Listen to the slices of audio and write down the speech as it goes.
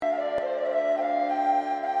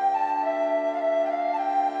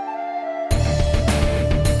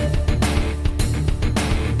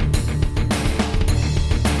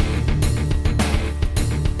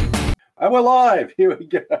And we're live. Here we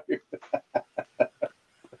go.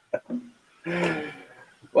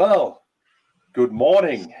 Well, good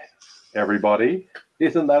morning, everybody.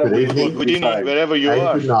 Isn't that good evening? Good evening, wherever you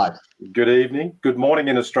are. Good night. Good evening. Good morning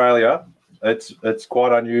in Australia. It's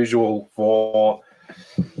quite unusual for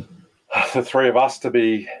the three of us to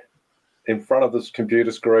be in front of the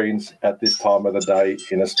computer screens at this time of the day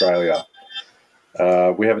in Australia.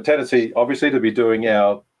 We have a tendency, obviously, to be doing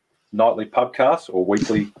our nightly pubcasts or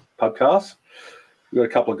weekly podcasts. We've got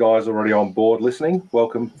a couple of guys already on board listening.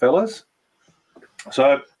 Welcome, fellas.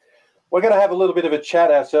 So we're going to have a little bit of a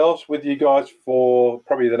chat ourselves with you guys for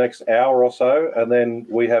probably the next hour or so, and then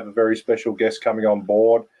we have a very special guest coming on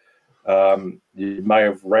board. You may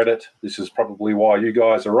have read it. This is probably why you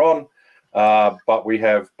guys are on. But we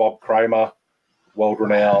have Bob Kramer,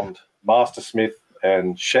 world-renowned mastersmith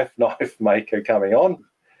and chef knife maker coming on,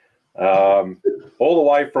 all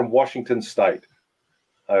the way from Washington State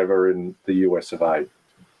over in the US of A.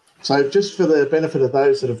 So just for the benefit of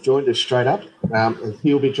those that have joined us straight up,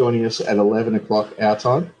 he'll be joining us at 11 o'clock our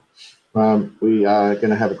time. We are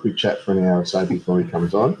going to have a quick chat for an hour or so before he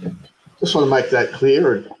comes on. Just want to make that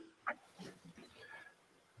clear.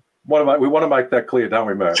 We want to make that clear, don't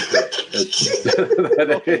we, Mert?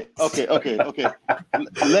 Okay.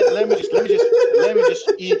 Let me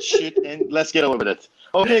just eat shit and let's get over with it.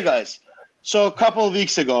 Okay, guys. So a couple of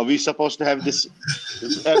weeks ago, we supposed to have this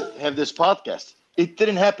podcast. It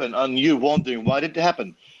didn't happen, and you're wondering why did it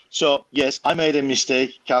happen. So yes, I made a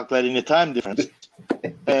mistake calculating the time difference.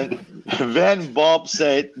 And when Bob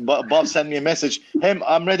sent me a message, "Hey,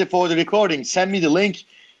 I'm ready for the recording. Send me the link."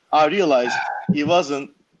 I realized he wasn't.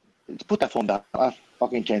 Put that phone down. I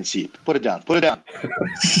fucking can't see it. Put it down.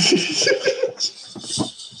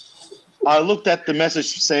 I looked at the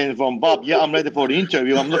message saying from Bob, "Yeah, I'm ready for the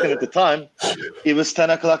interview." I'm looking at the time. It was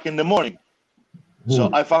 10 o'clock in the morning.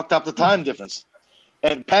 So I fucked up the time difference.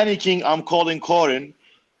 And panicking, I'm calling Corin.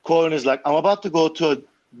 Corin is like, "I'm about to go to a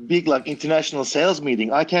big international sales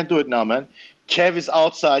meeting. I can't do it now, man." Kev is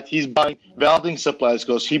outside. He's buying welding supplies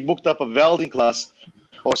because he booked up a welding class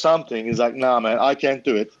or something. He's like, "Nah, man, I can't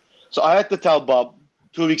do it." So I had to tell Bob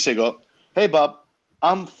 2 weeks ago, "Hey, Bob,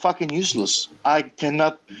 I'm fucking useless. I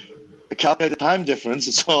cannot calculate the time difference,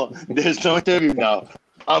 so there's no interview now.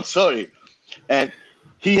 I'm sorry." And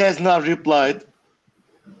he has not replied.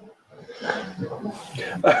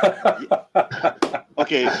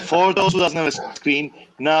 Okay, for those who doesn't have a screen,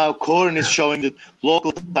 now Corin is showing the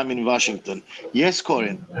local time in Washington. Yes,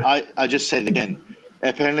 Corin, I just said it again.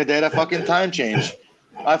 Apparently they had a fucking time change.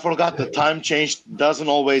 I forgot the time change doesn't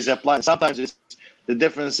always apply. Sometimes the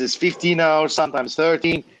difference is 15 hours, sometimes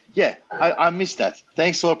 13. Yeah, I missed that.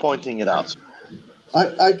 Thanks for pointing it out.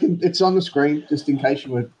 I can. It's on the screen just in case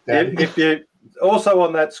you were down. If you also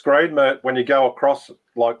on that screen, Mert, when you go across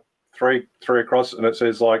three across, and it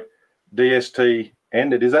says DST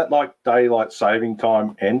ended. Is that daylight saving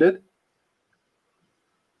time ended?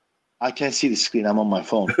 I can't see the screen. I'm on my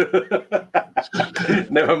phone.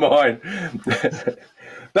 Never mind.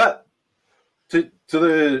 But to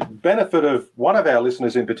the benefit of one of our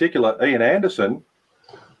listeners in particular, Ian Anderson.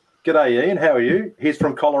 G'day, Ian. How are you? He's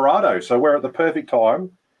from Colorado, so we're at the perfect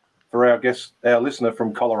time for our listener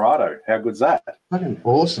from Colorado. How good's that? Fucking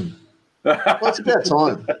awesome. Well, it's about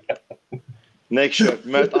time. Next show,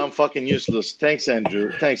 Matt. I'm fucking useless. Thanks,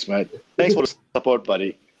 Andrew. Thanks, Matt. Thanks for the support,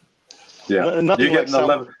 buddy. Yeah,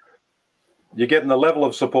 you're getting the level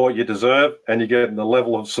of support you deserve, and you're getting the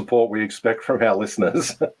level of support we expect from our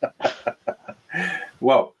listeners.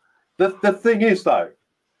 Well, the thing is, though,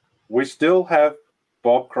 we still have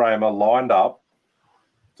Bob Kramer lined up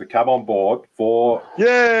to come on board for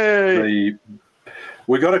Yay!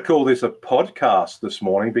 We got to call this a podcast this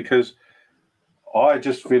morning because I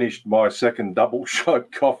just finished my second double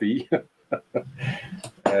shot coffee,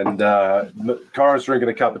 and Corin's drinking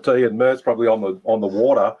a cup of tea, and Mert's probably on the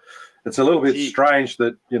water. It's a little bit strange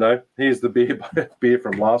that here's the beer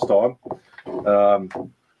from last time.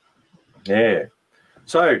 Yeah,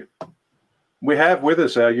 so we have with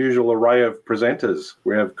us our usual array of presenters.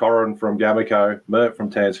 We have Corin from Gamico, Mert from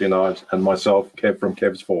Tansy Knives, and myself, Kev from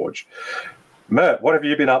Kev's Forge. Mert, what have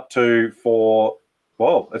you been up to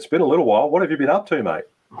it's been a little while. What have you been up to, mate?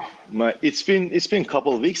 It's been a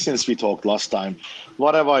couple of weeks since we talked last time.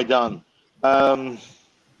 What have I done? I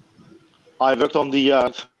worked on the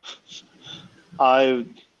yard. I've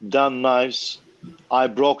done knives. I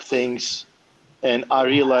broke things, and I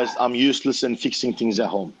realized I'm useless in fixing things at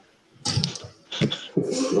home.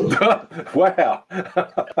 Wow.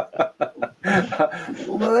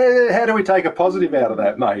 How do we take a positive out of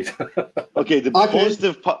that, mate? Okay, the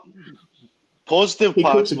positive part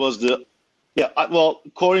was Yeah,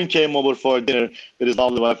 Corin came over for dinner with his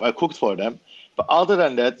lovely wife. I cooked for them. But other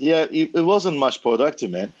than that, yeah, it wasn't much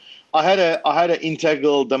productive, man. I had an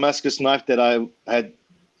integral Damascus knife that I had.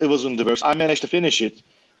 It was in the works. I managed to finish it.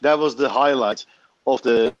 That was the highlight of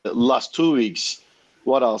the last 2 weeks.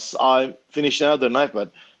 What else? I finished another knife,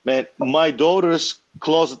 but man, my daughter's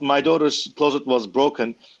closet was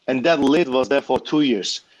broken, and that lid was there for 2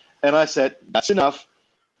 years. And I said, that's enough.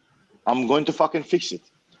 I'm going to fucking fix it.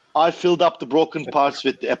 I filled up the broken parts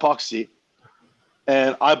with the epoxy,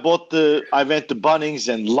 and I went to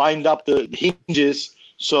Bunnings and lined up the hinges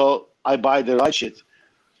so I buy the right shit.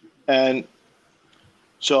 And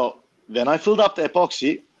so when I filled up the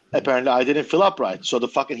epoxy, apparently I didn't fill up right, so the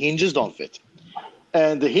fucking hinges don't fit.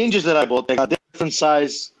 And the hinges that I bought, they got different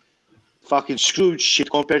size fucking screw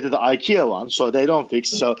shit compared to the IKEA one, so they don't fix.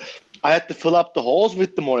 So I had to fill up the holes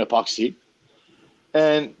with the more epoxy,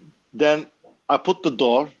 and then I put the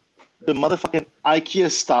door. The motherfucking IKEA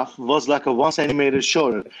stuff was like a 1 centimeter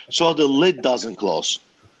shorter, so the lid doesn't close.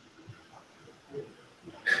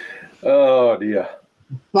 Oh dear!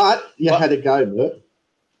 But you had to go, Mert.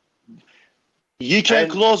 You can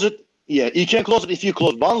close it. Yeah, you can close it if you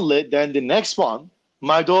close one lid, then the next one.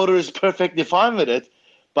 My daughter is perfectly fine with it,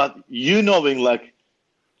 but you knowing like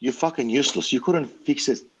you're fucking useless. You couldn't fix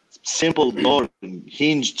a simple door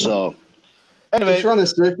hinged. So anyway, just run a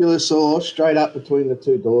circular saw straight up between the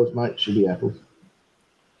two doors, mate. Should be apples.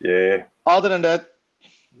 Yeah. Other than that,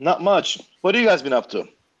 not much. What have you guys been up to?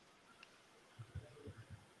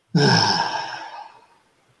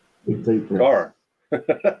 Big deep breath. Car.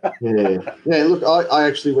 Yeah. Look, I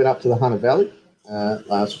actually went up to the Hunter Valley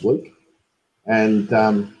last week, and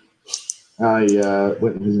I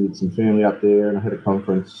went and visited some family up there, and I had a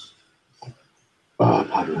conference. Oh,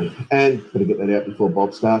 pardon me. And got to get that out before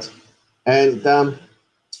Bob starts. And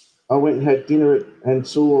I went and had dinner and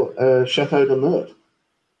saw Chateau de Mert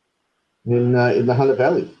in the Hunter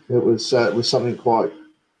Valley. It was something quite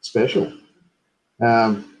special.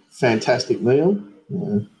 Fantastic meal,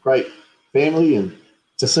 great family, and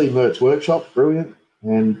to see Mert's workshop, brilliant.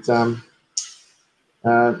 And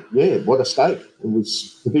what a steak! It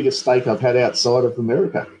was the biggest steak I've had outside of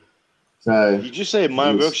America. So, did you say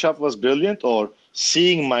my workshop was brilliant, or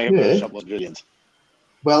seeing my workshop was brilliant?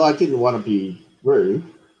 Well, I didn't want to be rude.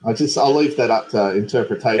 I'll leave that up to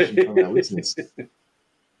interpretation from our listeners.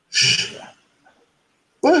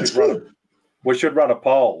 Well, it's good. We should run a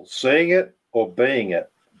poll: seeing it or being it.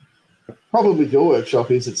 Problem with your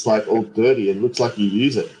workshop is it's like all dirty and looks like you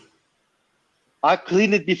use it. I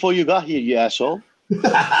cleaned it before you got here, you asshole.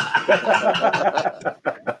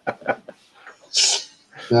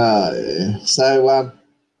 Yeah. So,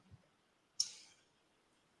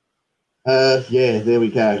 there we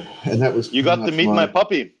go. And that was. You got to meet my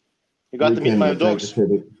puppy. You got to meet my dogs.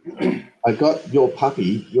 I got your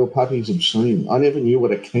puppy. Your puppy's obscene. I never knew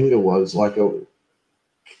what a Kanga was. Like a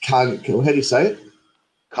how do you say it?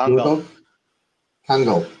 Kangal.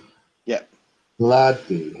 Kangal. Yeah.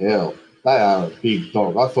 Bloody hell. They are a big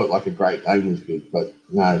dog. I thought like a Great Dane was big, but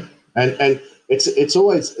no. And it's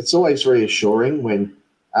always reassuring when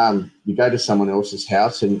you go to someone else's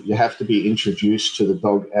house and you have to be introduced to the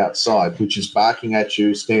dog outside, which is barking at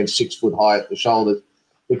you, stands 6 foot high at the shoulders.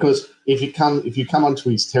 Because if you come onto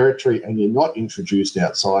his territory and you're not introduced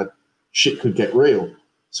outside, shit could get real.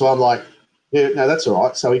 So I'm like, yeah, no, that's all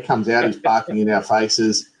right. So he comes out, he's barking in our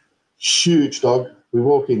faces. Huge dog. We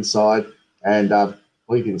walk inside, and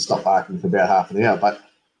he didn't stop barking for about half an hour. But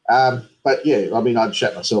yeah, I mean, I'd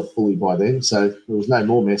shat myself fully by then, so there was no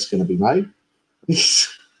more mess going to be made.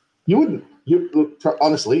 Look,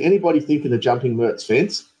 honestly, anybody thinking of jumping Mert's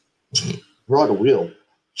fence, ride a wheel.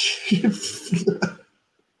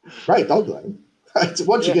 Great dog, though.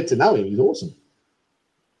 Once you get to know him, he's awesome.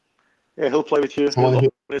 Yeah, he'll play with you. He'll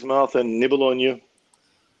open his mouth and nibble on you.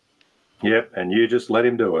 Yep, and you just let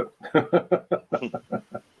him do it.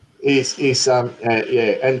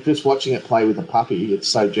 And just watching it play with the puppy, it's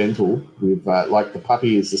so gentle. With like the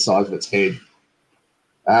puppy is the size of its head.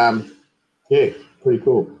 Pretty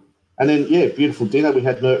cool. And then beautiful dinner. We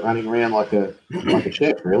had Mert running around like a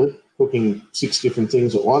chef, really, cooking 6 different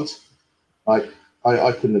things at once. Like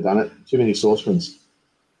I couldn't have done it. Too many saucepans.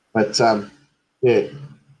 But got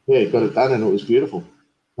it done, and it was beautiful.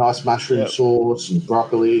 Nice mushroom sauce and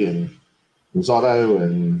broccoli and risotto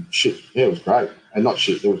and shit. Yeah, it was great. And not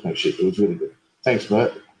shit. There was no shit. It was really good. Thanks,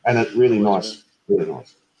 Mert. And it's really nice. Really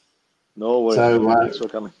nice. No worries. So, thanks for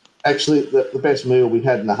coming. Actually, the best meal we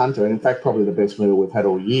had in the Hunter, and in fact, probably the best meal we've had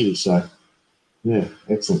all year. So, yeah,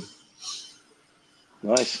 excellent.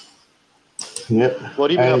 Nice. Yep. What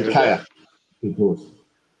do you mean? Kaya. Good course.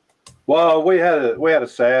 Well, we had a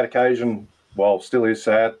sad occasion well, still is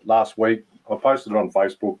sad. Last week, I posted it on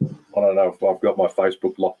Facebook. I don't know if I've got my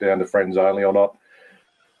Facebook locked down to friends only or not.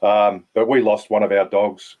 But we lost one of our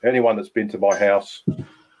dogs. Anyone that's been to my house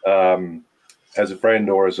as a friend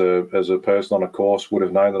or as a person on a course would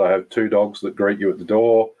have known that I have 2 dogs that greet you at the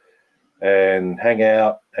door and hang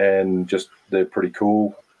out, and just they're pretty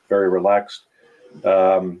cool, very relaxed.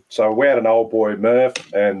 So we had an old boy,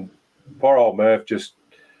 Murph, and poor old Murph just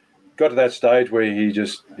got to that stage where he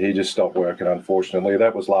just stopped working, unfortunately.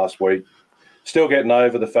 That was last week. Still getting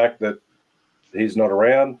over the fact that he's not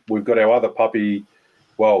around. We've got our other puppy.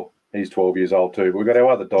 Well, he's 12 years old too. But we've got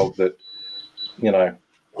our other dog that, you know,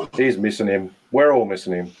 he's missing him. We're all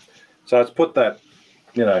missing him. So it's put that,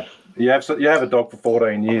 you know, you have a dog for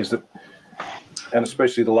 14 years that, and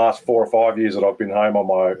especially the last 4 or 5 years that I've been home on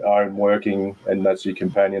my own working, and that's your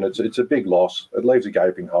companion. It's a big loss. It leaves a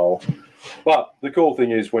gaping hole. But the cool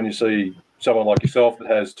thing is when you see someone like yourself that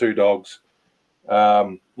has 2 dogs,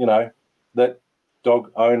 you know, that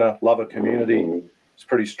dog owner lover community is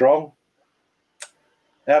pretty strong.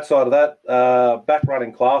 Outside of that, back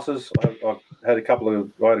running classes. I had a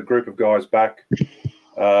group of guys back,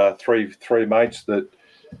 three mates that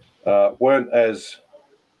weren't as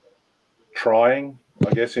trying,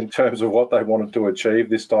 I guess, in terms of what they wanted to achieve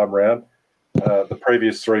this time round. The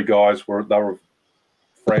previous 3 guys were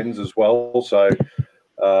friends as well. So,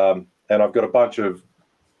 and I've got a bunch of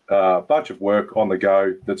work on the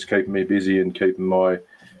go that's keeping me busy and keeping my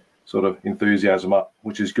sort of enthusiasm up,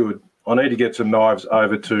 which is good. I need to get some knives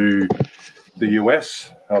over to the US.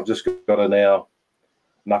 I've just got to now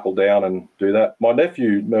knuckle down and do that. My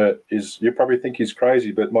nephew, Mert, you probably think he's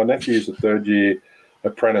crazy, but my nephew is a 3rd-year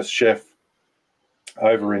apprentice chef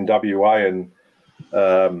over in WA, and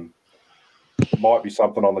might be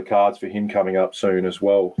something on the cards for him coming up soon as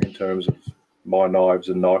well in terms of my knives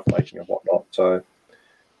and knife making and whatnot. So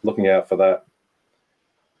looking out for that.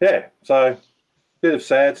 Yeah, so bit of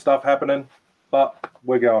sad stuff happening, but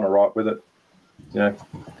we're going all right with it. You know,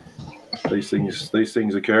 these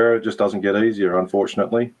things occur. It just doesn't get easier,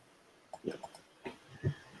 unfortunately.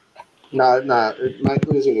 No, mate,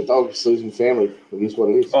 losing a dog is losing family. It is what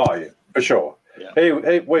it is. Oh, yeah, for sure.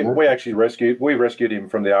 Yeah. We actually rescued him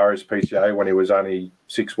from the RSPCA when he was only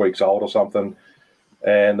 6 weeks old or something.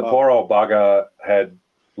 And the poor old bugger had,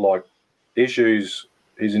 like, issues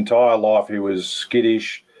his entire life. He was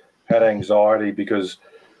skittish, had anxiety because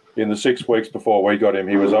in the 6 weeks before we got him,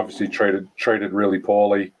 he was obviously treated really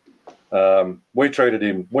poorly. We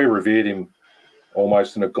revered him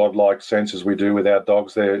almost in a godlike sense as we do with our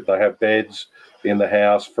dogs. They have beds in the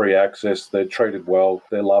house, free access. They're treated well.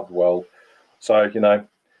 They're loved well. So, you know,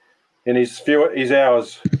 in his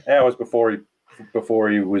hours before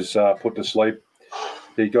he was put to sleep,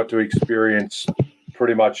 he got to experience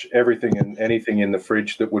pretty much everything and anything in the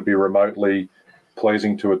fridge that would be remotely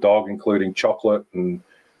pleasing to a dog, including chocolate and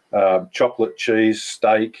chocolate, cheese,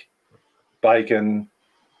 steak, bacon,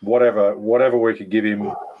 whatever we could give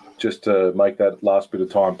him just to make that last bit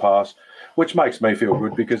of time pass, which makes me feel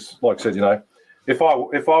good because, like I said, you know, if I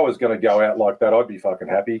was going to go out like that, I'd be fucking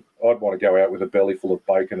happy. I'd want to go out with a belly full of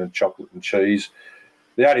bacon and chocolate and cheese.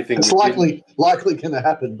 The only thing it's likely going to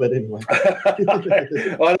happen, but anyway.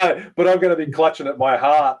 I know, but I'm going to be clutching at my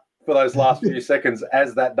heart for those last few seconds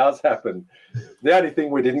as that does happen. The only thing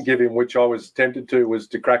we didn't give him, which I was tempted to, was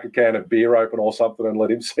to crack a can of beer open or something and let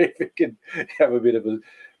him see if he could have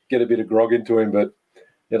get a bit of grog into him. But,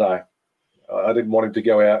 you know, I didn't want him to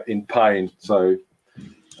go out in pain. So,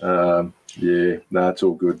 it's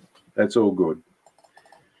all good. That's all good.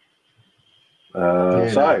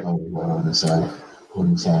 I've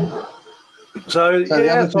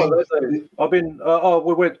been.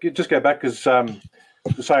 Just go back because saying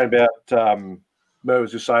about Mer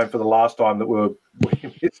was just saying for the last time that we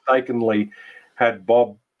mistakenly had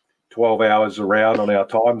Bob 12 hours around on our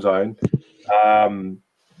time zone. I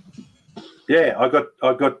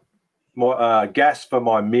got my gas for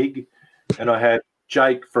my MiG, and I had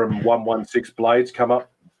Jake from 116 Blades come up.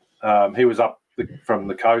 He was up from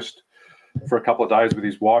the coast for a couple of days with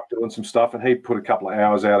his wife doing some stuff, and he put a couple of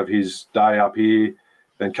hours out of his day up here,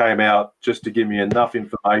 then came out just to give me enough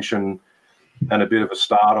information and a bit of a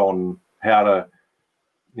start on how to,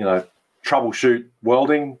 you know, troubleshoot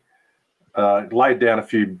welding. Laid down a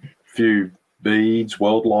few beads,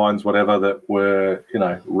 weld lines, whatever, that were, you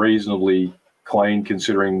know, reasonably clean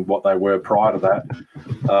considering what they were prior to that.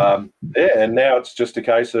 And now it's just a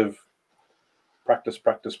case of practice.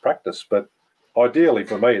 But ideally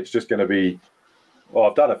for me, it's just going to be, well,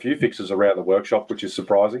 I've done a few fixes around the workshop, which is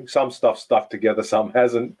surprising. Some stuff stuck together, some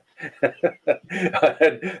hasn't.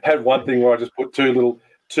 I had one thing where I just put two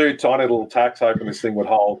tiny little tacks hoping this thing would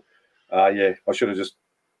hold. Yeah, I should have just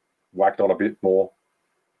whacked on a bit more.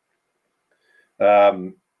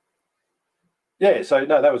 Yeah, so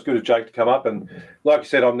no, that was good of Jake to come up. And like I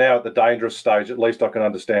said, I'm now at the dangerous stage. At least I can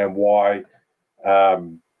understand why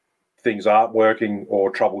things aren't working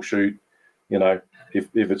or troubleshoot, if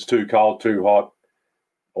it's too cold, too hot,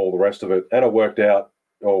 all the rest of it. And I worked out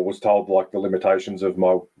or was told like the limitations of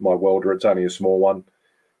my welder. It's only a small one.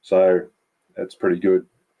 So that's pretty good.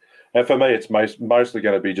 And for me, it's mostly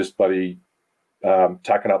going to be just bloody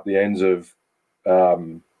tacking up the ends of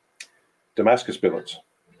Damascus billets.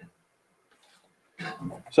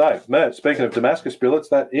 So, Matt, speaking of Damascus billets,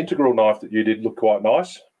 that integral knife that you did looked quite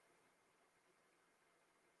nice.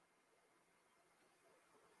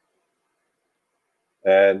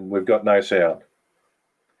 And we've got no sound.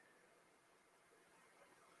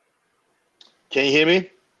 Can you hear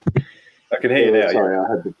me? I can hear you now. Sorry, I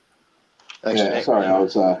had to. Sorry, I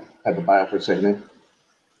was had to bail for a second there.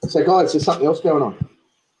 So, guys, there's something else going on.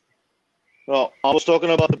 Well, I was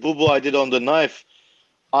talking about the boo-boo I did on the knife.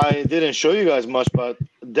 I didn't show you guys much, but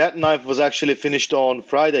that knife was actually finished on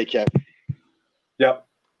Friday, Cap. Yep.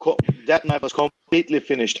 That knife was completely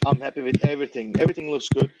finished. I'm happy with everything. Everything looks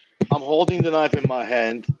good. I'm holding the knife in my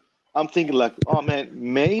hand. I'm thinking like, oh man,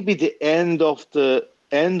 maybe the end of the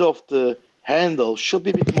handle should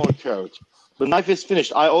be a bit more curved. The knife is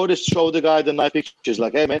finished. I always show the guy the knife pictures,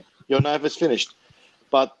 like, hey man, your knife is finished.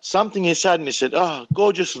 But something inside me said,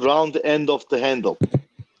 go just round the end of the handle.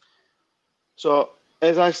 So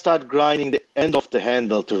as I start grinding the end of the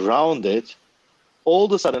handle to round it, all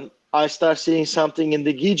of a sudden I start seeing something in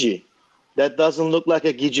the gigi that doesn't look like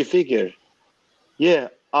a gigi figure. Yeah,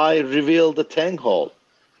 I revealed the tang hole.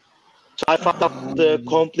 So I fucked up the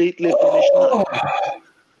completely finished knife.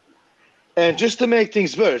 And just to make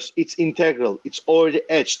things worse, it's integral. It's already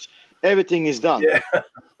etched. Everything is done. Yeah.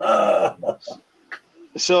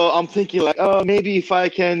 So I'm thinking like, maybe if I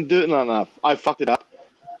can do it. No. I fucked it up.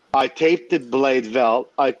 I taped the blade well.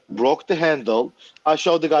 I broke the handle. I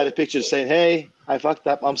showed the guy the picture saying, hey, I fucked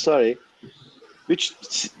up. I'm sorry. Which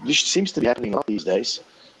seems to be happening a lot these days.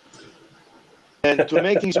 And to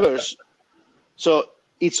make things worse, so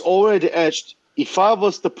it's already etched. If I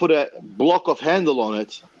was to put a block of handle on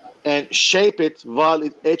it and shape it while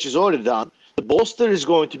it etch is already done, the bolster is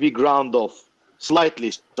going to be ground off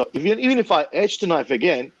slightly. So even if I etch the knife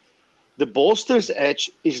again, the bolster's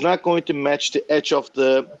edge is not going to match the edge of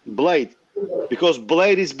the blade because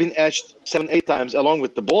blade has been etched 7-8 times along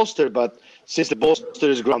with the bolster, but since the bolster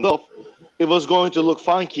is ground off, it was going to look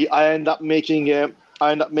funky. I end up making a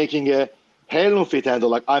heirloom fit handle.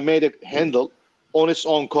 Like I made a handle on its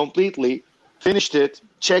own completely, finished it,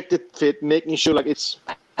 checked it fit, making sure like it's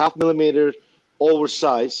 0.5 millimeter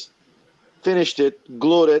oversized, finished it,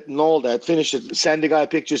 glued it and all that, finished it, send the guy a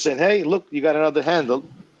picture saying, hey, look, you got another handle.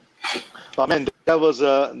 Oh man, that was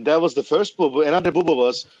the first boo-boo. Another boo-boo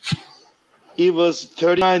was, it was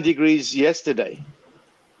 39 degrees yesterday.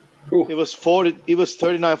 Ooh. It was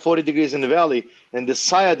 39, 40 degrees in the valley, and the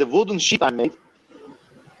side, the wooden sheet I made,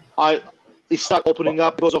 it started opening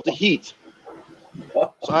up because of the heat.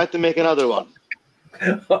 So I had to make another one.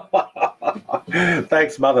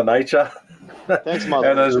 Thanks, Mother Nature. Thanks, Mother.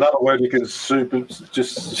 And there's another word you can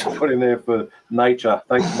just put in there for nature.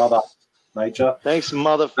 Thanks, Mother Nature. Thanks,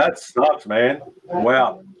 Mother. That sucks, man.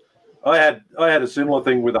 Wow. I had a similar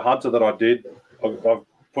thing with a hunter that I did. I've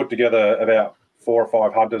put together about 4 or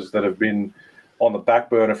 5 hunters that have been on the back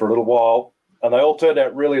burner for a little while, and they all turned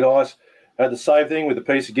out really nice. I had the same thing with a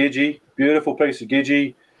piece of Gigi, beautiful piece of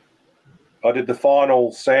Gigi. I did the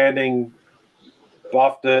final sanding,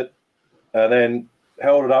 buffed it, and then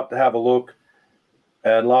held it up to have a look.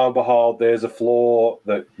 And lo and behold, there's a flaw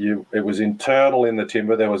that it was internal in the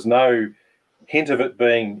timber. There was no hint of it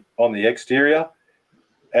being on the exterior,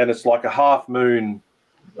 and it's like a half moon.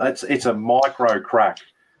 It's a micro crack,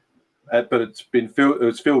 but it's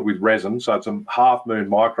filled with resin, so it's a half moon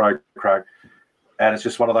micro crack, and it's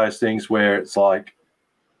just one of those things where it's like,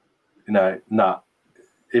 nah.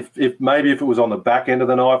 If maybe if it was on the back end of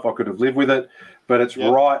the knife, I could have lived with it, but it's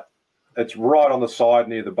right. It's right on the side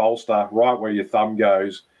near the bolster, right where your thumb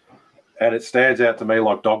goes, and it stands out to me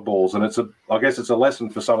like dog balls. And I guess it's a lesson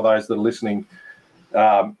for some of those that are listening,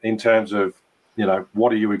 in terms of,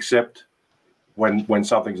 what do you accept when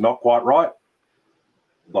something's not quite right?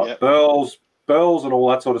 Like burls and all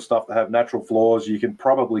that sort of stuff that have natural flaws, you can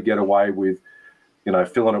probably get away with,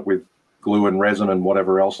 filling it with glue and resin and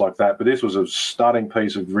whatever else like that. But this was a stunning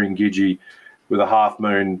piece of ring Gigi with a half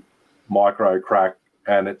moon micro crack,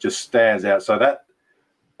 and it just stands out. So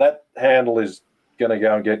that handle is going to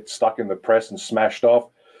go and get stuck in the press and smashed off.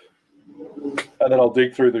 And then I'll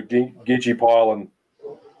dig through the Gigi pile and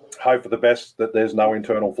hope for the best that there's no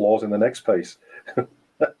internal flaws in the next piece.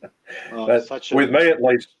 Such a- with me at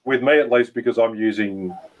least, because I'm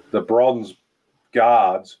using the bronze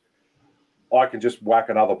guards, I can just whack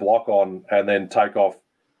another block on and then take off,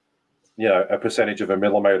 a percentage of a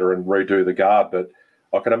millimeter and redo the guard. But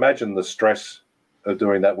I can imagine the stress of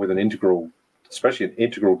doing that with an integral, especially an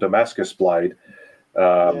integral Damascus blade,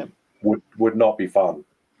 would not be fun.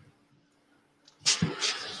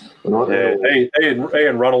 Yeah,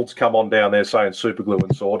 Ian Reynolds come on down there saying super glue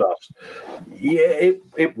and sawdust. Yeah,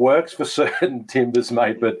 it works for certain timbers,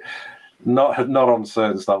 mate, but not on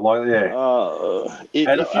certain stuff. Like, yeah. You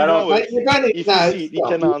cannot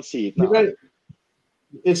see it now.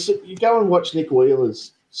 You go and watch Nick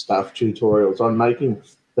Wheeler's stuff, tutorials on making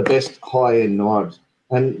the best high-end knives,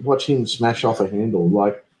 and watch him smash off a handle.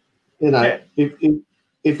 Like,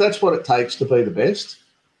 if that's what it takes to be the best,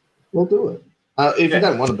 we'll do it. If you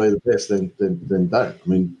don't want to be the best, then don't. I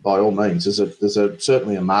mean, by all means, there's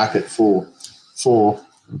certainly a market for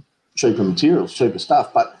cheaper materials, cheaper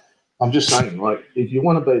stuff. But I'm just saying, like, if you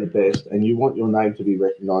want to be the best and you want your name to be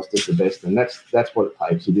recognised as the best, then that's what it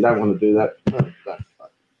takes. If you don't want to do that, don't.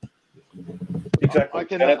 Exactly.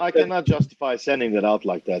 I cannot justify sending that out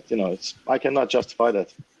like that. I cannot justify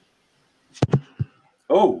that.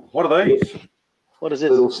 Oh, what are these? What is it?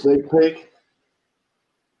 Little sneak peek.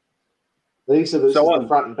 These are the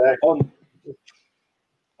front and back.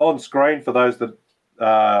 On screen, for those that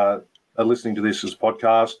are listening to this as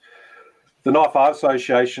podcast, the Knife Art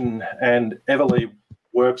Association and Everleigh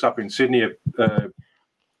Works up in Sydney are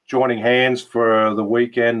joining hands for the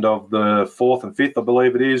weekend of the 4th and 5th, I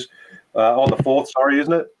believe it is. On the 4th,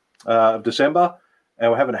 isn't it, of December.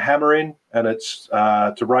 And we're having a hammer in, and it's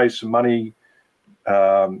to raise some money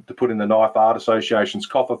to put in the Knife Art Association's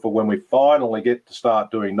coffer for when we finally get to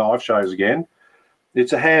start doing knife shows again.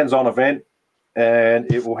 It's a hands-on event,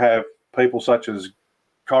 and it will have people such as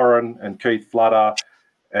Corin and Keith Flutter,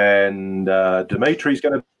 and Dimitri's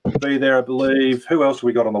going to be there, I believe. Who else have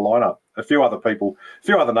we got on the lineup? A few other people, a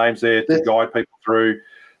few other names there to guide people through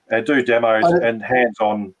and do demos and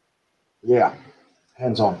hands-on. Yeah,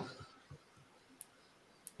 hands-on.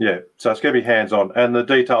 Yeah, so it's going to be hands-on, and the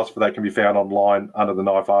details for that can be found online under the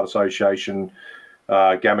Knife Art Association,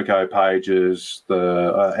 Gamaco pages,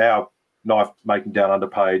 our knife making down under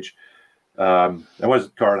page. And was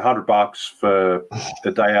it, Corin? $100 for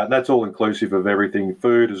a day out, and that's all inclusive of everything,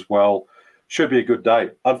 food as well. Should be a good day.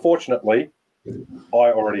 Unfortunately, I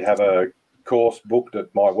already have a course booked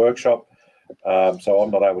at my workshop, so I'm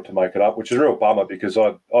not able to make it up, which is a real bummer because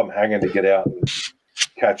I'm hanging to get out and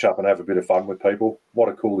catch up and have a bit of fun with people. What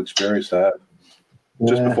a cool experience to have.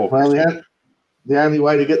 Just before. Well, the only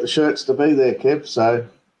way to get the shirts to be there, Kev. So.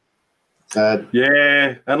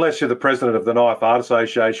 Yeah, unless you're the president of the Knife Art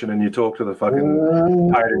Association and you talk to the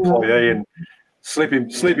fucking paid employee and slip him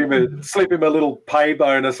a little pay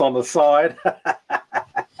bonus on the side.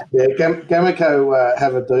 Yeah, Gamaco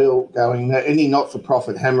have a deal going. Any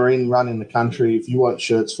not-for-profit hammer-in run in the country, if you want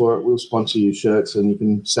shirts for it, we'll sponsor you shirts and you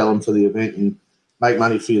can sell them for the event and make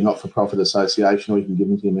money for your not-for-profit association, or you can give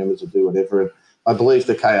them to your members or do whatever. And I believe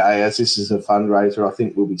the KA, as this is a fundraiser, I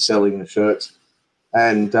think we'll be selling the shirts.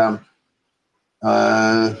 And it'll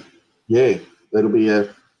be a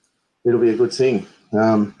good thing.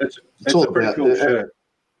 It's all a pretty cool shirt.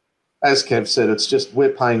 As Kev said, it's just we're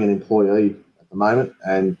paying an employee at the moment,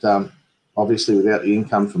 and obviously without the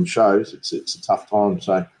income from shows, it's a tough time.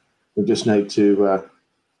 So we just need to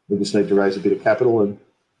raise a bit of capital, and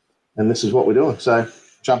this is what we're doing. So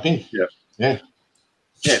jump in. Yeah.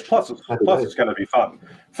 Plus it's going to be fun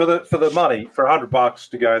for the money, for $100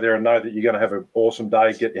 to go there and know that you're going to have an awesome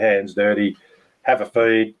day, get your hands dirty, have a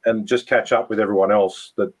feed, and just catch up with everyone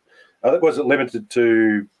else. That was it limited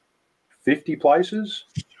to 50 places?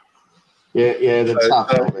 Yeah, that's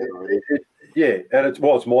tough. And it's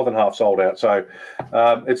more than half sold out. So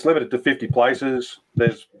it's limited to 50 places.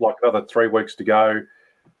 There's like another 3 weeks to go,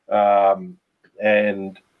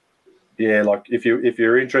 and yeah, like if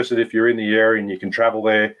you're interested, if you're in the area and you can travel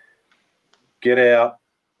there, get out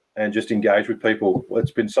and just engage with people.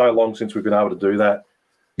 It's been so long since we've been able to do that.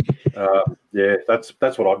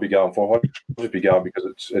 That's what I'd be going for. I'd just be going because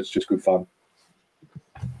it's just good fun.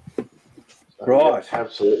 Right. Yeah,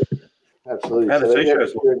 absolutely.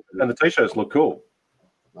 And the t-shirts look cool.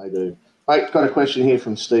 They do. Mate, got a question here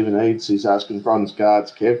from Stephen Eads. He's asking, bronze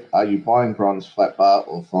guards, Kev, are you buying bronze flat bar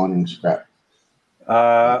or finding scrap?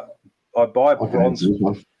 I buy bronze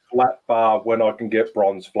flat bar when I can get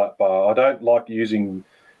bronze flat bar. I don't like using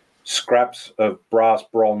scraps of brass,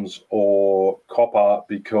 bronze, or copper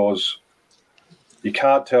because you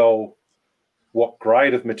can't tell what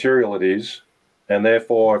grade of material it is and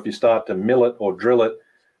therefore, if you start to mill it or drill it,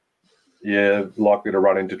 you're likely to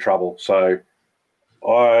run into trouble. So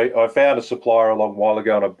I found a supplier a long while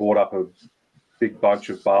ago, and I bought up a big bunch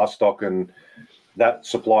of bar stock, and that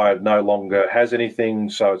supplier no longer has anything.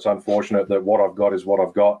 So it's unfortunate that what I've got is what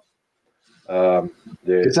I've got.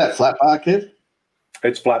 Is that flat bar, Kev?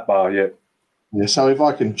 It's flat bar, yeah. Yeah, so if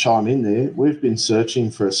I can chime in there, we've been searching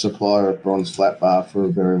for a supplier of bronze flat bar for a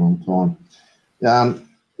very long time.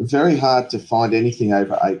 Very hard to find anything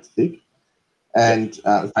over 8 thick, and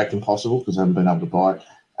in fact impossible because I haven't been able to buy it.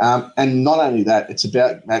 And not only that, it's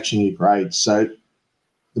about matching your grades. So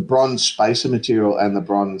the bronze spacer material and the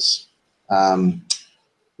bronze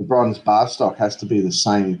bar stock has to be the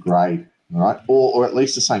same grade, all right, or at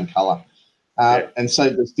least the same colour. And so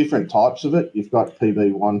there's different types of it. You've got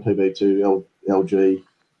PB1, PB2, LG,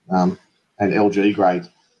 and LG grade.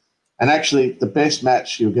 And actually, the best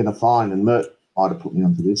match you're going to find, and Mert might have put me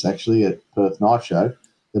onto this actually at Perth Knife Show,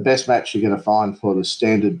 the best match you're going to find for the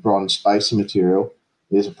standard bronze spacer material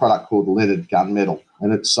is a product called leaded gunmetal,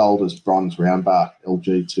 and it's sold as bronze round bar,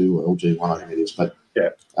 LG2 or LG1, I think it is. But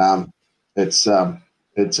it's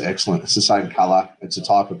excellent. It's the same colour. It's a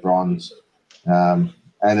type of bronze.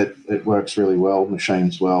 And it works really well,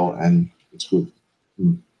 machines well, and it's good.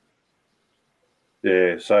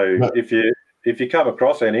 Yeah, so if you come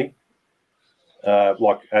across any,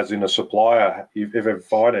 like as in a supplier, if you ever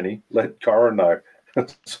find any, let Corin know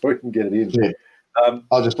so we can get it in. Yeah.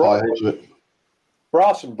 I'll just buy heaps of it.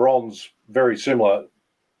 Brass and bronze, very similar.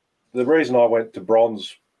 The reason I went to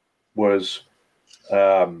bronze was,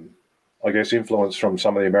 I guess, influence from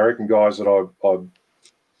some of the American guys that I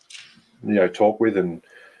talk with and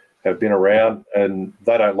have been around, and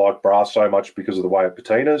they don't like brass so much because of the way it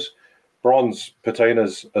patinas. Bronze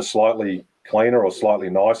patinas are slightly cleaner or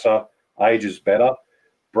slightly nicer, ages better.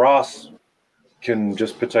 Brass can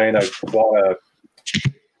just patina quite a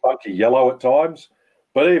funky yellow at times,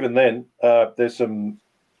 but even then, there's some,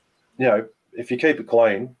 if you keep it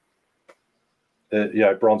clean,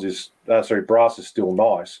 brass is still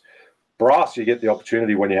nice. Brass, you get the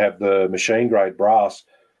opportunity when you have the machine grade brass.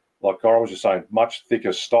 Like Corin was just saying, much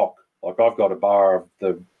thicker stock. Like I've got a bar of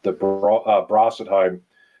the brass at home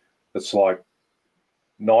that's like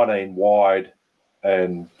 19 wide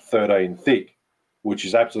and 13 thick, which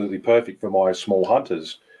is absolutely perfect for my small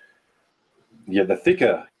hunters. Yeah, the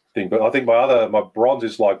thicker thing. But I think my bronze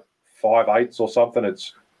is like 5/8 or something.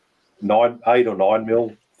 It's 8 or 9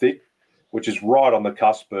 mil thick, which is right on the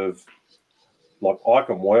cusp of, like, I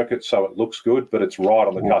can work it so it looks good, but it's right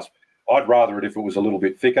on the cusp. I'd rather it if it was a little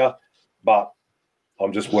bit thicker, but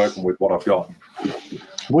I'm just working with what I've got.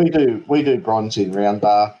 We do bronze in round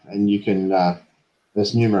bar, and you can.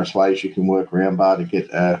 There's numerous ways you can work round bar to get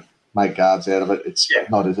make guards out of it. It's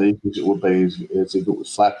not as easy as it would be as if it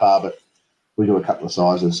was flat bar, but we do a couple of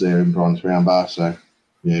sizes there in bronze round bar. So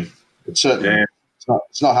yeah, it's certainly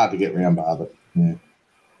it's not hard to get round bar, but yeah.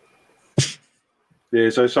 Yeah.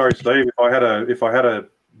 So sorry, Steve. If I had a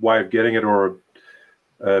way of getting it or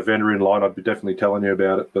a vendor in line, I'd be definitely telling you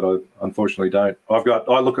about it, but I unfortunately don't.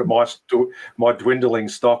 I look at my dwindling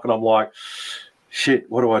stock and I'm like, shit,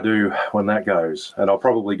 what do I do when that goes? And I'll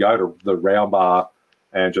probably go to the round bar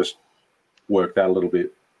and just work that a little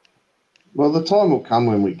bit. Well, the time will come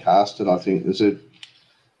when we cast it. I think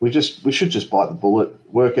we should just bite the bullet,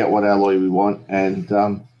 work out what alloy we want, and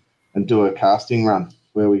do a casting run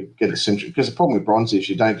where we get a because the problem with bronze is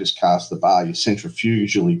you don't just cast the bar, you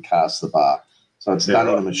centrifugally cast the bar. So it's done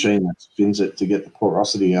in a machine that spins it to get the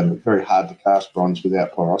porosity out of it. Very hard to cast bronze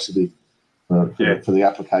without porosity for the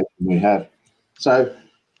application we have. So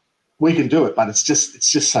we can do it, but it's just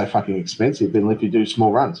so fucking expensive. And if you do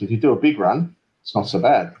small runs, if you do a big run, it's not so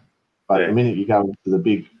bad. But the minute you go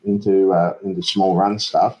into small run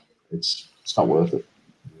stuff, it's not worth it.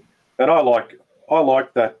 And I like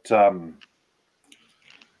that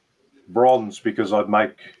bronze because I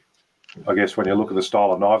guess when you look at the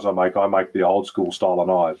style of knives I make the old school style of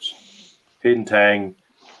knives. Hidden tang,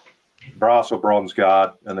 brass or bronze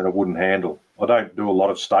guard, and then a wooden handle. I don't do a lot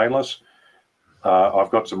of stainless. I've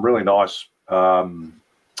got some really nice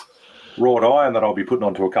wrought iron that I'll be putting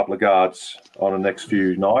onto a couple of guards on the next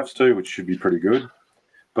few knives too, which should be pretty good.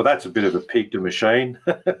 But that's a bit of a pig to machine.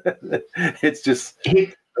 It's just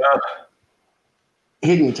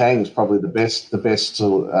hidden tang is probably the best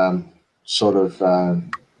sort of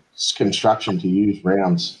construction to use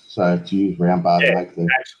rounds. So to use round bar to make the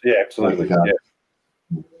absolutely. Yeah.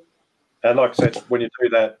 And like I said, when you do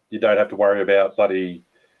that, you don't have to worry about bloody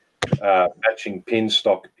matching pin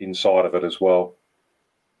stock inside of it as well.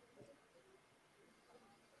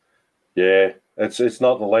 Yeah, it's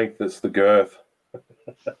not the length, it's the girth.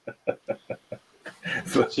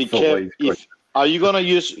 See, Kev, are you gonna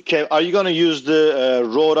use the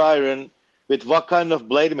wrought iron with what kind of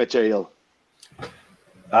blade material?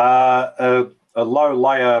 A low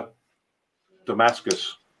layer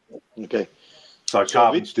Damascus. Okay. So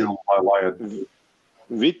carbon steel low layer.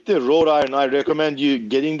 With the wrought iron, I recommend you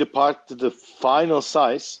getting the part to the final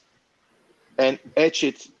size and etch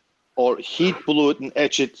it or heat blue it and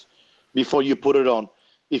etch it before you put it on.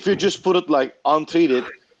 If you just put it like untreated,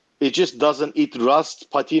 it just doesn't, it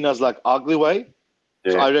rust patinas like ugly way.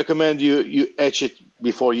 Yeah. So I recommend you etch it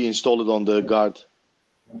before you install it on the guard.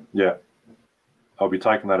 Yeah. I'll be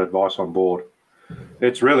taking that advice on board.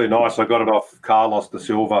 It's really nice. I got it off Carlos da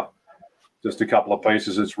Silva, just a couple of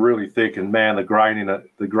pieces. It's really thick, and man, the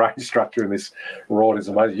grain structure in this rod is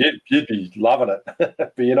amazing. You'd be loving it,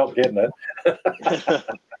 but you're not getting it.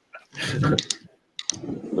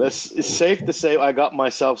 It's safe to say I got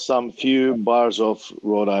myself some few bars of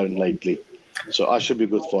wrought iron lately, so I should be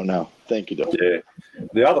good for now. Thank you, though. Yeah.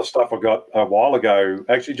 The other stuff I got a while ago,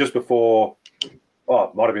 actually just before,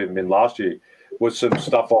 it might have even been last year, was some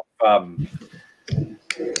stuff off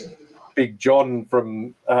Big John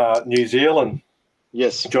from New Zealand.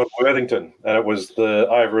 Yes, John Worthington, and it was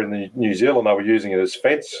over in the New Zealand. They were using it as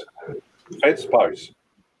fence posts.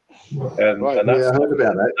 And right. And I heard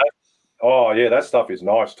about that. Oh yeah, that stuff is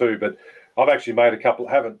nice too. But I've actually made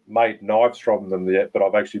haven't made knives from them yet, but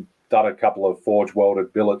I've actually done a couple of forge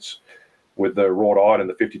welded billets with the wrought iron and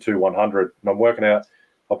the 52-100. And I'm working out.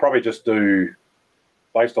 I'll probably just do,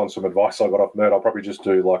 based on some advice I got off Mert, I'll probably just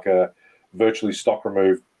do like a virtually stock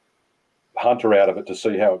remove hunter out of it to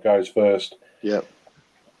see how it goes first. Yeah.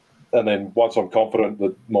 And then once I'm confident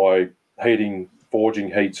that my forging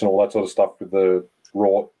heats and all that sort of stuff with the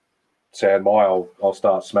wrought sand I'll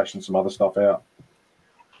start smashing some other stuff out.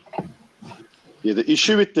 Yeah, the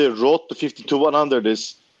issue with the wrought to 52-100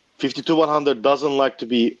 is 52-100 doesn't like to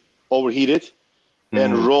be overheated,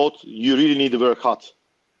 and wrought you really need to work hot.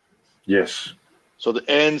 Yes. So the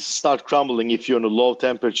ends start crumbling if you're in the low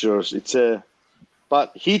temperatures.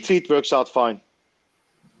 But heat treat works out fine.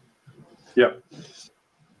 Yep.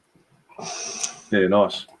 Yeah,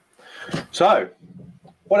 nice. So,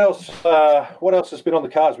 what else has been on the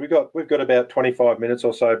cards? We've got about 25 minutes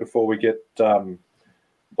or so before we get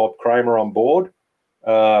Bob Kramer on board.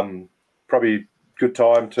 Probably good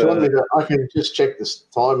time to. I can just check this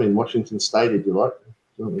time in Washington State if you like.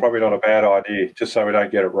 Probably not a bad idea, just so we don't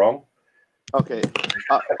get it wrong. Okay.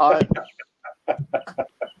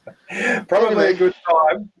 Probably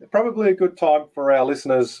a good time for our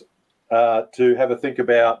listeners to have a think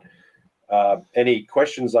about any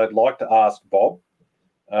questions they'd like to ask Bob.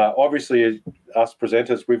 Obviously, us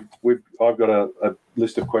presenters, I've got a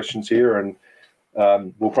list of questions here, and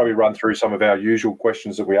we'll probably run through some of our usual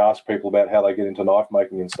questions that we ask people about how they get into knife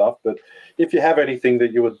making and stuff. But if you have anything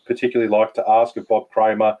that you would particularly like to ask of Bob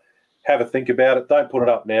Kramer, have a think about it. Don't put it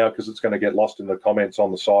up now because it's going to get lost in the comments on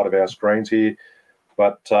the side of our screens here.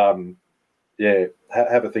 But have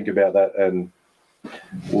a think about that, and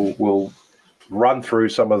we'll run through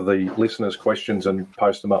some of the listeners' questions and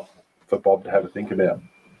post them up for Bob to have a think about.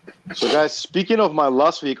 So, guys, speaking of my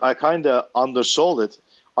last week, I kind of undersold it.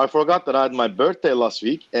 I forgot that I had my birthday last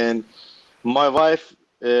week, and my wife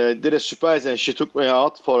did a surprise, and she took me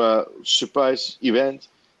out for a surprise event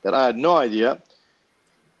that I had no idea.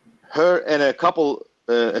 Her and a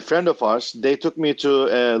friend of ours, they took me to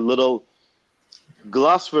a little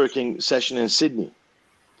glassworking session in Sydney.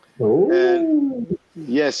 Oh. And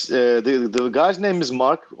yes, the guy's name is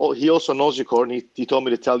Mark. Oh, he also knows you, Corn. He told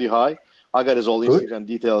me to tell you hi. I got his all Instagram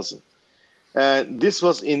details. And this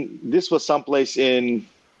was someplace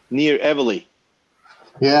near Everleigh.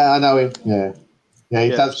 Yeah, I know him. Yeah, he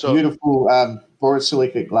does beautiful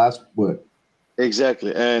borosilicate glass work.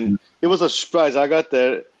 Exactly, and it was a surprise. I got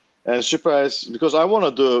there and surprised because I want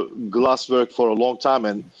to do glass work for a long time,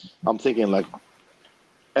 and I'm thinking like,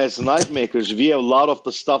 as knife makers, we have a lot of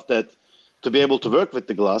the stuff that to be able to work with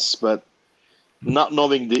the glass, but not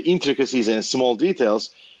knowing the intricacies and small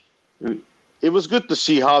details. It was good to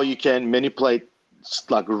see how you can manipulate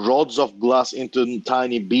like rods of glass into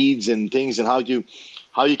tiny beads and things, and how you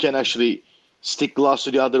can actually stick glass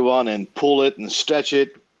to the other one and pull it and stretch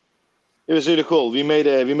it. It was really cool. We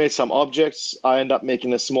made some objects. I ended up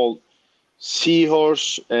making a small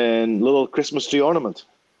seahorse and little Christmas tree ornament.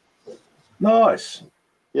 Nice.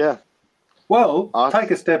 Yeah. Well,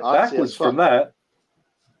 take a step backwards from that.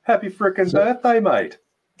 Happy frickin' birthday, mate.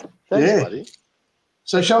 Thanks, buddy.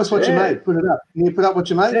 So show us what you made. Put it up. Can you put up what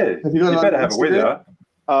you made? Yeah. Have you got you better have it with you.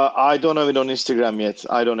 I don't have it on Instagram yet.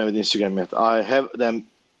 I have them.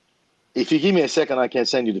 If you give me a second, I can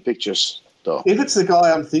send you the pictures. though. If it's the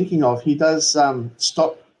guy I'm thinking of, he does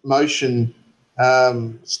stop motion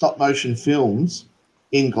films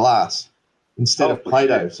in glass instead of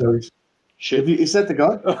Play-Doh. Shit. So Shit. is that the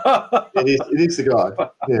guy? It is the guy.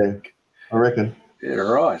 Yeah, I reckon. Yeah,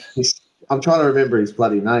 right. I'm trying to remember his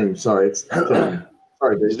bloody name. Sorry, sorry,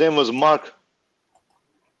 His dude. name was Mark.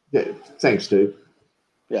 Yeah, thanks, dude.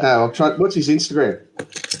 Yeah. No, I'll try. What's his Instagram?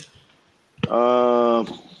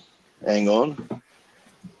 Hang on.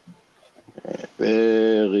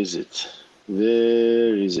 Where is it?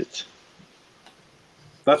 Where is it?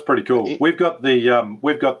 That's pretty cool. We've got the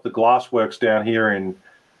Glassworks down here in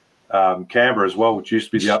Canberra as well, which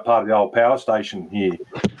used to be the part of the old power station here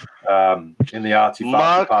in the artsy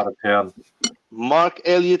fartsy part of town. Mark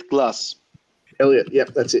Elliott Glass. Elliot.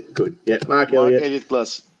 Yep, that's it. Good. Yeah, Mark Mark Elliot. Elliott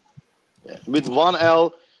Glass. Yeah. With one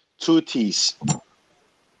L, two T's.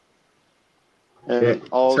 And Yeah,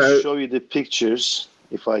 I'll so- show you the pictures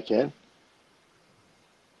if I can.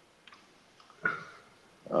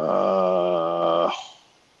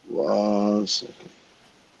 One second.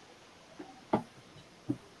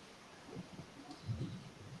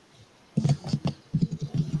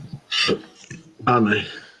 Me.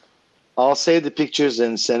 I'll save the pictures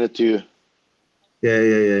and send it to you.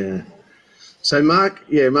 Yeah. So Mark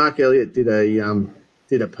Elliott did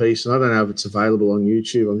a piece, and I don't know if it's available on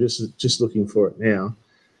YouTube. I'm just looking for it now,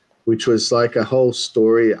 which was like a whole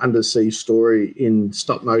story, undersea story in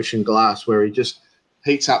stop motion glass, where he just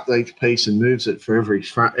heats up each piece and moves it for every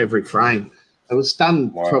frame. It was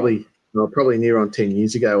done probably near on 10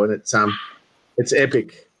 years ago, and it's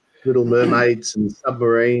epic. Little mermaids and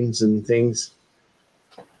submarines and things.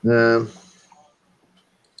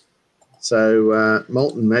 So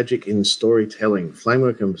molten magic in storytelling.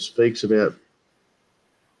 Flamework speaks about.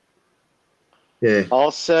 Yeah.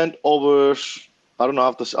 I'll send over. I don't know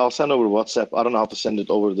how to. I'll send over WhatsApp. I don't know how to send it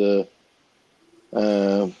over the.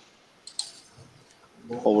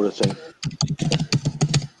 Over the thing.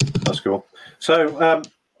 That's cool. So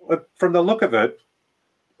from the look of it,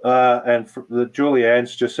 and the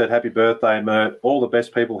Julianne's just said happy birthday, Mert. All the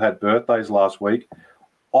best people had birthdays last week.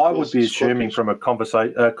 I would be assuming from a comment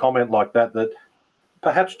like that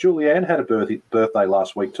perhaps Julianne had a birthday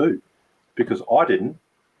last week too, because I didn't.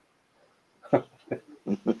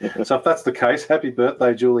 So if that's the case, happy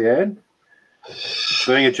birthday, Julianne.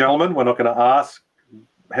 Being a gentleman, we're not going to ask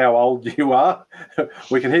how old you are.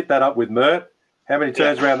 We can hit that up with Mert. How many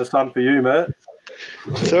turns around the sun for you, Mert?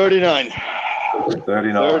 39.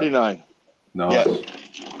 39. Nice. Yeah.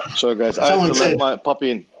 So, guys, I have to let my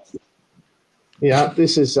puppy in. Yeah,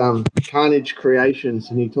 this is Carnage Creations,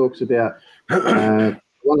 and he talks about want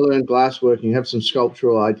to learn glassworking, have some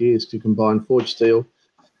sculptural ideas to combine forged steel,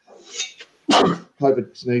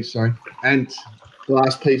 and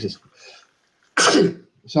glass pieces.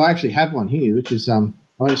 So I actually have one here, which is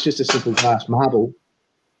it's just a simple glass marble.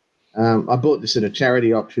 I bought this at a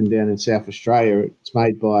charity auction down in South Australia. It's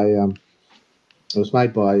made by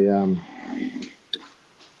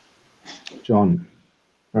John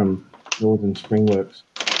from Northern Springworks.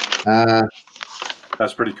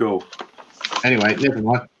 That's pretty cool. Anyway, never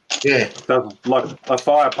mind. Yeah. Does like a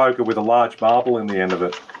fire poker with a large marble in the end of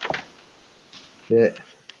it. Yeah,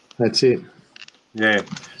 that's it. Yeah.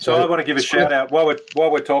 So I want to give a shout out while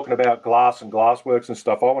we're talking about glass and glassworks and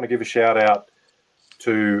stuff. I want to give a shout out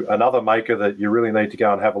to another maker that you really need to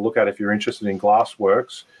go and have a look at if you're interested in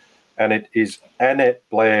glassworks, and it is Annette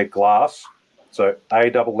Blair Glass. So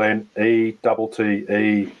ANNETTEBLAIR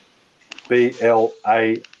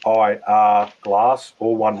Glass,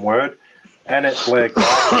 all one word. Annette Blair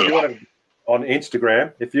Glass. On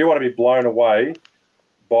Instagram, if you want to be blown away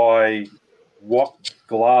by what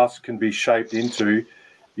glass can be shaped into,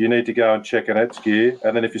 you need to go and check Annette's gear.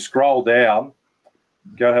 And then if you scroll down,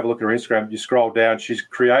 go and have a look at her Instagram. You scroll down, she's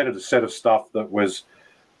created a set of stuff that was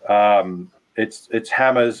it's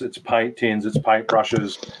hammers, it's paint tins, it's paint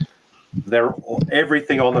brushes.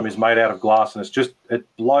 Everything on them is made out of glass, and it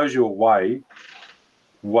blows you away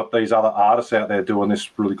what these other artists out there doing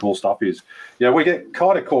this really cool stuff is. Yeah, we get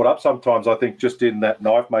kind of caught up sometimes, I think, just in that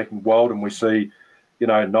knife making world, and we see,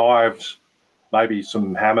 knives, maybe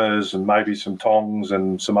some hammers and maybe some tongs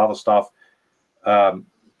and some other stuff. And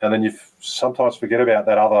then you sometimes forget about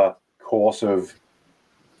that other course of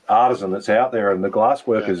artisan that's out there, and the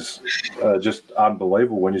glassworkers are just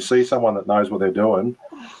unbelievable when you see someone that knows what they're doing.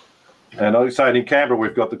 And like I say, in Canberra,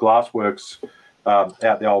 we've got the Glassworks out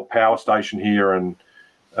the old power station here, and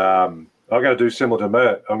I'm going to do similar to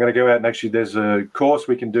Mert. I'm going to go out and actually, there's a course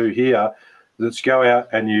we can do here that's go out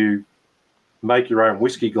and you make your own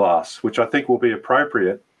whiskey glass, which I think will be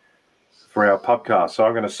appropriate for our podcast. So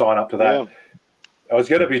I'm going to sign up to that. I was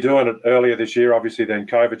going to be doing it earlier this year, obviously, then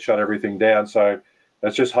COVID shut everything down. So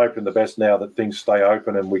it's just hoping the best now that things stay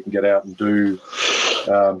open and we can get out and do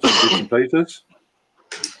some bits and pieces.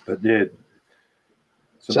 But yeah,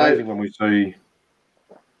 it's amazing when we see.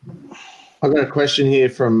 I've got a question here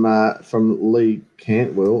from Lee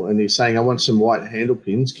Cantwell, and he's saying, I want some white handle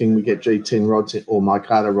pins. Can we get G10 rods or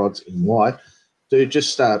Micarta rods in white? Dude,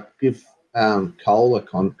 just give Cole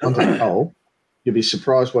contact Cole. You'll be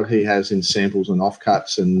surprised what he has in samples and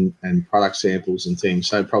offcuts and product samples and things.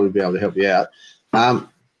 So he'll probably be able to help you out.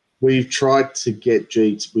 We've tried to get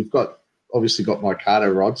we've obviously got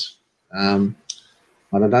Micarta rods. And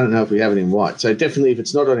I don't know if we have it in white. So definitely, if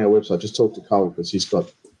it's not on our website, just talk to Cole because he's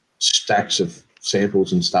got stacks of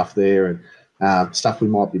samples and stuff there and stuff we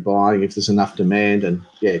might be buying if there's enough demand. And,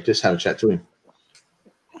 yeah, just have a chat to him.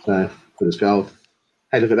 So, good as gold.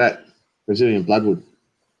 Hey, look at that. Brazilian bloodwood.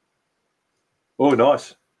 Oh,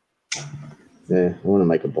 nice. Yeah, I want to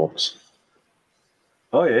make a box.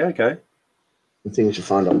 Oh, yeah, okay. The things you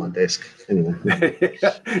find on my desk. Anyway.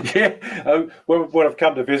 Yeah. When I've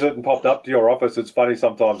come to visit and popped up to your office, it's funny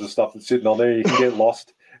sometimes the stuff that's sitting on there, you can get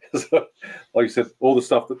lost. So, like you said, all the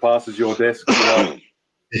stuff that passes your desk.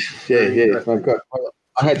 Yeah.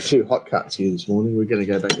 I had 2 hot cuts here this morning. We're going to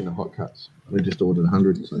go back into hot cuts. We just ordered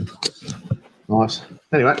 100. So. Nice.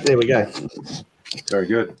 Anyway, there we go. Very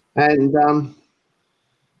good. And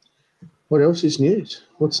what else is news?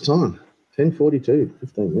 What's the time? 10:42,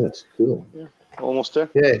 15 minutes. Cool. Yeah, almost there.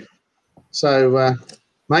 Yeah. So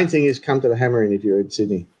main thing is come to the Hammering if you're in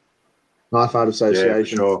Sydney. Knife Art Association. Yeah, for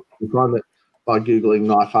sure. You find that by Googling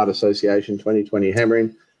Knife Art Association 2020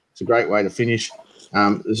 Hammering. It's a great way to finish.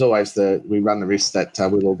 There's always we run the risk that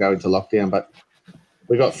we'll all go into lockdown, but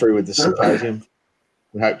we got through with the symposium.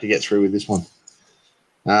 We hope to get through with this one.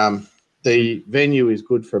 The venue is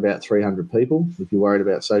good for about 300 people if you're worried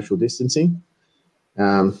about social distancing.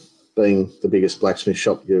 Being the biggest blacksmith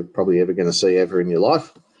shop you're probably ever going to see ever in your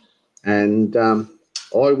life. And I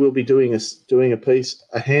will be doing a piece,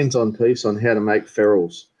 a hands-on piece on how to make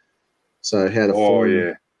ferrules. So how to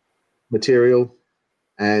form material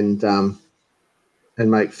and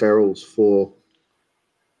make ferrules for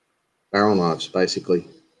barrel knives, basically.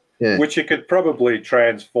 Yeah. Which you could probably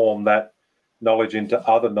transform that knowledge into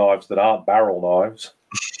other knives that aren't barrel knives.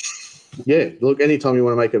 Yeah, look, anytime you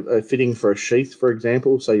want to make a fitting for a sheath, for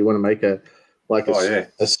example, so you want to make a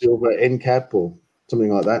silver end cap or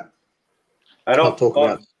something like that. And I'll talk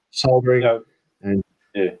about soldering. I've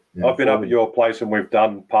been up at your place and we've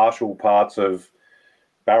done partial parts of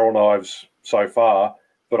barrel knives so far,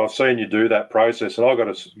 but I've seen you do that process, and I've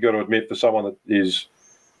got to admit, for someone that is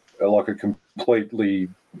like a completely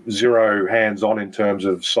zero hands-on in terms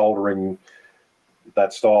of soldering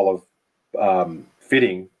that style of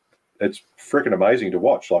fitting, it's freaking amazing to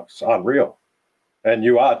watch. Like, it's unreal. And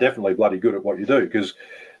you are definitely bloody good at what you do, because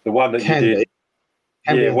the one that you did,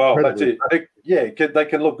 that's it. I think, they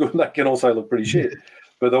can look good and they can also look pretty shit.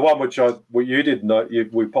 But the one what you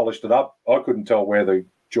did, we polished it up. I couldn't tell where the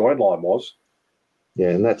join line was.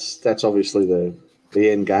 Yeah, and that's obviously the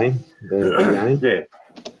end game. The game. Yeah.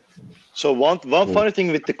 So one funny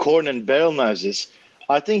thing with the corn and barrel knives is,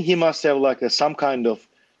 I think he must have like some kind of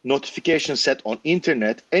notification set on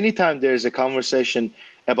internet. Anytime there's a conversation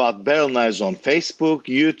about barrel knives on Facebook,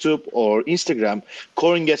 YouTube, or Instagram,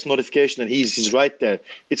 Corin gets notification and he's right there.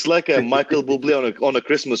 It's like a Michael Bublé on a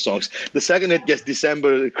Christmas songs. The second it gets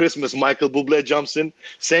December, Christmas, Michael Bublé jumps in.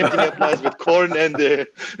 Same thing applies with Corin and the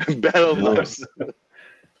barrel knives.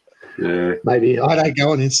 Yeah. Maybe I don't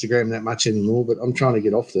go on Instagram that much anymore, but I'm trying to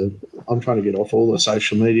get off all the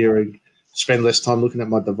social media and spend less time looking at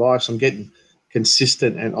my device. I'm getting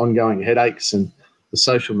consistent and ongoing headaches, and the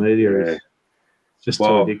social media is just too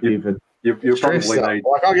addictive. And you probably need...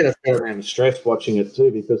 Like, I get a fair amount of stress watching it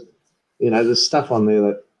too, because there's stuff on there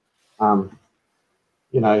that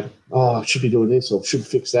I should be doing this or should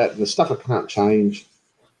fix that, and the stuff I can't change.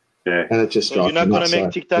 Yeah, and it just. So you're not going to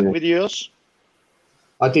make TikTok videos?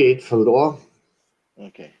 I did for a little while.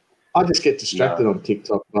 Okay. I just get distracted on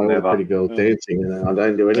TikTok by all the pretty girls dancing, and I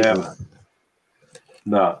don't do anything.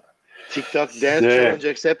 No. TikTok dance challenge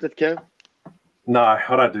accepted, Kev? No, I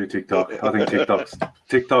don't do TikTok. I think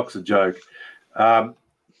TikTok's a joke. I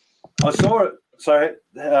saw it. So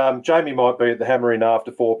Jamie might be at the Hammering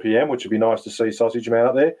after 4 p.m, which would be nice to see Sausage Man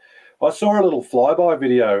up there. I saw a little flyby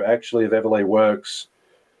video actually of Everleigh Works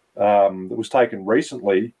that was taken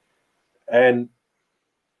recently, and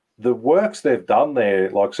the works they've done there,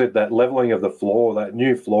 like I said, that leveling of the floor, that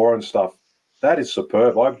new floor and stuff, that is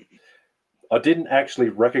superb. I didn't actually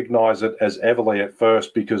recognise it as Everleigh at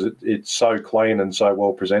first because it's so clean and so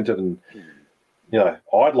well presented, and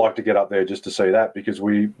I'd like to get up there just to see that, because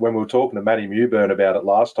when we were talking to Matty Mewburn about it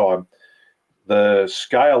last time, the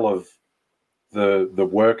scale of the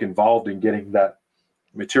work involved in getting that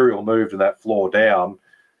material moved and that floor down,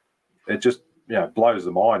 it just blows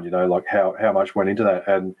the mind. Like how much went into that,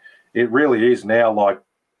 and it really is now like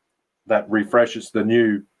that refreshes the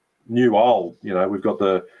new old. We've got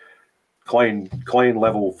the clean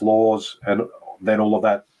level floors, and then all of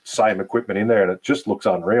that same equipment in there, and it just looks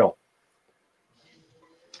unreal.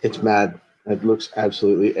 It's mad. It looks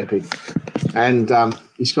absolutely epic. And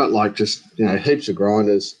he's got like just, heaps of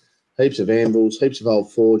grinders, heaps of anvils, heaps of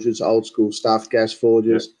old forges, old school stuff, gas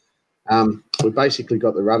forges. Yep. We basically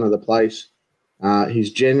got the run of the place.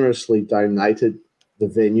 He's generously donated the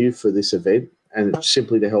venue for this event, and it's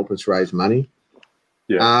simply to help us raise money.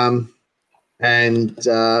 Yeah. And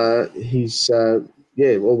he's,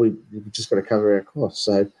 we've just got to cover our costs.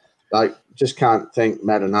 So, just can't thank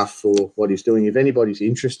Matt enough for what he's doing. If anybody's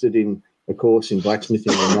interested in a course in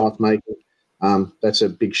blacksmithing and knife making, that's a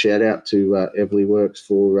big shout out to Everly Works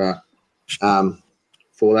for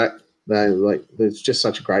that. It's just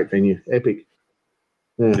such a great venue, epic.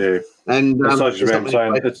 Yeah. And Sausage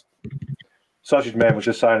Man was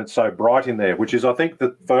just saying it's so bright in there, which is, I think,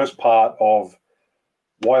 the first part of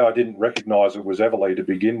why I didn't recognise it was Everly to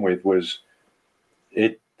begin with. Was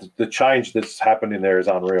it the change that's happened in there is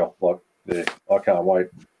unreal. Like, I can't wait.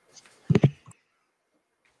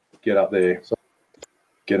 Get up there. It's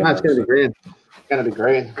going to be grand. It's going to be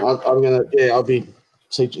grand. I'll be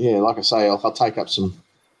teaching. Yeah, like I say, I'll take up some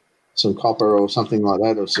copper or something like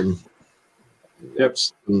that, or some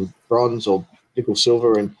bronze or nickel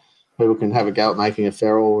silver, and people can have a go at making a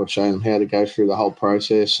ferrule or show them how to go through the whole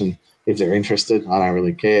process. And if they're interested, I don't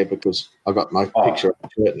really care, because I've got my picture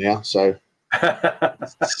up to it now. So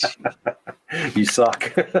you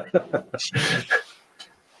suck.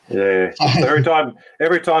 Yeah.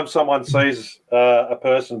 Every time someone sees a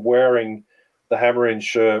person wearing the Hammer-In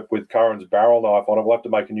shirt with Curran's barrel knife on it, we'll have to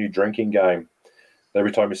make a new drinking game.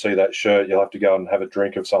 Every time you see that shirt, you'll have to go and have a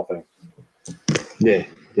drink of something. Yeah,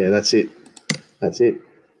 that's it. I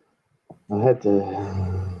had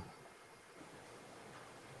to.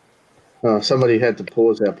 Somebody had to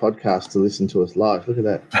pause our podcast to listen to us live. Look at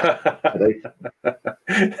that.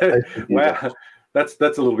 Wow, that's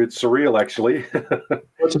a little bit surreal, actually.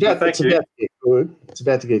 It's about to get good. It's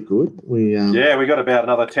about to get good. We got about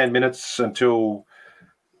another 10 minutes until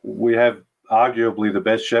we have arguably the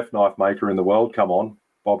best chef knife maker in the world come on,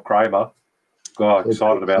 Bob Kramer. God,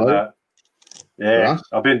 excited about that. Yeah,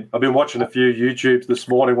 I've been watching a few YouTubes this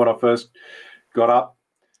morning when I first got up.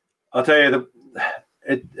 I'll tell you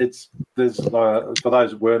there's for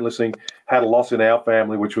those that weren't listening, had a loss in our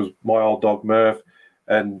family, which was my old dog Murph,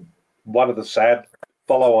 and one of the sad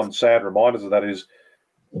reminders of that is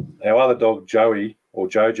our other dog Joey, or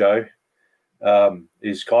Jojo,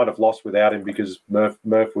 is kind of lost without him, because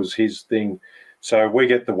Murph was his thing. So we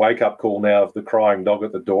get the wake up call now of the crying dog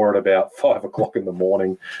at the door at about 5 o'clock in the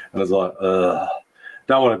morning, and it's like,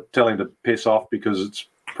 don't want to tell him to piss off because it's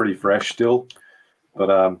pretty fresh still, but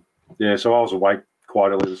so I was awake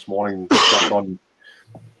quite early this morning, jumped on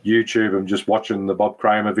YouTube and just watching the Bob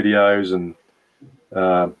Kramer videos, and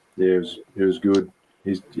it was good.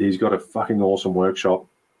 He's got a fucking awesome workshop.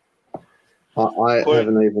 I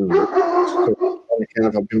haven't even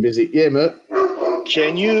I've been busy. Yeah, Mert.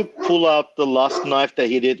 Can you pull out the last knife that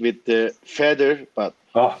he did with the feather, but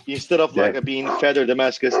instead of like a being feather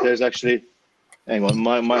Damascus, there's actually, hang on,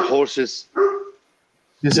 my horse is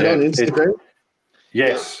it on Instagram?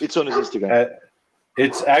 Yes. It's on his Instagram.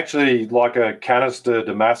 It's actually like a canister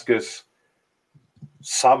Damascus.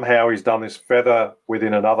 Somehow he's done this feather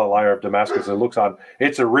within another layer of Damascus.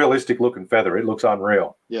 It's a realistic looking feather. It looks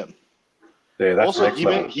unreal. Yeah. Yeah, that's also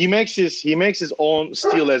he makes his own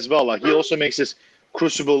steel as well. Like he also makes his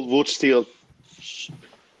crucible wood steel. Sorry,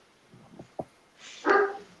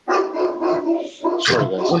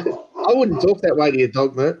 guys. I wouldn't talk that way to your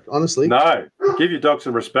dog, Mert, honestly. No. Give your dog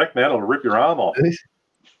some respect, man. It'll rip your arm off.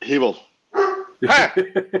 He will. All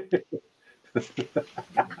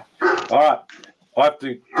right. I have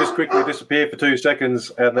to just quickly disappear for 2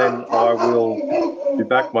 seconds, and then I will be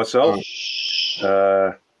back myself.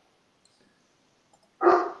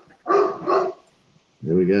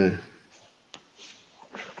 There we go.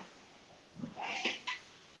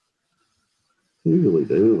 Usually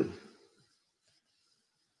do.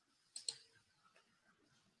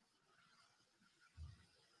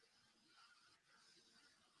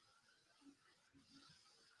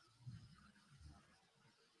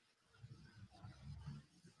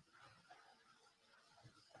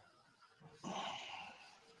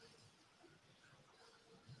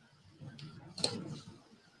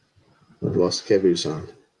 I've lost Kevu's on.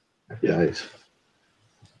 Happy Yeah. days.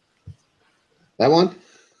 That one?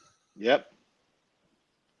 Yep.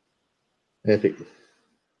 Epic.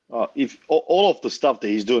 If all of the stuff that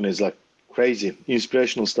he's doing is like crazy,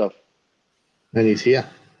 inspirational stuff. And he's here.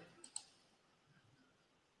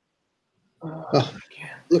 Oh,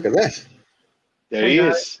 look at that. There Hey, he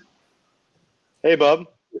guys. is. Hey, Bob.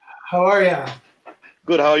 How are ya?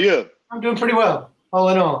 Good. How are you? I'm doing pretty well, all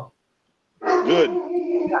in all. Good.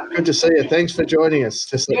 Good to see you. Thanks for joining us.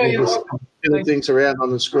 Just Yeah, let me you're just welcome. spin Thanks. things around on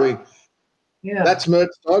the screen. Yeah. That's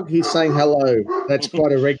Mert's dog. He's saying hello. That's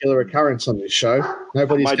quite a regular occurrence on this show.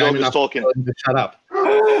 Nobody's My game dog is enough talking. to tell him to shut up.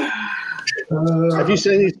 Have you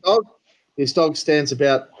seen his dog? His dog stands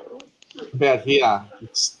about here.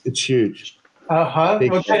 It's huge. Uh-huh.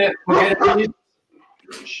 Big We'll get it.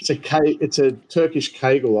 It's a Turkish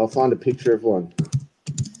Kegel. I'll find a picture of one.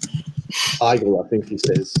 Kegel, I think he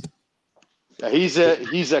says. He's a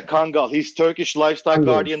Kangal. He's Turkish lifestyle Kangal.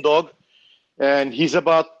 guardian dog, and he's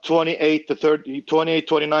about 28 to 30, 28,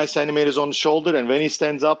 29 centimeters on the shoulder. And when he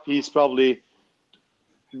stands up, he's probably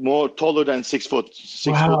more taller than 6 foot,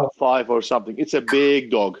 6'5" or something. It's a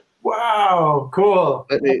big dog. Wow, cool.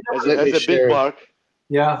 Let me Has let me a share big it. bark.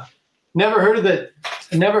 Yeah. Never heard of it.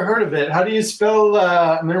 Never heard of it. How do you spell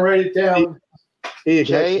I'm gonna write it down. Here you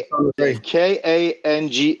go. K- It's on the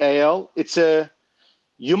screen. Kangal. It's a.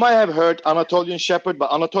 You might have heard Anatolian Shepherd,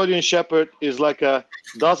 but Anatolian Shepherd is like a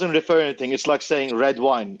doesn't refer anything. It's like saying red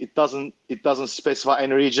wine. It doesn't specify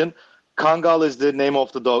any region. Kangal is the name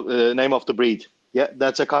of the dog, name of the breed. Yeah,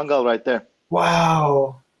 that's a Kangal right there.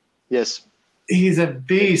 Wow. Yes. He's a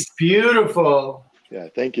beast. Beautiful. Yeah.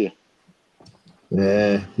 Thank you.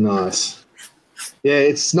 Yeah, nice. Yeah,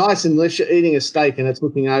 it's nice unless you're eating a steak and it's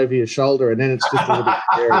looking over your shoulder, and then it's just a little bit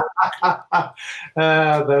scary.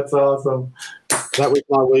 That's awesome. That was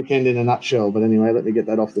my weekend in a nutshell. But anyway, let me get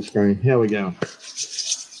that off the screen. Here we go.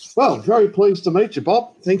 Well, very pleased to meet you,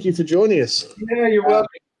 Bob. Thank you for joining us. Yeah, you're welcome.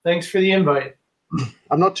 Thanks for the invite.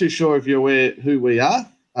 I'm not too sure if you're aware who we are,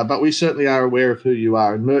 but we certainly are aware of who you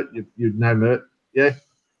are. And Mert, you know Mert, yeah?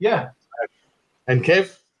 Yeah. And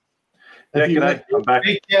Kev? Yeah, Have you g'day. met- I'm back.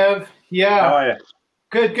 Hey, Kev. How Yeah. are you?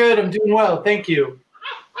 Good. I'm doing well. Thank you.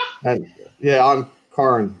 Yeah, I'm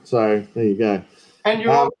Corin, so there you go. And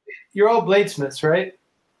you're all bladesmiths, right?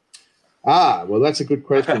 Well, that's a good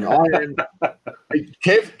question.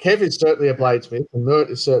 Kev is certainly a bladesmith, and Mert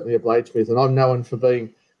is certainly a bladesmith, and I'm known for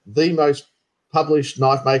being the most published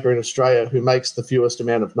knife maker in Australia who makes the fewest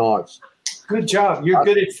amount of knives. Good job. You're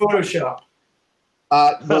good at Photoshop.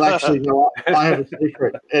 Well, actually, no, I have a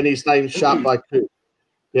secret, and his name's Sharp by Coop.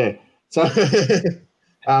 Yeah, so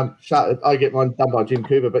I get mine done by Jim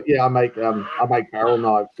Cooper, but yeah, I make barrel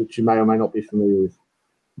knives, which you may or may not be familiar with.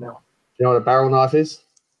 No. Do you know what a barrel knife is?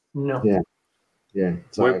 No. Yeah.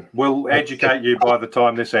 So We'll educate you by the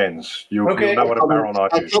time this ends. You'll know what a barrel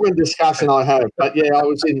knife a is. common discussion I have, but yeah, I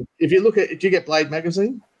was in. If you look at, do you get Blade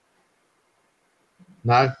magazine?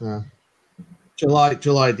 No.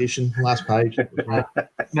 July edition, last page.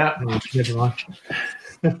 No. Never mind.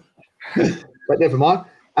 But never mind.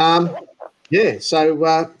 Yeah. So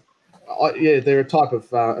they're a type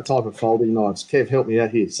of folding knives. Kev, help me out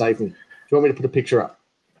here. Save me. Do you want me to put a picture up?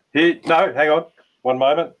 Here, no, hang on. One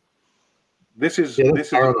moment. This is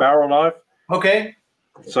that's a barrel knife. Okay.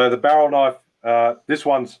 So the barrel knife, this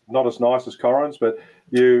one's not as nice as Corin's, but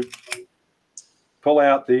you pull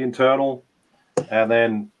out the internal and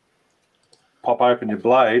then pop open your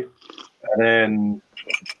blade, and then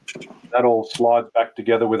that all slides back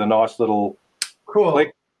together with a nice little Cool.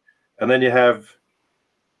 click. And then you have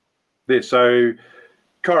this. So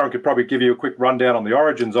Corin could probably give you a quick rundown on the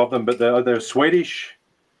origins of them, but they're Swedish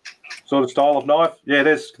sort of style of knife. Yeah,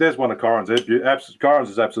 there's one of Corin's. Corin's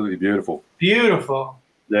is absolutely beautiful. Beautiful.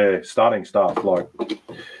 Yeah, stunning stuff. Like,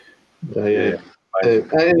 Yeah.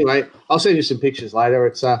 Anyway, I'll send you some pictures later.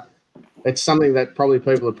 It's something that probably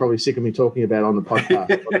people are probably sick of me talking about on the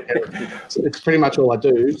podcast. It's pretty much all I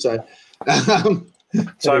do. So,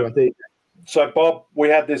 anyway, So Bob, we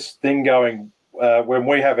had this thing going when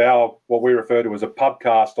we have what we refer to as a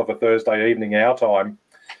pubcast of a Thursday evening our time.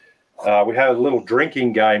 We had a little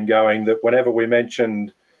drinking game going that whenever we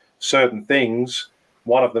mentioned certain things,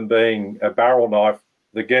 one of them being a barrel knife,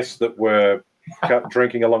 the guests that were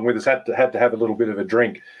drinking along with us had to have a little bit of a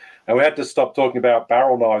drink. And we had to stop talking about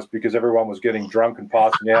barrel knives because everyone was getting drunk and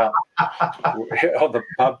passing out on the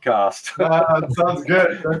pubcast. Sounds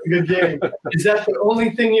good. That's a good game. Is that the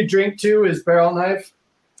only thing you drink to is barrel knife?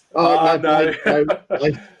 No.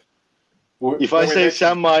 If I say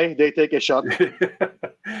San Mai, they take a shot.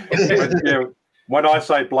 When I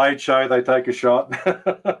say Blade Show, they take a shot.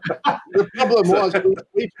 The problem was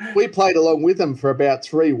we played along with them for about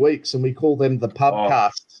 3 weeks, and we call them the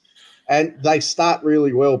pubcasts. And they start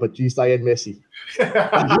really well, but geez, they end messy.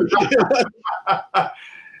 I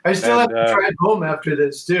still have to drive home after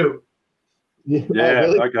this too. Yeah,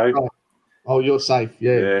 really? Okay. Oh, you're safe.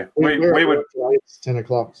 Yeah. We would. It's 10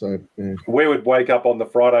 o'clock, so yeah. We would wake up on the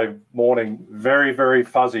Friday morning very, very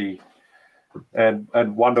fuzzy, and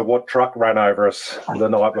wonder what truck ran over us the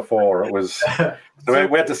night before. It was. We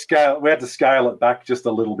had to scale. We had to scale it back just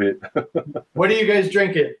a little bit. What are you guys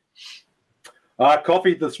drinking?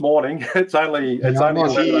 Coffee this morning. It's only.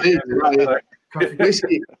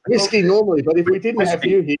 Whiskey normally, but if we didn't have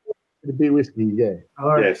you here, it'd be whiskey. Yeah. All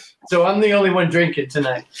right. Yes. So I'm the only one drinking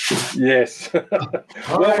tonight. Yes.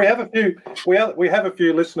 Well, we have a few. We have a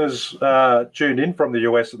few listeners tuned in from the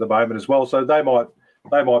US at the moment as well. So they might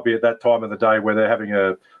be at that time of the day where they're having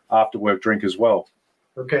a after work drink as well.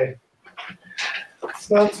 Okay.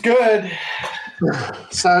 Sounds good.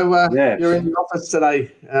 So you're in the office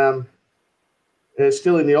today.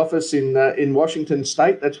 Still in the office in Washington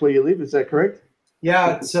State. That's where you live. Is that correct?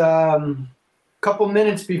 Yeah, it's a couple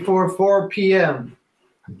minutes before 4 p.m.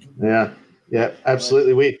 Yeah,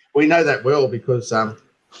 absolutely. We know that well because we're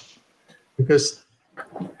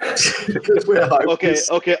home. Okay.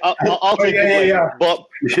 I'll take it. Yeah. Bob,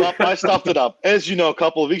 I stopped it up. As you know, a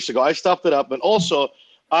couple of weeks ago, I stopped it up, and also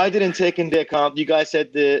I didn't take into account you guys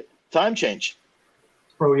had the time change.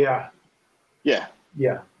 Oh yeah. Yeah.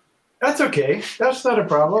 Yeah. That's okay. That's not a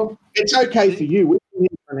problem. It's okay for you. We're here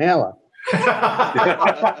for an hour.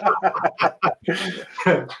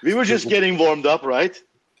 We were just getting warmed up, right?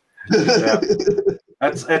 Yeah.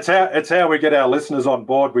 It's how we get our listeners on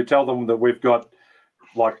board. We tell them that we've got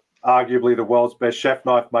like arguably the world's best chef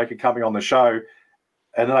knife maker coming on the show,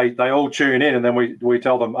 and they all tune in, and then we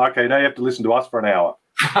tell them, okay, now you have to listen to us for an hour.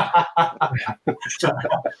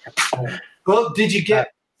 Well, do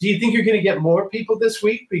you think you're going to get more people this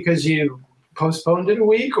week because you postponed it a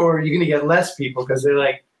week, or are you going to get less people because they're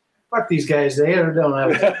like, fuck these guys, they don't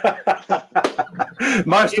have it.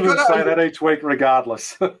 Most of them say that each week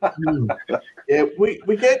regardless. Yeah,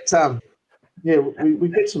 we get we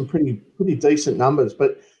get some pretty decent numbers,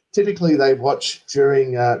 but typically they watch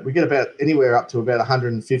during we get about anywhere up to about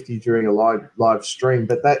 150 during a live stream,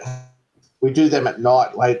 but that we do them at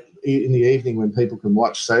night, late in the evening when people can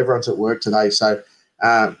watch. So everyone's at work today, so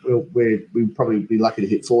we'll probably be lucky to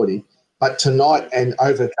hit 40. But tonight and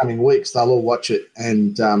over the coming weeks, they'll all watch it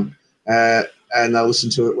and they'll listen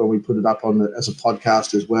to it when we put it up as a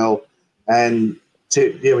podcast as well. And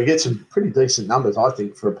we get some pretty decent numbers, I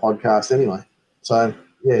think, for a podcast anyway. So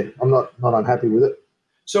yeah, I'm not unhappy with it.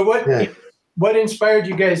 So what inspired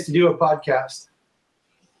you guys to do a podcast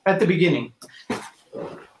at the beginning?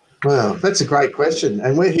 Well, that's a great question,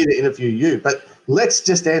 and we're here to interview you. But let's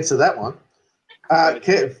just answer that one.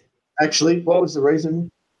 Kev, actually, what was the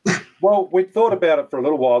reason? Well, we thought about it for a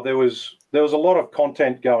little while. There was a lot of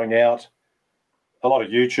content going out, a lot of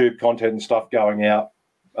YouTube content and stuff going out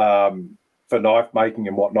for knife making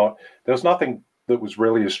and whatnot. There was nothing that was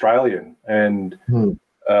really Australian, and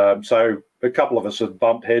so a couple of us had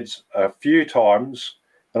bumped heads a few times,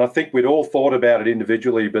 and I think we'd all thought about it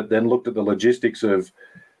individually, but then looked at the logistics of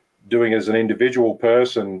doing as an individual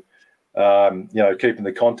person, keeping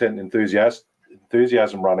the content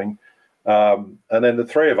enthusiasm running. And then the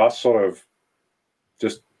three of us sort of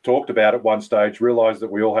just talked about it one stage, realized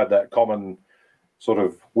that we all had that common sort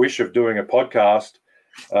of wish of doing a podcast.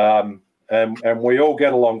 And we all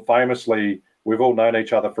get along famously. We've all known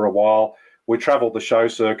each other for a while. We traveled the show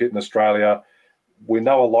circuit in Australia. We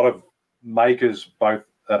know a lot of makers both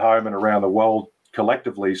at home and around the world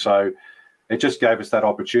collectively. So it just gave us that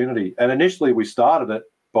opportunity. And initially we started it,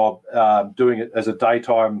 Bob, doing it as a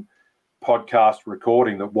daytime podcast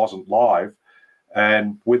recording that wasn't live.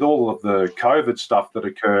 And with all of the COVID stuff that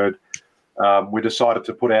occurred, we decided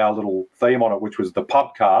to put our little theme on it, which was the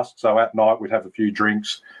pubcast. So at night we'd have a few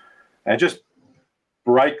drinks and just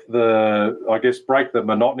break the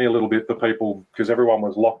monotony a little bit for people, because everyone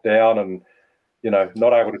was locked down and,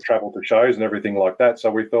 not able to travel to shows and everything like that. So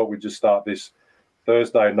we thought we'd just start this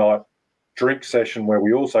Thursday night drink session where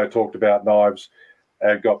we also talked about knives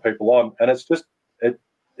and got people on. And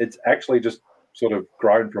it's actually just sort of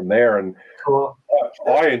grown from there. And cool.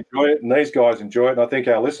 I enjoy it, and these guys enjoy it, and I think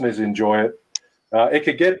our listeners enjoy it. It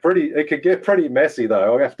could get pretty messy,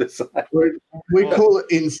 though, I have to say. We call it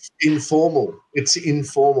informal. It's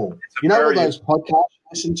informal. All those podcasts you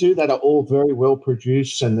listen to that are all very well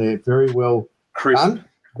produced and they're very well done?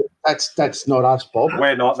 That's not us, Bob.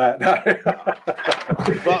 We're not that, no.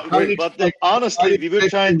 But honestly, we were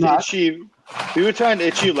trying to achieve we were trying to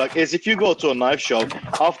achieve, like, as if you go to a knife show,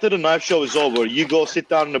 after the knife show is over, you go sit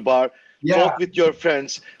down in the bar, talk with your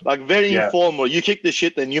friends, like very informal. You kick the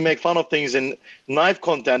shit and you make fun of things and knife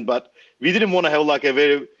content, but we didn't want to have like a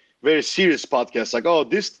very, very serious podcast. Like, oh,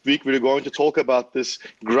 this week we're going to talk about this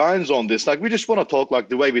grinds on this. Like, we just want to talk like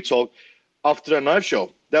the way we talk after a knife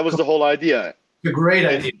show. That was the whole idea. It's a great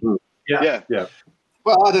idea. Yeah.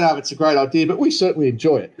 Well, I don't know if it's a great idea, but we certainly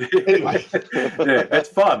enjoy it. Anyway. It's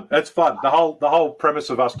fun. It's fun. The whole premise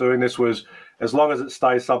of us doing this was, as long as it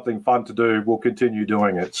stays something fun to do, we'll continue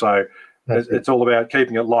doing it. So it's all about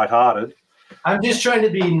keeping it lighthearted. I'm just trying to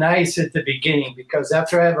be nice at the beginning because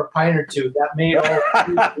after I have a pint or two, that may all.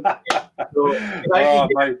 So if I can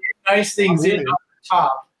get nice things in on the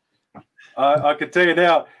top. I can tell you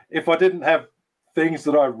now, if I didn't have things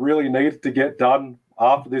that I really needed to get done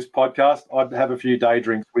after this podcast, I'd have a few day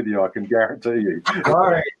drinks with you. I can guarantee you. All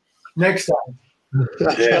right, next time.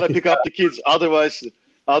 Gotta pick up the kids. Otherwise,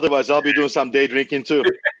 I'll be doing some day drinking too.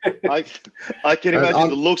 I can imagine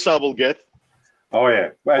the looks I will get. Oh yeah,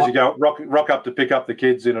 as you go rock up to pick up the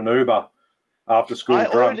kids in an Uber after school. I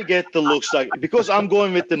already get the looks, like, because I'm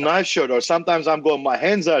going with the knife shirt, or sometimes I'm going, my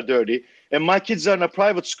hands are dirty, and my kids are in a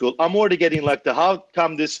private school. I'm already getting like how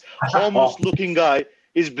come this homeless looking guy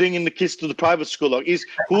is bringing the kids to the private school? Or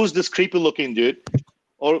who's this creepy looking dude?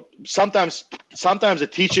 Or sometimes the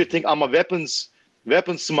teacher think I'm a weapons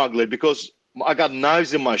smuggler because I got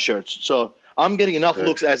knives in my shirts. So I'm getting enough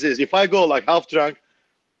looks as is. If I go like half drunk,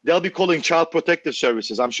 they'll be calling Child Protective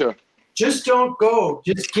Services, I'm sure. Just don't go.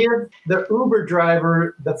 Just give the Uber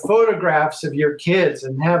driver the photographs of your kids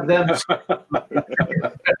and have them.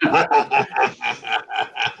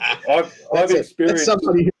 I've experienced. That's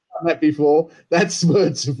somebody who's done that before. That's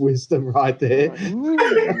words of wisdom right there.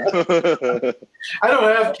 I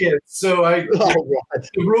don't have kids, so the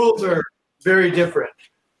rules are very different.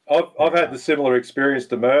 I've had the similar experience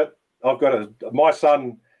to Mert. I've got my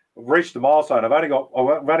son reached the milestone. I've only got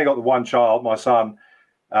the one child, my son,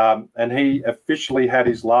 and he officially had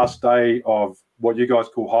his last day of what you guys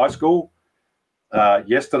call high school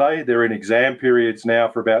yesterday. They're in exam periods now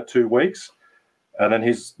for about 2 weeks, and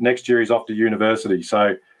then next year he's off to university.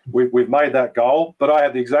 So we've made that goal. But I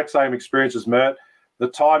had the exact same experience as Mert. The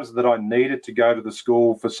times that I needed to go to the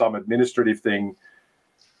school for some administrative thing,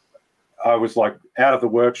 I was like out of the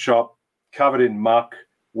workshop, covered in muck,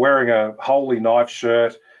 wearing a holy knife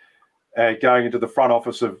shirt, going into the front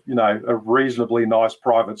office of, a reasonably nice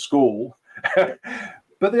private school.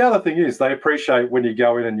 But the other thing is they appreciate when you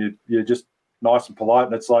go in and you're just nice and polite.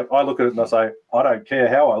 And it's like, I look at it and I say, I don't care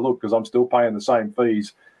how I look because I'm still paying the same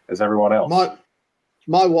fees as everyone else.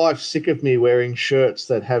 My wife's sick of me wearing shirts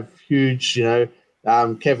that have huge,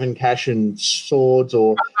 Kevin Cashin swords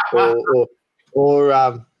or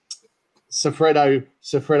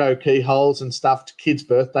Sofredo keyholes and stuff to kids'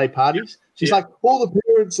 birthday parties. She's like, all the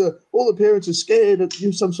parents are scared that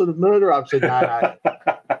you're some sort of murderer. I said, no.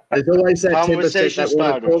 There's always that 10% that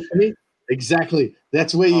want to talk to me. Exactly.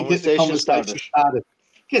 That's where you get the conversation started.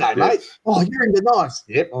 G'day, mate. Oh, you're into knives.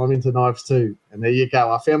 Yep, I'm into knives too. And there you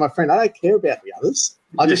go. I found my friend. I don't care about the others.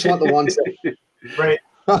 I just want the ones that... Right.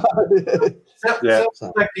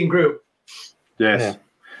 Self-selecting group. Yes. Yeah.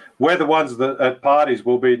 We're the ones that at parties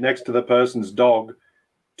will be next to the person's dog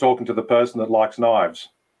talking to the person that likes knives.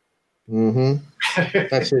 Mm-hmm.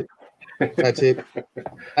 That's it.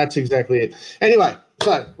 That's exactly it. Anyway,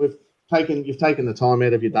 so you've taken the time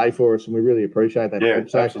out of your day for us, and we really appreciate that. Yeah,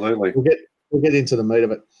 so absolutely. We'll get into the meat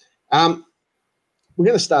of it. We're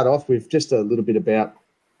going to start off with just a little bit about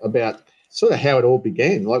sort of how it all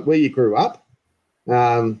began, like where you grew up,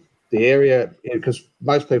 the area, because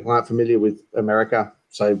most people aren't familiar with America.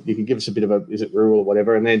 So you can give us a bit of is it rural or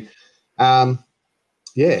whatever, and then,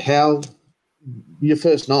 how your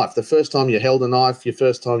first knife, the first time you held a knife, your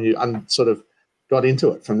first time you sort of got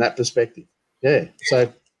into it from that perspective. Yeah.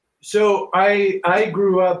 So I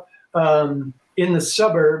grew up in the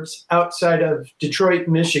suburbs outside of Detroit,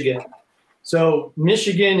 Michigan. So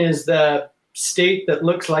Michigan is the state that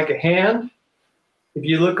looks like a hand. If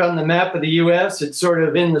you look on the map of the U.S., it's sort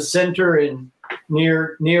of in the center and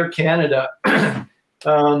near Canada.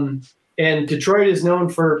 And Detroit is known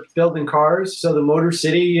for building cars. So the Motor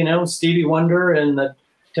City, Stevie Wonder and the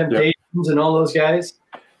Temptations and all those guys.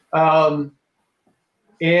 And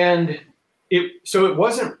it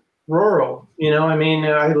wasn't rural,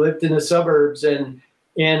 I lived in the suburbs and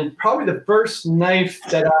probably the first knife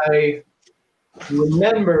that I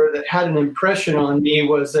remember that had an impression on me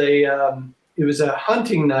was it was a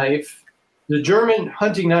hunting knife, the German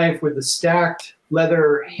hunting knife with a stacked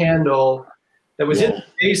leather handle that was in the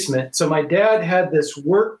basement. So my dad had this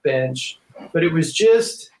workbench, but it was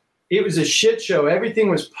just it was a shit show. Everything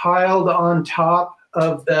was piled on top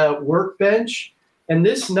of the workbench, and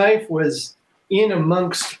this knife was in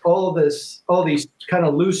amongst all these kind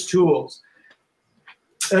of loose tools.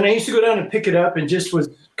 And I used to go down and pick it up and just was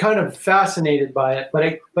kind of fascinated by it.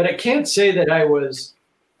 But I can't say that I was,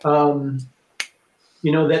 that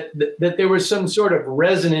there was some sort of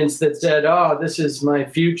resonance that said, oh, this is my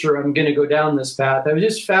future. I'm going to go down this path. I was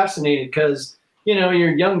just fascinated because, you're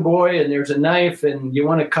a young boy and there's a knife and you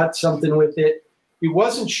want to cut something with it. It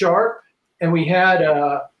wasn't sharp. And we had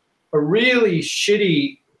a really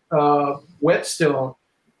shitty whetstone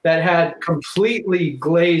that had completely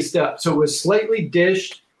glazed up. So it was slightly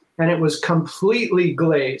dished and it was completely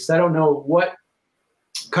glazed. I don't know what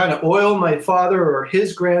kind of oil my father or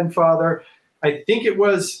his grandfather, I think it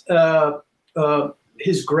was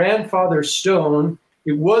his grandfather's stone.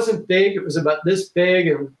 It wasn't big. It was about this big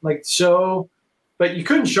and like so, but you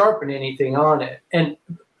couldn't sharpen anything on it. And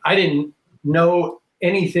I didn't know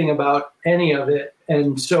anything about any of it.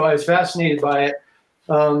 And so I was fascinated by it.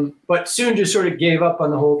 But soon just sort of gave up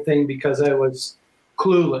on the whole thing because I was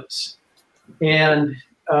clueless. And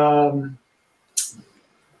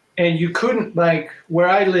you couldn't, like where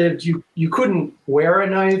I lived, you couldn't wear a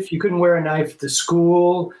knife. You couldn't wear a knife to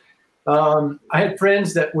school. I had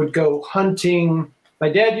friends that would go hunting. My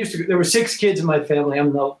dad there were 6 kids in my family.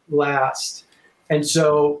 I'm the last. And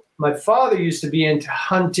so my father used to be into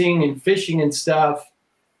hunting and fishing and stuff.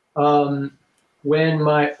 When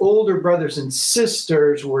my older brothers and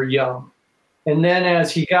sisters were young. And then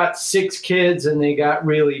as he got 6 kids and they got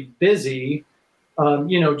really busy,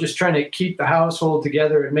 just trying to keep the household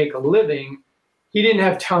together and make a living, he didn't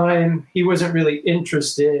have time. He wasn't really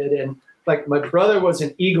interested. And like my brother was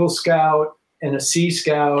an Eagle Scout and a Sea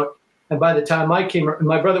Scout. And by the time I came,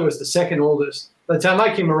 my brother was the second oldest. By the time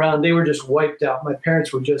I came around, they were just wiped out. My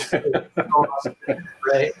parents were just awesome,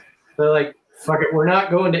 right? They're like, fuck it, we're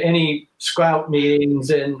not going to any scout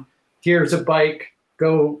meetings and here's a bike,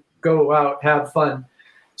 go out, have fun.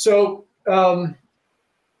 So I'm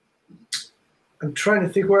trying to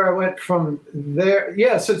think where I went from there.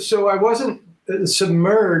 Yeah, so I wasn't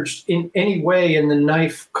submerged in any way in the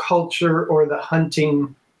knife culture or the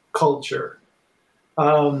hunting culture.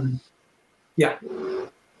 Yeah.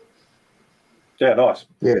 Yeah, nice.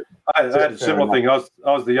 Yeah. I had a similar thing. I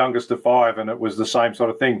was the youngest of 5 and it was the same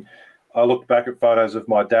sort of thing. I looked back at photos of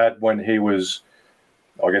my dad when he was,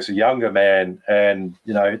 I guess, a younger man, and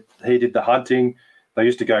he did the hunting. They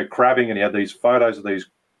used to go crabbing, and he had these photos of these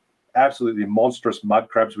absolutely monstrous mud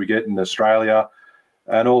crabs we get in Australia,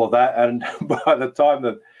 and all of that. And by the time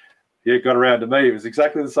that he got around to me, it was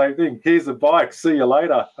exactly the same thing. Here's a bike. See you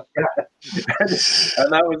later. and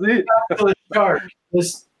that was it.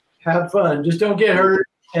 Just have fun. Just don't get hurt,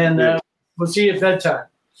 and we'll see you at bedtime.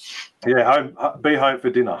 Yeah, be home for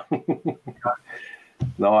dinner.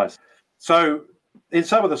 Nice. So, in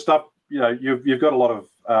some of the stuff, you've got a lot of,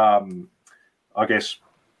 I guess,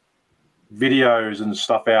 videos and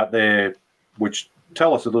stuff out there, which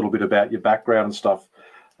tell us a little bit about your background and stuff.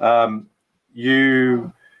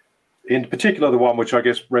 You, in particular, the one which I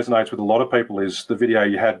guess resonates with a lot of people is the video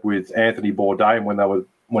you had with Anthony Bourdain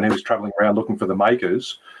when he was traveling around looking for the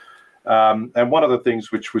makers. And one of the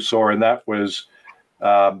things which we saw in that was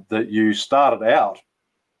that you started out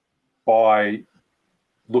by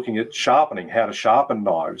looking at sharpening, how to sharpen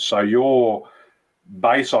knives. So your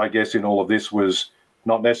base, I guess, in all of this was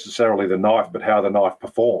not necessarily the knife, but how the knife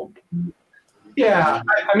performed. Yeah,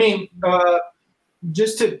 I mean,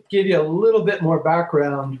 just to give you a little bit more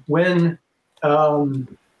background, when I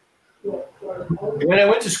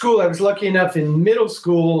went to school, I was lucky enough in middle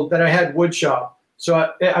school that I had wood shop. So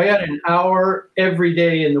I had an hour every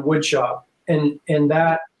day in the wood shop. And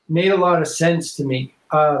that made a lot of sense to me.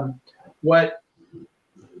 What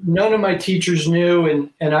none of my teachers knew,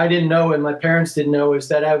 and I didn't know, and my parents didn't know, is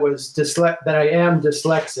that I am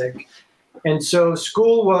dyslexic, and so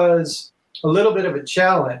school was a little bit of a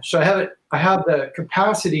challenge. So I have the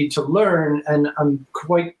capacity to learn, and I'm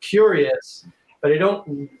quite curious, but I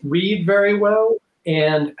don't read very well,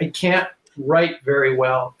 and I can't write very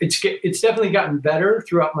well. It's definitely gotten better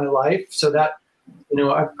throughout my life, so that.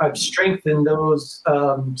 I've strengthened those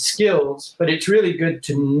skills, but it's really good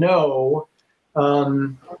to know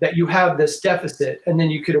that you have this deficit, and then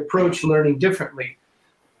you could approach learning differently.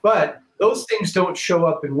 But those things don't show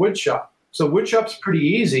up in woodshop. So woodshop's pretty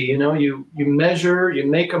easy. You measure, you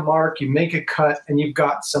make a mark, you make a cut, and you've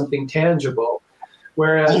got something tangible.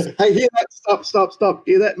 Whereas, hey, hear that? Stop!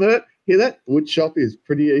 Hear that, Mert? Hear that? Woodshop is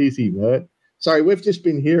pretty easy, Mert. Sorry, we've just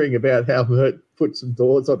been hearing about how Mert put some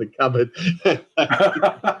doors on the cupboard.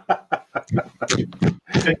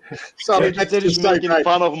 Sorry, They're that's just just so making great.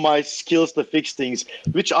 fun of my skills to fix things,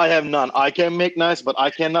 which I have none. I can make knives, but I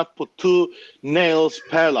cannot put two nails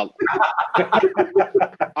parallel.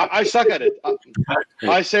 I suck at it.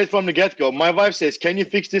 I said from the get-go. My wife says, "Can you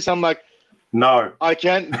fix this?" I'm like, No. "I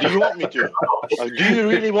can." Do you want me to? Do you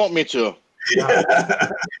really want me to?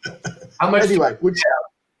 How much Anyway,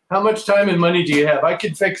 how much time and money do you have? I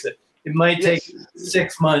could fix it. It might take Yes.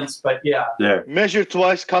 6 months, but yeah. Yeah. Measure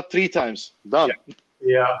twice, cut 3 times. Done.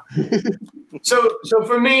 Yeah. So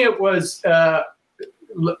for me, it was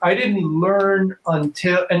I didn't learn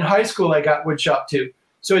until in high school. I got woodshop too.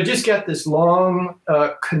 So I just got this long,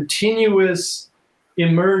 continuous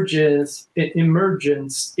emergence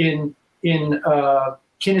in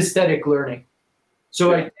kinesthetic learning.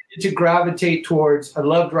 So I tended to gravitate towards. I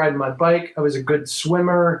loved riding my bike. I was a good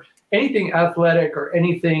swimmer. Anything athletic or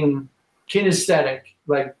anything kinesthetic,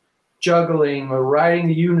 like juggling or riding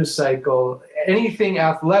the unicycle, anything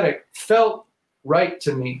athletic felt right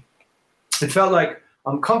to me. It felt like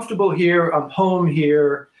I'm comfortable here, I'm home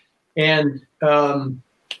here. And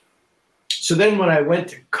so then when I went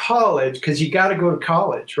to college, because you got to go to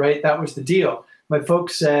college, right? That was the deal. My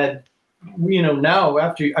folks said, now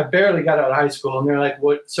after I barely got out of high school, and they're like,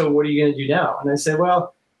 what are you going to do now? And I said,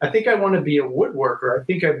 well, I think I want to be a woodworker. I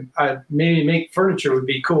think I maybe make furniture would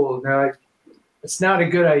be cool. And they're like, it's not a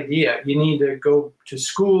good idea. You need to go to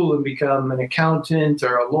school and become an accountant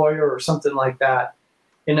or a lawyer or something like that.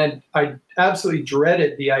 And I absolutely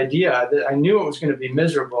dreaded the idea that I knew it was going to be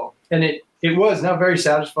miserable. And it was not very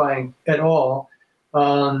satisfying at all.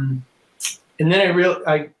 And then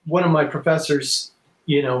one of my professors,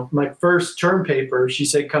 my first term paper, she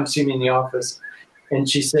said, come see me in the office. And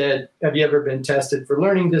she said, have you ever been tested for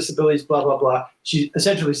learning disabilities, blah, blah, blah. She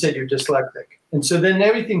essentially said, you're dyslexic. And so then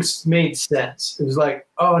everything made sense. It was like,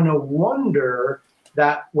 oh, no wonder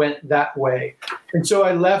that went that way. And so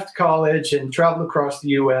I left college and traveled across the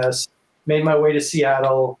U.S., made my way to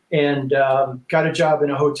Seattle, and got a job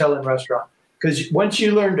in a hotel and restaurant. Because once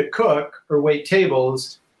you learn to cook or wait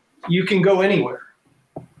tables, you can go anywhere.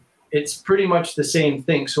 It's pretty much the same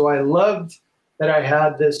thing. So I loved that I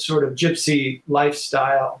had this sort of gypsy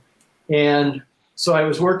lifestyle. And so I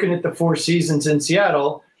was working at the Four Seasons in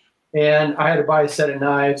Seattle, and I had to buy a set of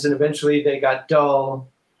knives, and eventually they got dull.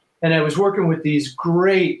 And I was working with these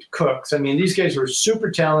great cooks. I mean, these guys were super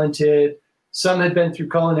talented. Some had been through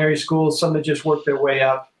culinary school. Some had just worked their way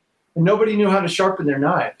up. And nobody knew how to sharpen their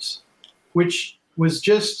knives, which was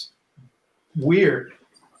just weird.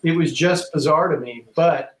 It was just bizarre to me.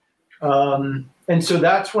 But and so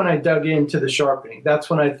that's when I dug into the sharpening. That's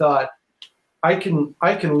when I thought, I can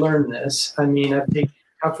learn this. I mean, I've taken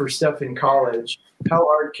tougher stuff in college. How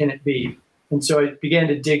hard can it be? And so I began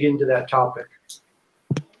to dig into that topic.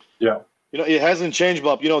 Yeah. It hasn't changed,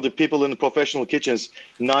 Bob. The people in the professional kitchens,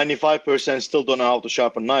 95% still don't know how to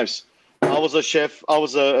sharpen knives. I was a chef. I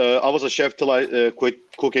was a chef till I quit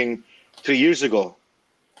cooking 3 years ago.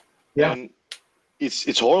 Yeah. And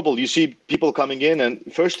it's horrible. You see people coming in, and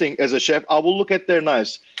first thing as a chef, I will look at their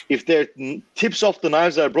knives. If their tips of the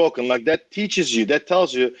knives are broken, like that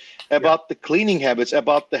tells you about the cleaning habits,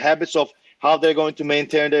 about the habits of how they're going to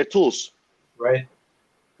maintain their tools. Right.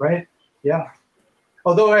 Yeah.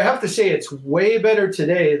 Although I have to say it's way better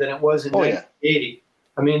today than it was in 1980.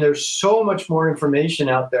 I mean, there's so much more information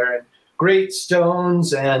out there, and great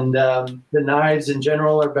stones, and the knives in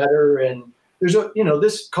general are better. And there's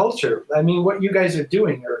this culture. I mean, what you guys are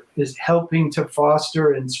doing is helping to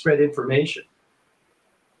foster and spread information.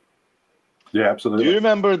 Yeah, absolutely. Do you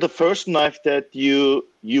remember the first knife that you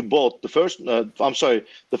bought? The first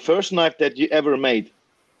knife that you ever made?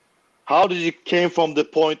 How did you came from the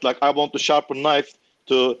point like I want to sharpen a knife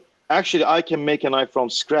to actually I can make a knife from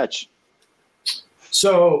scratch?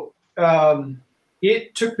 So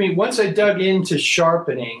it took me, once I dug into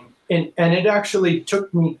sharpening, and it actually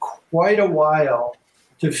took me quite a while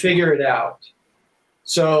to figure it out.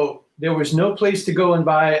 So there was no place to go and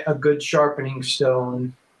buy a good sharpening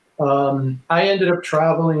stone. I ended up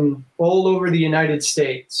traveling all over the United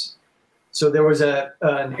States. So there was an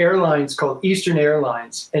airlines called Eastern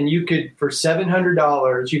Airlines, and you could, for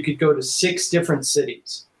 $700, you could go to 6 different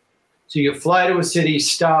cities. So you could fly to a city,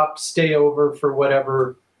 stop, stay over for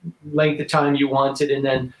whatever length of time you wanted, and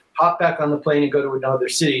then hop back on the plane and go to another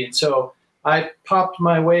city. And so I popped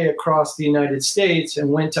my way across the United States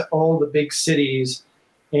and went to all the big cities.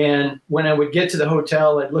 And when I would get to the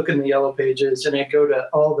hotel, I'd look in the yellow pages, and I'd go to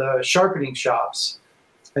all the sharpening shops.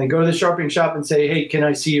 And go to the sharpening shop and say, hey, can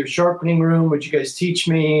I see your sharpening room? Would you guys teach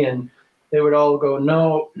me? And they would all go,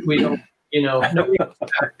 no, we don't, nobody goes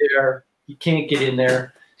back there. You can't get in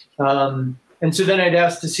there. And so then I'd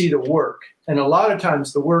ask to see the work. And a lot of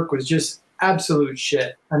times the work was just absolute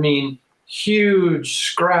shit. I mean, huge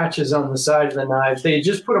scratches on the side of the knives. They had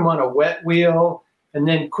just put them on a wet wheel and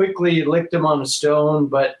then quickly licked them on a stone.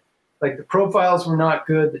 But like the profiles were not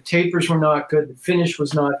good. The tapers were not good. The finish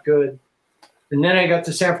was not good. And then I got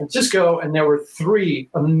to San Francisco and there were 3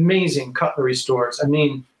 amazing cutlery stores. I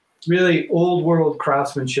mean, really old world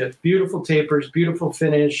craftsmanship, beautiful tapers, beautiful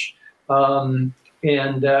finish. And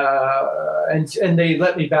they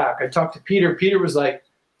let me back. I talked to Peter. Peter was like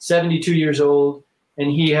 72 years old,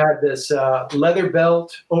 and he had this leather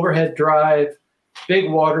belt, overhead drive, big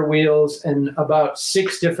water wheels, and about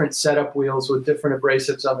 6 different setup wheels with different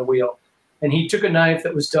abrasives on the wheel. And he took a knife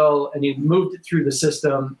that was dull, and he moved it through the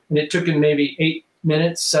system, and it took him maybe 8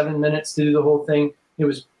 minutes, 7 minutes to do the whole thing. It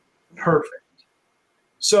was perfect.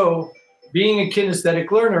 So being a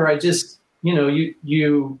kinesthetic learner, I just,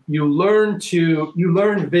 you learn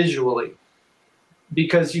visually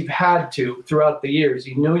because you've had to throughout the years.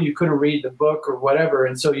 You couldn't read the book or whatever,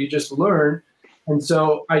 and so you just learn. And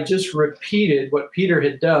so I just repeated what Peter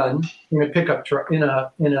had done in a pickup truck, in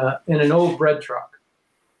an old bread truck.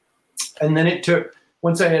 And then it took,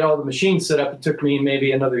 once I had all the machines set up, it took me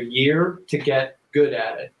maybe another year to get good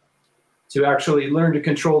at it, to actually learn to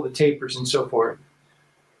control the tapers and so forth.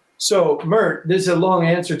 So, Mert, this is a long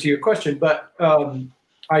answer to your question, but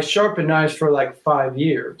I sharpened knives for like 5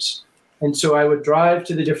 years. And so I would drive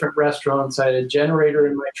to the different restaurants. I had a generator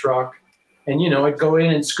in my truck. And, I'd go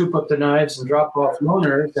in and scoop up the knives and drop off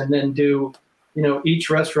loaners and then do,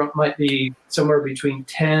 each restaurant might be somewhere between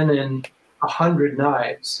 10 and 100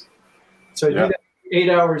 knives. So I do that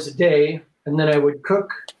 8 hours a day. And then I would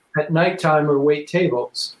cook at nighttime or wait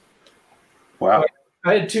tables. Wow.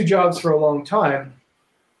 I had 2 jobs for a long time.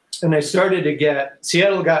 And I started to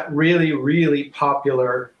Seattle got really, really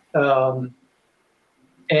popular. And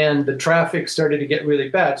the traffic started to get really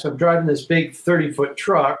bad. So I'm driving this big 30-foot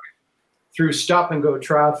truck through stop and go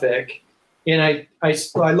traffic. And I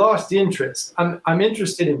lost interest. I'm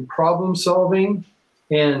interested in problem solving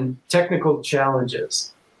and technical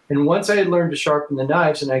challenges. And once I had learned to sharpen the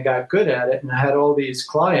knives and I got good at it and I had all these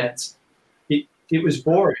clients, it was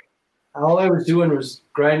boring. All I was doing was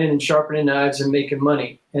grinding and sharpening knives and making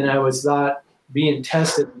money. And I was not being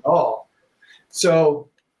tested at all. So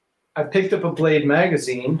I picked up a Blade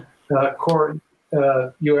magazine.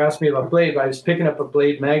 You asked me about Blade, but I was picking up a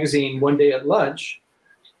Blade magazine one day at lunch.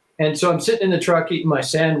 And so I'm sitting in the truck eating my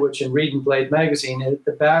sandwich and reading Blade magazine. And at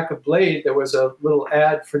the back of Blade, there was a little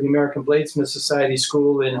ad for the American Bladesmith Society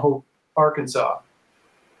School in Hope, Arkansas.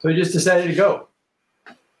 So I just decided to go.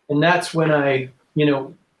 And that's when I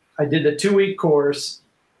did the 2-week course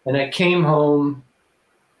and I came home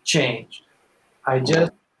changed. I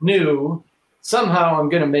just knew somehow I'm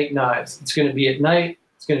going to make knives. It's going to be at night.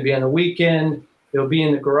 It's going to be on the weekend. It'll be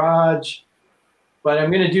in the garage. But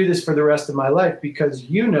I'm going to do this for the rest of my life because,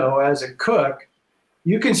 as a cook,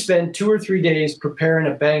 you can spend 2 or 3 days preparing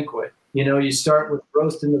a banquet. You start with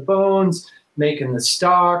roasting the bones, making the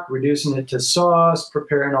stock, reducing it to sauce,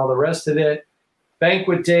 preparing all the rest of it.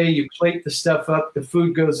 Banquet day, you plate the stuff up, the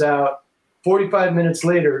food goes out. 45 minutes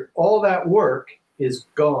later, all that work is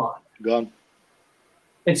gone. Gone.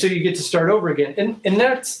 And so you get to start over again. And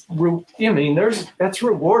that's rewarding. There's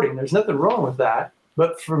nothing wrong with that.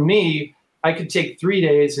 But for me, I could take 3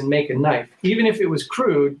 days and make a knife. Even if it was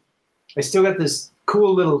crude, I still got this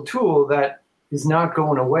cool little tool that is not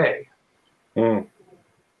going away. Mm.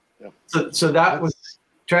 So that was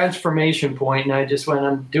transformation point, and I just went,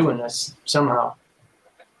 I'm doing this somehow.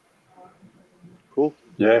 Cool.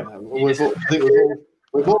 Yeah. We've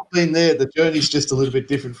all been there. The journey's just a little bit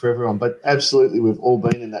different for everyone, but absolutely we've all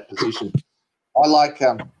been in that position. I like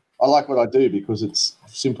what I do because it's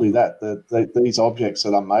simply that these objects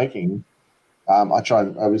that I'm making, I try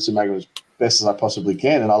and obviously make them as best as I possibly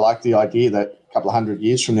can, and I like the idea that a couple of 100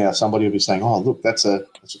 years from now somebody will be saying, "Oh, look, that's a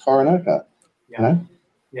Coronoco," Yeah.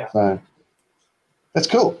 Yeah. So that's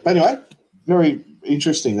cool. But anyway, very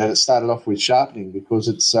interesting that it started off with sharpening because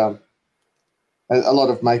it's a lot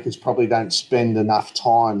of makers probably don't spend enough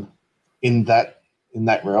time in that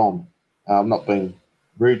realm. I'm not being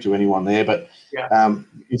rude to anyone there, but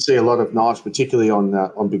you see a lot of knives, particularly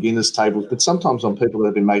on beginners' tables, but sometimes on people that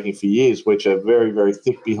have been making for years, which are very, very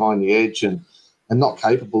thick behind the edge and not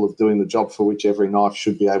capable of doing the job for which every knife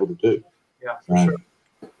should be able to do. Yeah, for sure.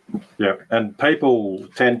 Yeah, and people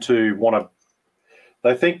tend to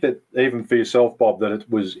they think that even for yourself, Bob, that it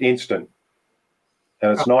was instant.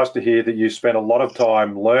 And it's nice to hear that you spent a lot of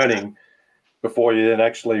time learning before you then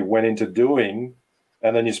actually went into doing,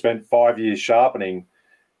 and then you spent 5 years sharpening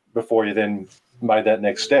before you then made that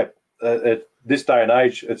next step. At this day and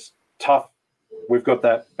age, it's tough we've got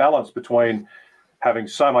that balance between having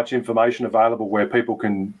so much information available where people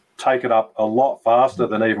can take it up a lot faster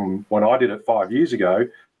than even when I did it 5 years ago,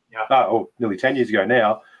 or nearly 10 years ago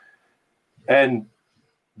now. And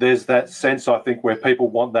there's that sense, I think, where people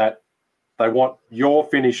want that, they want your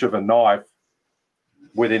finish of a knife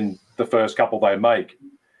within the first couple they make.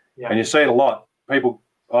 Yeah. And you see it a lot. People,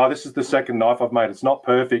 this is the second knife I've made. It's not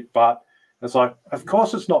perfect, but it's like, of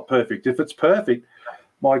course it's not perfect. If it's perfect,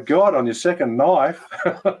 my God, on your second knife.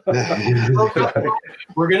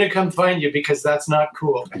 We're going to come find you because that's not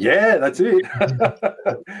cool. Yeah, that's it.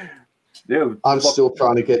 Yeah, I'm still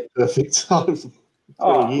trying to get perfect. 20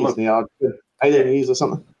 years now. 18 years or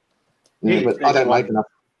something. Yeah, but I don't make enough.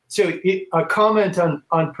 So a comment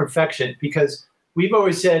on perfection, because we've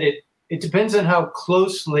always said it depends on how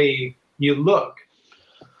closely you look.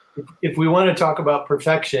 If we want to talk about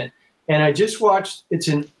perfection. And I just watched, it's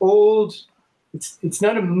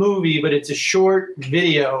not a movie, but it's a short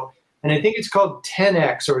video. And I think it's called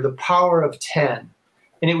 10X, or The Power of 10.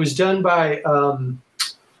 And it was done by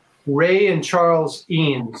Ray and Charles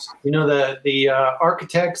Eames, the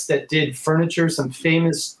architects that did furniture, some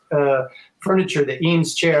famous furniture, the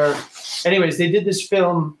Eames chair. Anyways, they did this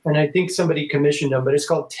film, and I think somebody commissioned them, but it's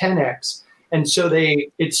called 10X. And so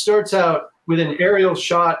it starts out with an aerial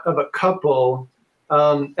shot of a couple,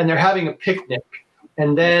 and they're having a picnic.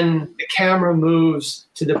 And then the camera moves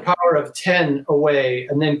to the power of 10 away,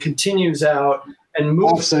 and then continues out and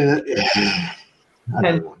moves. I've seen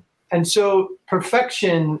it. And so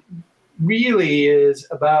perfection really is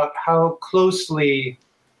about how closely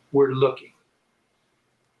we're looking.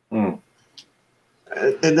 Mm.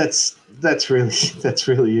 And that's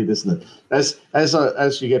really it, isn't it?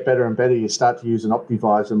 As you get better and better, you start to use an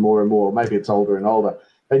Optivisor more and more. Maybe it's older and older,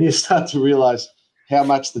 and you start to realise how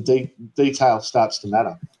much the detail starts to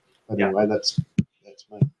matter. But anyway, that's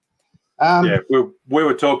me. We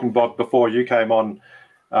were talking, Bob, before you came on.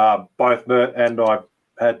 Both Mert and I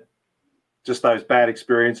had just those bad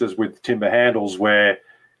experiences with timber handles where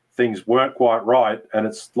things weren't quite right, and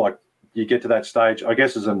it's like you get to that stage. I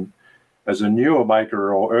guess as a newer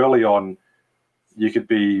maker or early on, you could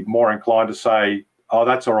be more inclined to say, "Oh,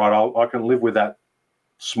 that's all right. I can live with that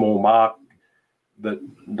small mark that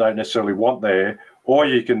don't necessarily want there," or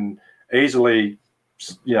you can easily,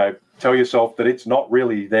 tell yourself that it's not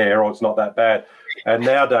really there or it's not that bad. And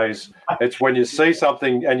nowadays, it's when you see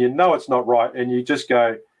something and it's not right, and you just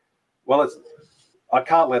go, well, I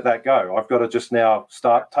can't let that go. I've got to just now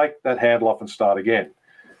take that handle off and start again.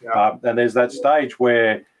 Yeah. And there's that stage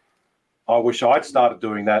where I wish I'd started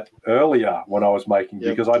doing that earlier when I was making,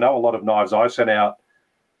 because I know a lot of knives I sent out,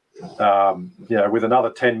 with another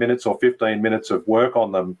 10 minutes or 15 minutes of work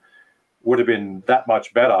on them would have been that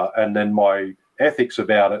much better. And then my ethics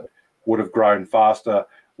about it would have grown faster.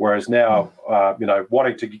 Whereas now,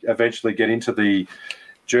 wanting to eventually get into the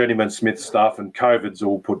journeyman smith stuff, and COVID's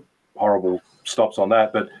all put horrible stops on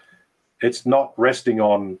that, but it's not resting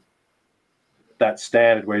on that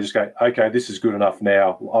standard where you just go, okay, this is good enough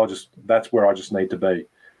now. That's where I just need to be.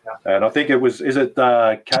 Yeah. And I think is it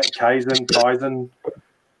Kaizen?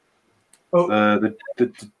 Oh. The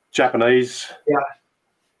Japanese.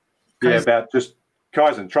 Yeah, about just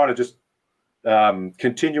Kaizen, trying to just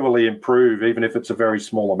continually improve, even if it's a very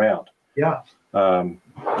small amount. Yeah.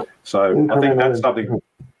 So I think that's something.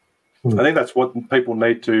 I think that's what people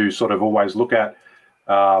need to sort of always look at.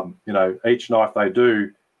 Each knife they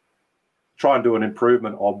do, try and do an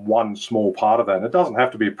improvement on one small part of that. And it doesn't have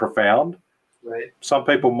to be profound. Right. Some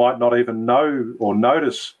people might not even know or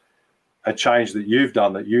notice a change that you've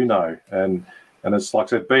done that and it's like I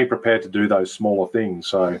said, being prepared to do those smaller things.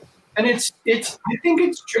 So. And I think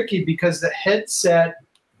it's tricky because the headset,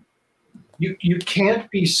 you can't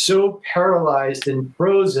be so paralyzed and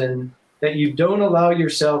frozen that you don't allow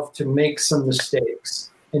yourself to make some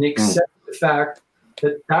mistakes and accept the fact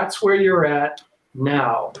that that's where you're at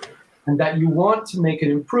now and that you want to make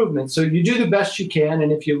an improvement. So you do the best you can.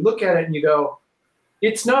 And if you look at it and you go,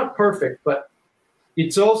 it's not perfect, but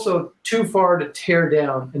it's also too far to tear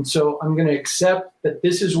down. And so I'm going to accept that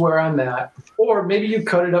this is where I'm at. Or maybe you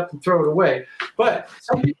cut it up and throw it away. But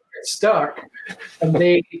some people get stuck and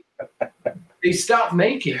they stop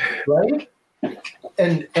making, right?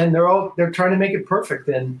 And they're trying to make it perfect.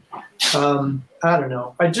 And I don't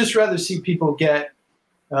know. I'd just rather see people get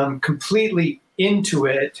completely into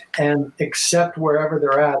it and accept wherever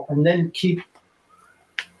they're at, and then keep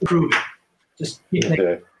improving. Just keep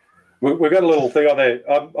making. We've got a little thing on there.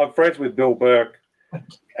 I'm friends with Bill Burke,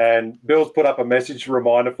 and Bill's put up a message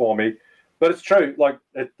reminder for me. But it's true. Like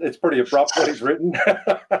it's pretty abrupt what he's written.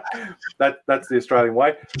 That's the Australian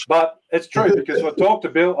way. But it's true because I did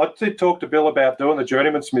talk to Bill about doing the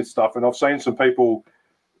Journeyman Smith stuff, and I've seen some people,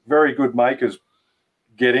 very good makers,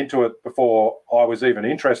 get into it before I was even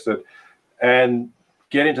interested, and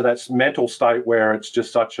get into that mental state where it's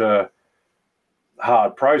just such a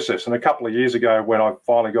hard process. And a couple of years ago, when I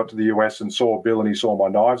finally got to the US and saw Bill and he saw my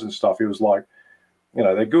knives and stuff, he was like,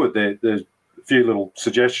 they're good. There's a few little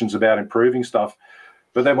suggestions about improving stuff.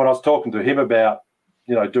 But then when I was talking to him about,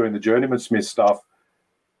 doing the Journeyman Smith stuff,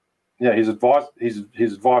 his advice,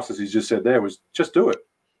 as he's just said there, was just do it.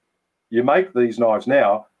 You make these knives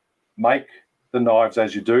now, make the knives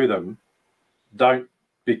as you do them. Don't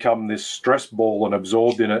become this stress ball and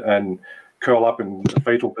absorbed in it and curl up in the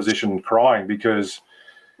fetal position crying because,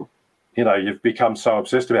 you've become so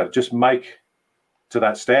obsessed about it. Just make to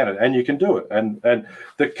that standard, and you can do it. And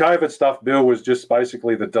the COVID stuff, Bill, was just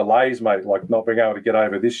basically the delays, mate, like not being able to get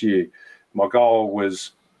over this year. My goal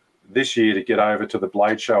was this year to get over to the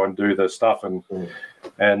Blade Show and do the stuff. And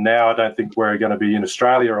now I don't think we're going to be in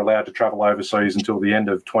Australia allowed to travel overseas until the end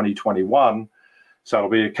of 2021. So it'll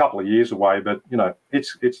be a couple of years away, but,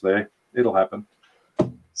 it's there. It'll happen.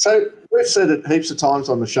 So we've said it heaps of times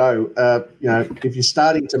on the show, if you're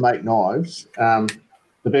starting to make knives,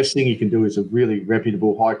 the best thing you can do is a really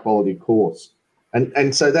reputable, high-quality course.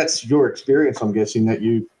 And so that's your experience, I'm guessing, that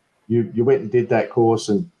you went and did that course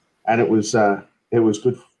and it was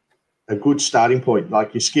good, a good starting point.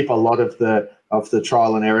 Like you skip a lot of the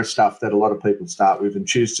trial and error stuff that a lot of people start with and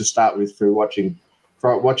choose to start with through watching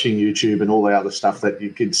YouTube and all the other stuff that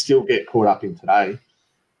you can still get caught up in today.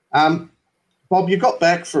 Bob, you got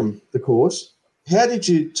back from the course. How did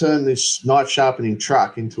you turn this knife sharpening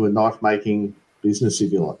truck into a knife making business,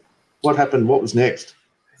 if you like? What happened? What was next?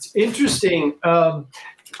 It's interesting.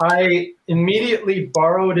 I immediately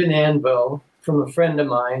borrowed an anvil from a friend of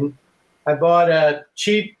mine. I bought a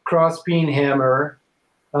cheap crossbeam hammer.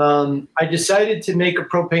 I decided to make a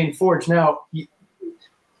propane forge. Now,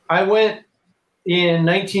 I went in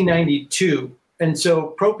 1992, and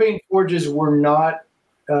so propane forges were not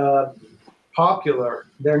popular.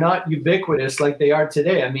 They're not ubiquitous like they are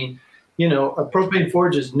today. I mean, a propane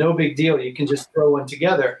forge is no big deal. You can just throw one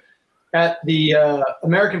together. At the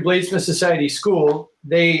American Bladesmith Society School,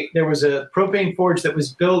 there was a propane forge that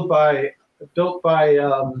was built by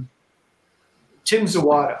Tim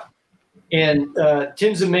Zawada. And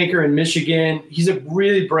Tim's a maker in Michigan. He's a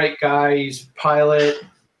really bright guy. He's a pilot.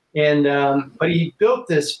 And but he built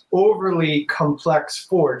this overly complex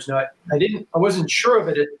forge. Now, I wasn't sure of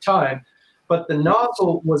it at the time, but the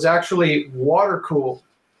nozzle was actually water cooled.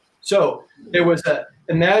 So there was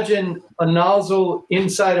imagine a nozzle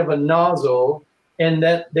inside of a nozzle, and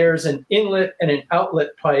that there's an inlet and an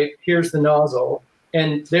outlet pipe. Here's the nozzle,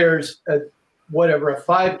 and there's a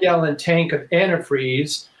 5-gallon tank of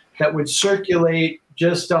antifreeze that would circulate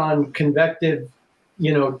just on convective,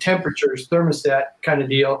 temperatures, thermostat kind of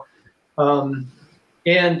deal.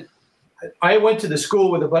 And I went to the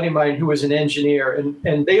school with a buddy of mine who was an engineer,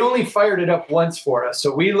 and they only fired it up once for us.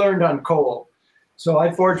 So we learned on coal. So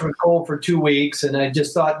I forged with coal for 2 weeks, and I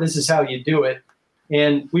just thought, this is how you do it.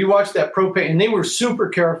 And we watched that propane, and they were super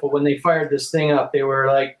careful when they fired this thing up. They were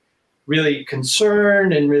like really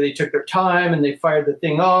concerned and really took their time, and they fired the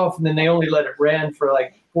thing off, and then they only let it run for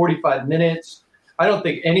like 45 minutes. I don't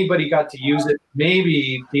think anybody got to use it.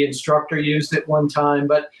 Maybe the instructor used it one time,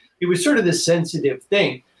 but it was sort of this sensitive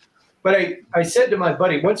thing. But I said to my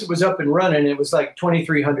buddy, once it was up and running, it was like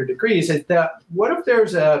 2,300 degrees. I thought, what if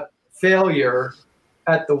there's a failure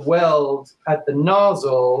at the weld, at the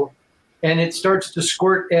nozzle, and it starts to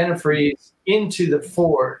squirt antifreeze into the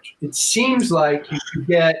forge? It seems like you could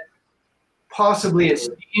get possibly a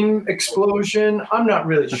steam explosion. I'm not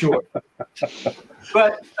really sure.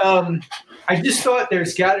 But I just thought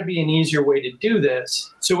there's got to be an easier way to do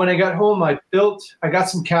this. So when I got home, I got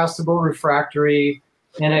some castable refractory,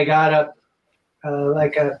 and I got a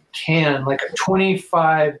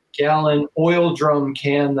 25-gallon oil drum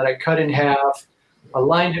can that I cut in half. I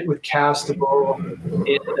lined it with castable,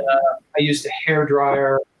 and I used a hair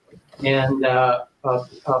dryer and a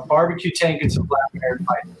barbecue tank and some black iron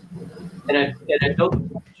pipe. And I built a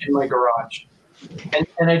forge in my garage.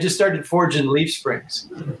 And I just started forging leaf springs.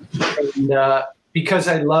 And because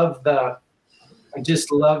I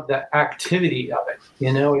just loved the activity of it.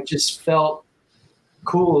 It just felt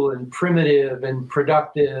cool and primitive and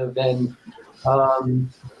productive. And a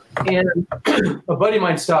buddy of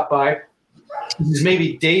mine stopped by. This is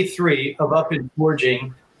maybe day 3 of up and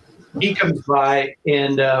forging. He comes by,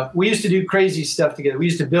 and we used to do crazy stuff together. We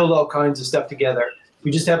used to build all kinds of stuff together.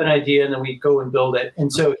 We just have an idea and then we go and build it.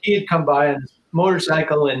 And so he had come by on his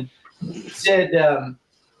motorcycle and said,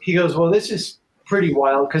 he goes, well, this is pretty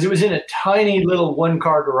wild, because it was in a tiny little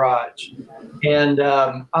 1-car garage. And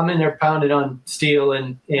I'm in there pounding on steel,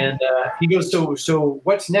 and he goes, so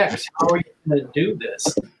what's next? How are you going to do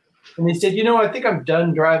this? And he said, I think I'm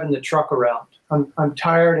done driving the truck around. I'm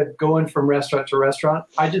tired of going from restaurant to restaurant.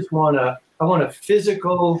 I want a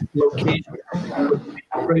physical location to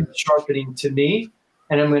bring sharpening to me,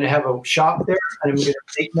 and I'm going to have a shop there, and I'm going to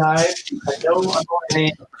make knives. I know I'm going to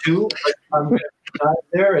need 2, but I'm going to put knives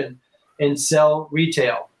there and sell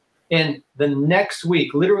retail. And the next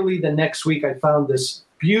week, literally the next week, I found this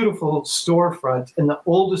beautiful storefront in the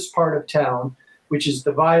oldest part of town, which is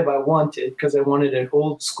the vibe I wanted, because I wanted an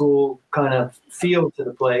old school kind of feel to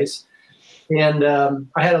the place. And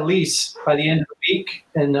I had a lease by the end of the week,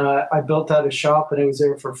 and I built out a shop, and I was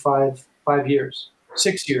there for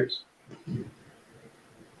 6 years.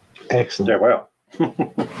 Excellent. Yeah, wow.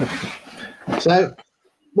 So,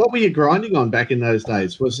 what were you grinding on back in those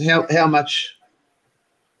days? Was how much?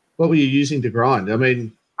 What were you using to grind? I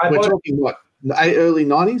mean, we're talking what, early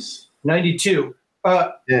 90s? 92.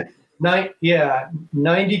 Yeah.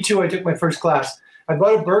 92. I took my first class. I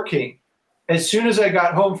bought a Burr King. As soon as I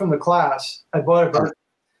got home from the class, I bought a Burr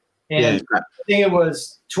King. And I think it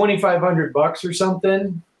was $2,500 or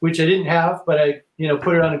something, which I didn't have, but I,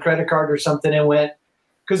 put it on a credit card or something and went,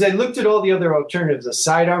 because I looked at all the other alternatives, a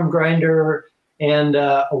sidearm grinder and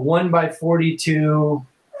a 1x42.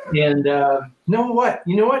 And you know what?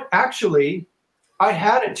 Actually, I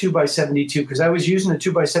had a 2x72 because I was using a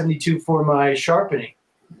 2x72 for my sharpening.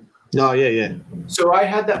 Oh, yeah. So I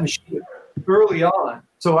had that machine early on.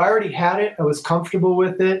 So I already had it. I was comfortable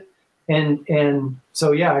with it. And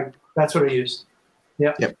so, yeah, that's what I used.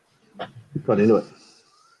 Yeah. Yep. Got into it.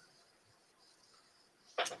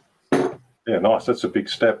 Yeah, nice. That's a big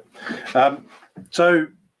step. So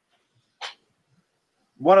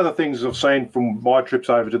one of the things I've seen from my trips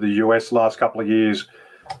over to the US last couple of years,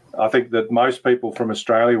 I think that most people from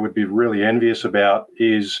Australia would be really envious about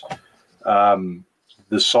is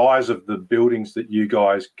the size of the buildings that you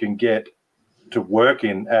guys can get to work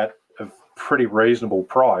in at a pretty reasonable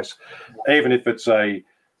price, even if it's a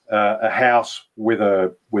house with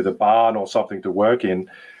a barn or something to work in.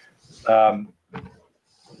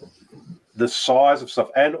 The size of stuff,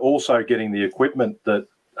 and also getting the equipment that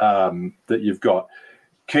you've got.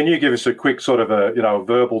 Can you give us a quick sort of a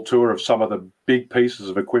verbal tour of some of the big pieces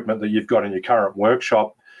of equipment that you've got in your current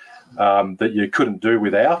workshop that you couldn't do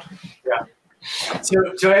without? Yeah.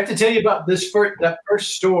 So I have to tell you about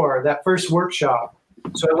that first workshop.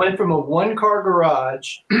 So I went from a 1-car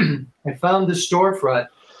garage. I found the storefront.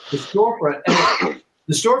 The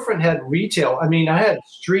storefront had retail. I mean, I had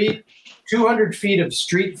 200 feet of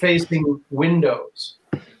street-facing windows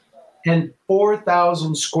and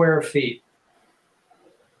 4,000 square feet.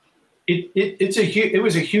 It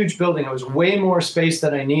was a huge building. It was way more space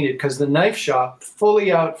than I needed because the knife shop,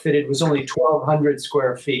 fully outfitted, was only 1,200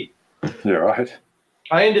 square feet. Yeah, right.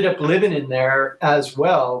 I ended up living in there as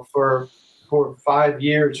well for 5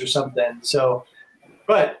 years or something. So,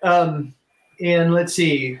 but and let's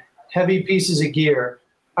see, heavy pieces of gear.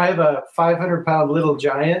 I have a 500-pound Little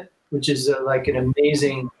Giant, which is like an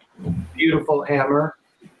amazing, beautiful hammer.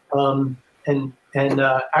 And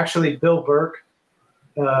actually, Bill Burke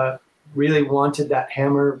really wanted that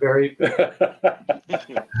hammer very,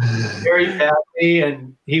 very badly,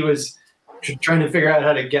 and he was trying to figure out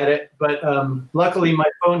how to get it. But luckily, my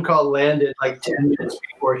phone call landed like 10 minutes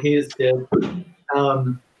before his did.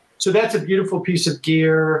 So that's a beautiful piece of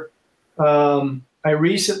gear. I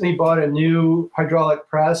recently bought a new hydraulic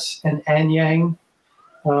press, an Anyang,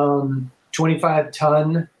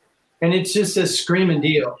 25-ton, and it's just a screaming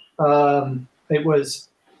deal. It was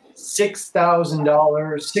 $6,000,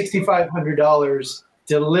 $6,500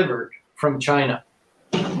 delivered from China.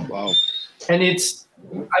 Wow. And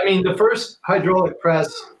the first hydraulic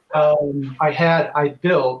press I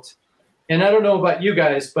built, and I don't know about you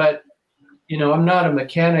guys, but I'm not a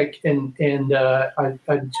mechanic, and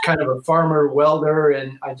I'm kind of a farmer welder,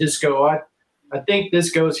 and I just go, I think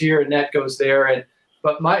this goes here and that goes there,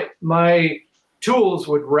 but my tools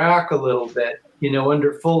would rack a little bit,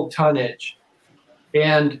 under full tonnage,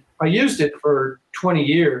 and I used it for 20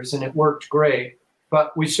 years, and it worked great.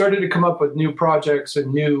 But we started to come up with new projects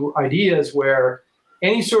and new ideas where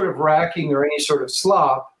any sort of racking or any sort of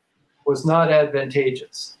slop was not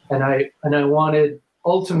advantageous, and I wanted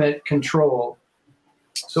ultimate control.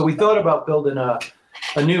 So we thought about building a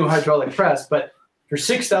new hydraulic press, but for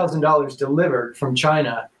 $6,000 delivered from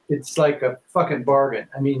China, it's like a fucking bargain.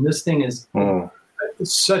 I mean, this thing is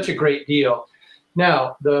such a great deal.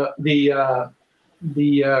 Now, the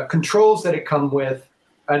controls that it come with,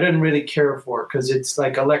 I didn't really care for because it's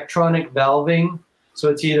like electronic valving. So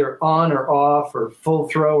it's either on or off or full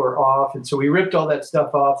throw or off. And so we ripped all that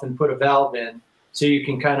stuff off and put a valve in so you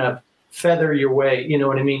can kind of feather your way, you know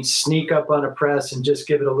what I mean? Sneak up on a press and just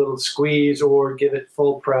give it a little squeeze or give it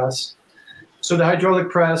full press. So the hydraulic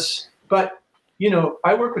press, but, you know,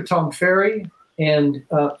 I work with Tom Ferry. And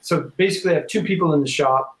so basically I have two people in the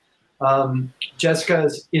shop.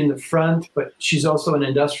 Jessica's in the front, but she's also an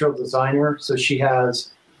industrial designer. So she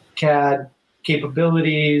has CAD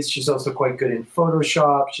capabilities. She's also quite good in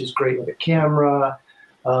Photoshop. She's great with a camera.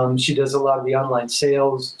 She does a lot of the online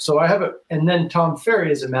sales. So I have and then Tom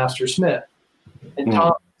Ferry is a master smith. And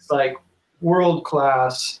Tom is like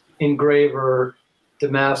world-class engraver,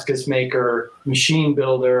 Damascus maker, machine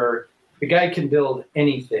builder. The guy can build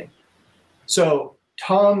anything. So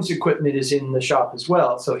Tom's equipment is in the shop as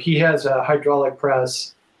well. So he has a hydraulic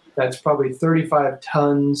press that's probably 35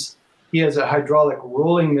 tons. He has a hydraulic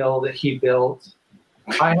rolling mill that he built.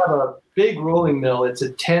 I have a big rolling mill. It's a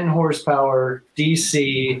 10 horsepower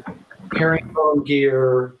DC herringbone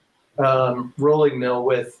gear rolling mill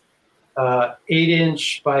with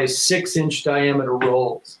 8-inch by 6-inch diameter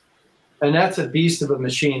rolls. And that's a beast of a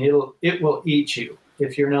machine. It will eat you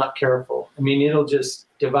if you're not careful. I mean, it'll just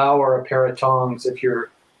devour a pair of tongs if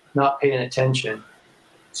you're not paying attention.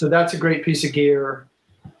 So that's a great piece of gear.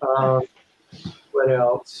 What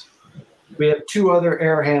else? We have 2 other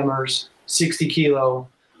air hammers, 60 kilo.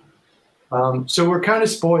 So we're kind of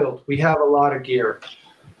spoiled. We have a lot of gear.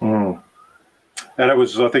 And it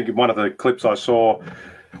was, I think, in one of the clips I saw,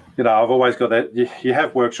 you know, I've always got that, you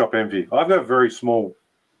have workshop envy. I've got a very small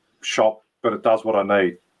shop, but it does what I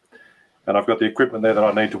need. And I've got the equipment there that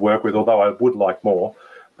I need to work with, although I would like more.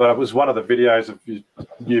 But it was one of the videos of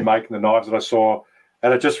you making the knives that I saw,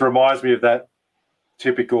 and it just reminds me of that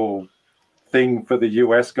typical thing for the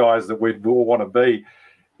US guys that we'd all want to be.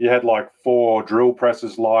 You had like 4 drill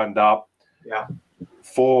presses lined up,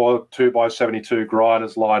 4 2x72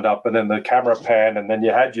 grinders lined up, and then the camera pan, and then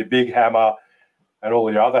you had your big hammer and all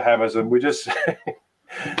the other hammers, and we just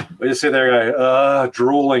sit there and go,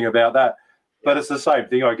 drooling about that. But it's the same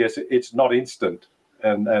thing, I guess. It's not instant,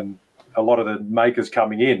 and a lot of the makers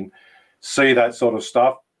coming in see that sort of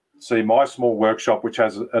stuff, see my small workshop, which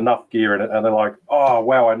has enough gear in it, and they're like, oh,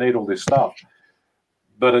 wow, I need all this stuff.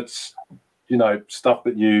 But it's, you know, stuff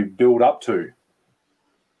that you build up to.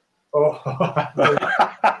 Oh.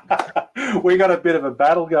 We got a bit of a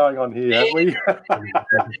battle going on here, haven't we?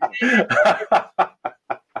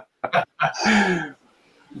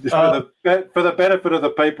 For the benefit of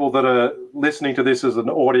the people that are listening to this as an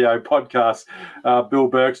audio podcast, Bill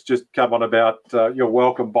Burke's just come on about, you're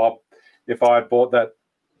welcome, Bob. If I had bought that,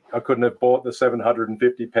 I couldn't have bought the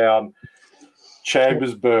 750-pound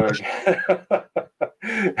Chambersburg.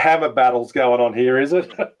 Hammer battles going on here, is it?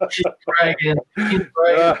 He's bragging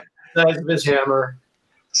the size of his hammer.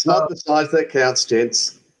 It's not the size that counts,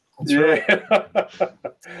 gents. Yeah.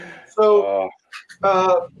 So,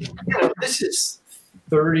 this is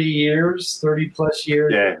 30 plus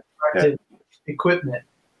years of equipment.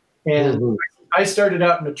 And I started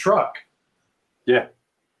out in a truck. Yeah.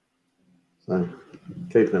 So,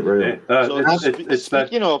 keeping it real.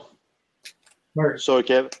 Speaking of, sorry,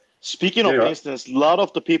 Kev. Speaking of instance, a lot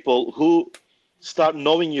of the people who start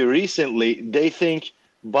knowing you recently, they think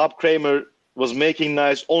Bob Kramer was making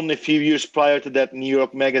knives only a few years prior to that New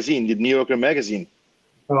Yorker magazine.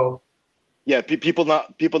 Oh. Yeah, people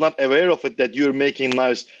not aware of it, that you're making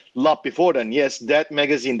knives a lot before then. Yes, that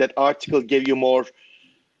magazine, that article gave you more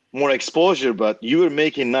exposure, but you were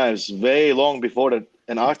making knives way long before that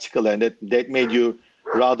an article, and that made you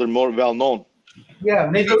rather more well known. Yeah,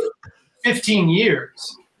 maybe 15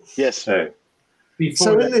 years. Yes. Before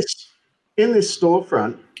So that. in this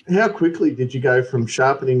storefront, how quickly did you go from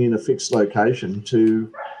sharpening in a fixed location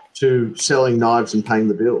to selling knives and paying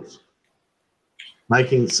the bills?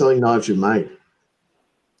 Selling knives you made?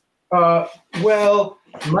 Well,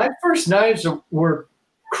 my first knives were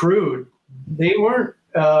crude. They weren't,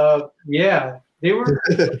 they were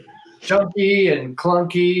chunky and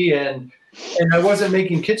clunky, and I wasn't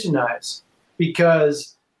making kitchen knives,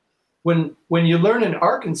 because when you learn in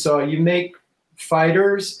Arkansas, you make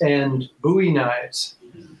fighters and Bowie knives.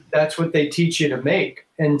 That's what they teach you to make.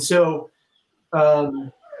 And so,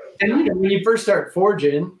 and you know, when you first start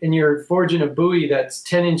forging and you're forging a Bowie that's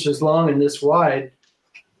 10 inches long and this wide,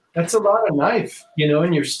 that's a lot of knife, you know,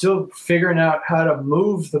 and you're still figuring out how to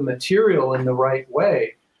move the material in the right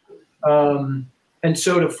way. And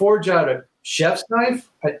so to forge out a chef's knife,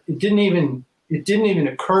 it didn't even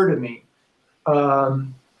occur to me.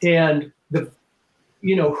 And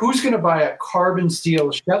who's going to buy a carbon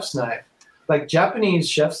steel chef's knife? Like Japanese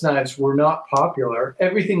chef's knives were not popular.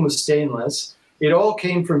 Everything was stainless. It all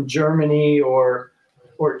came from Germany or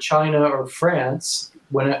China or France.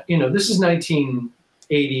 When this is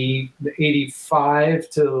 1980, 85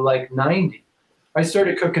 to like 90. I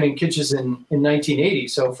started cooking in kitchens in 1980.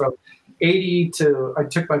 So from 80 to I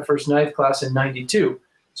took my first knife class in 92.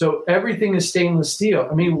 So everything is stainless steel.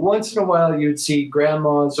 I mean, once in a while you'd see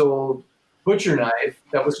grandma's old butcher knife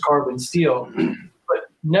that was carbon steel, but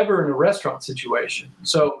never in a restaurant situation.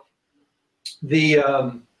 So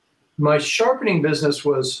my sharpening business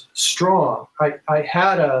was strong. I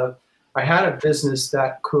had a business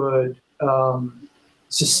that could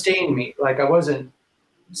sustain me. Like I wasn't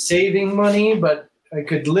saving money, but I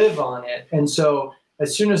could live on it. And so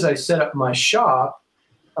as soon as I set up my shop,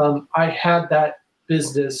 I had that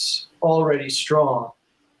business already strong.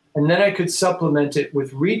 And then I could supplement it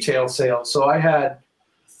with retail sales. So I had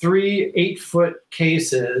 3 8-foot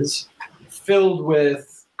cases filled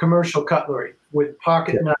with commercial cutlery, with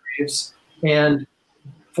pocket knives and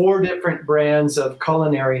 4 different brands of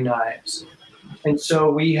culinary knives. And so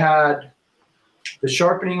we had the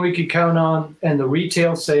sharpening we could count on and the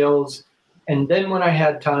retail sales. And then when I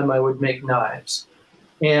had time, I would make knives.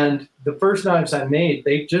 And the first knives I made,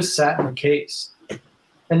 they just sat in a case.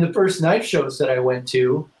 And the first knife shows that I went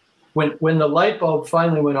to, when the light bulb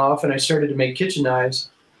finally went off and I started to make kitchen knives,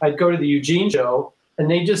 I'd go to the Eugene show and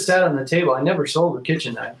they just sat on the table. I never sold a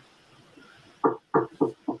kitchen knife.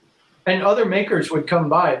 And other makers would come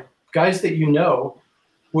by, guys that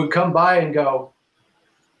would come by and go,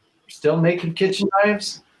 still making kitchen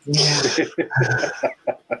knives? Yeah.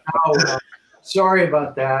 Oh, sorry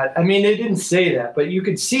about that. I mean, they didn't say that, but you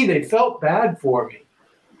could see they felt bad for me.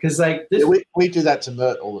 Because like this, yeah, we do that to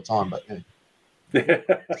Mert all the time, but yeah.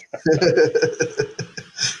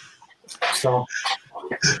 So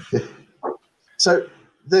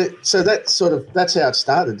that's how it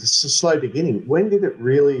started. It's a slow beginning. When did it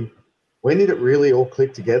really all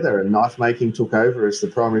click together and knife making took over as the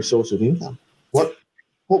primary source of income? What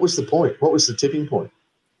was the point? What was the tipping point?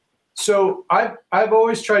 So I've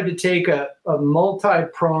always tried to take a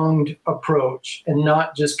multi-pronged approach and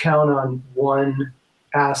not just count on one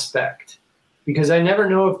aspect, because I never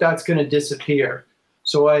know if that's going to disappear.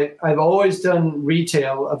 So I've always done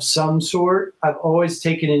retail of some sort. I've always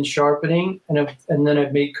taken in sharpening, and then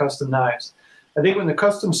I've made custom knives. I think when the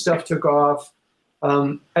custom stuff took off,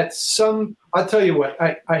 I'll tell you what,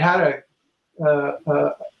 I had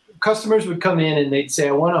customers would come in and they'd say,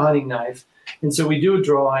 I want a hunting knife. And so we do a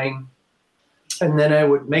drawing, and then I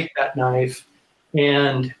would make that knife.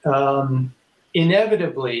 And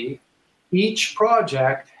inevitably, each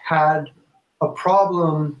project had a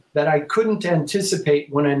problem that I couldn't anticipate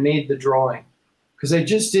when I made the drawing, because I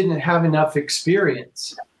just didn't have enough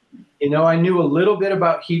experience. I knew a little bit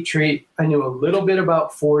about heat treat. I knew a little bit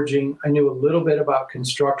about forging. I knew a little bit about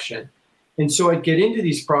construction. And so I'd get into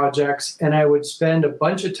these projects and I would spend a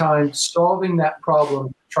bunch of time solving that problem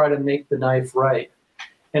to try to make the knife right.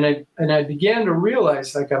 And I began to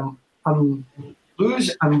realize like I'm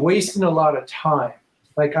wasting a lot of time.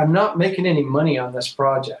 Like I'm not making any money on this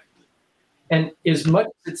project. And as much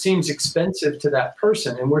as it seems expensive to that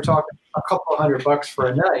person, and we're talking a couple $100 for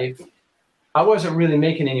a knife, I wasn't really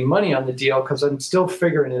making any money on the deal because I'm still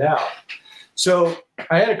figuring it out. So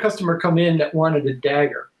I had a customer come in that wanted a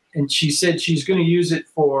dagger, and she said she's going to use it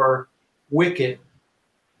for Wiccan,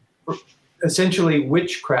 essentially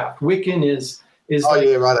witchcraft. Wiccan is like,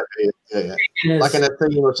 yeah, right. Yeah. Like an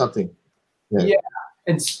Athene or something. Yeah.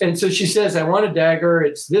 And so she says, I want a dagger.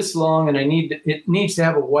 It's this long, and it needs to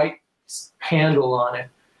have a white handle on it.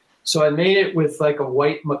 So I made it with like a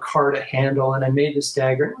white micarta handle, and I made this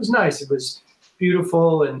dagger. It was nice. It was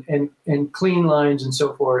beautiful and clean lines and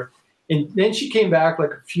so forth. And then she came back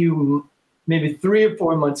like maybe 3 or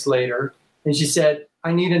 4 months later, and she said,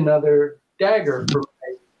 I need another dagger for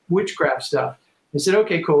my witchcraft stuff. I said,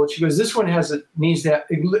 okay, cool. She goes, this one needs that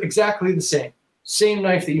exactly the same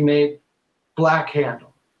knife that you made, black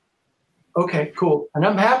handle. Okay, cool. And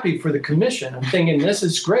I'm happy for the commission. I'm thinking this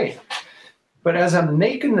is great. But as I'm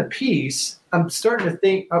making the piece, I'm starting to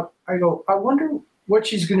think, I go, I wonder what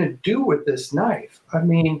she's going to do with this knife. I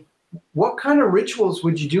mean, what kind of rituals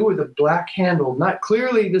would you do with a black handle? Not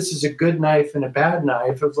clearly this is a good knife and a bad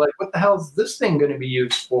knife. It was like, what the hell is this thing going to be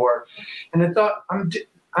used for? And I thought,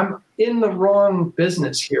 I'm in the wrong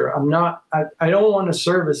business here. I don't want to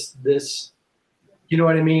service this. You know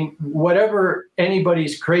what I mean? Whatever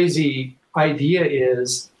anybody's crazy idea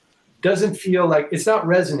is, doesn't feel like it's not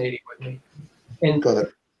resonating with me.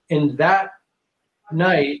 And that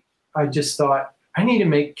night, I just thought, I need to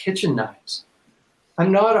make kitchen knives.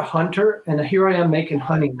 I'm not a hunter, and here I am making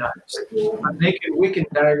hunting knives. I'm making wicked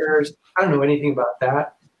daggers. I don't know anything about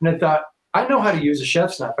that. And I thought, I know how to use a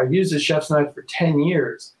chef's knife. I've used a chef's knife for 10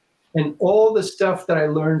 years. And all the stuff that I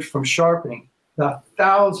learned from sharpening, the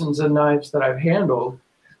thousands of knives that I've handled,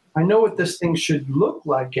 I know what this thing should look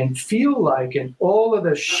like and feel like, and all of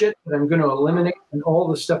the shit that I'm going to eliminate and all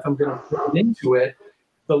the stuff I'm going to put into it.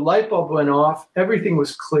 The light bulb went off. Everything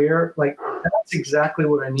was clear. Like, that's exactly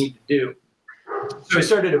what I need to do. So I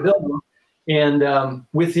started to build them. And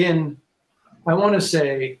within, I want to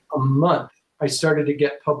say, a month, I started to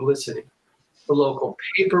get publicity. The local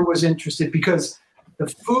paper was interested because the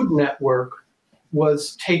Food Network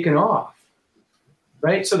was taken off,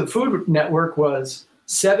 right? So the Food Network was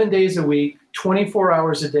 7 days a week, 24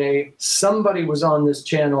 hours a day. Somebody was on this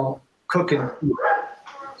channel cooking food.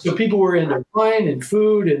 So people were into wine and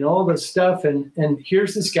food and all this stuff. And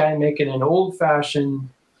here's this guy making an old-fashioned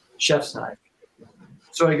chef's knife.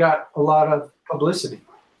 So I got a lot of publicity.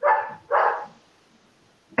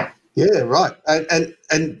 Yeah, right.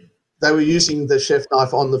 And they were using the chef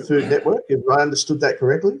knife on the Food Network, if I understood that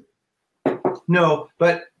correctly? No,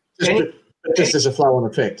 but just as a flow-on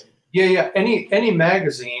effect. Yeah. Any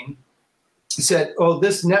magazine said, oh,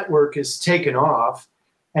 this network is taken off,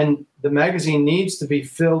 and the magazine needs to be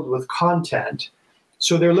filled with content.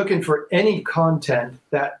 So they're looking for any content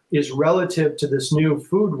that is relative to this new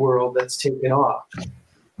food world that's taken off.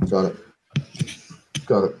 Got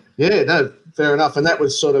it. Yeah, no, fair enough. And that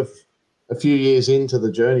was sort of a few years into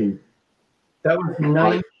the journey. That was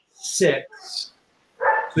 96.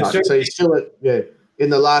 Right. So you're still in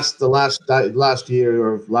the last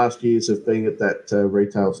year of last years of being at that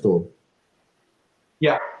retail store.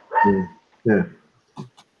 Yeah. Yeah.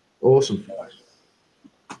 Awesome.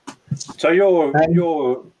 So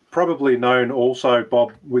you're probably known also,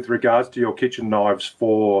 Bob, with regards to your kitchen knives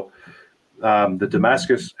for the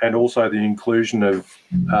Damascus and also the inclusion of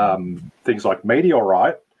things like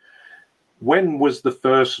meteorite. When was the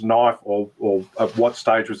first knife, or at what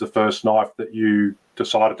stage was the first knife that you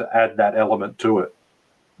decided to add that element to it?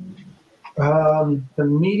 The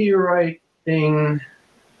meteorite thing,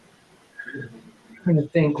 I'm trying to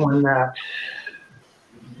think when that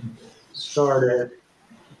started.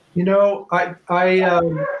 You know, I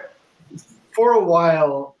for a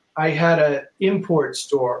while I had an import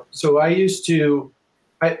store, so I used to.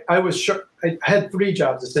 I had 3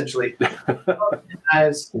 jobs essentially. I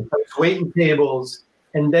was waiting tables,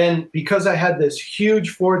 and then because I had this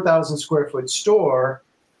huge 4,000 square foot store,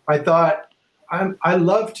 I thought I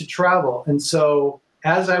love to travel, and so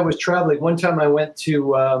as I was traveling, one time I went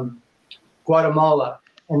to Guatemala,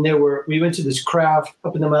 and we went to this craft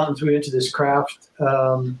up in the mountains. We went to this craft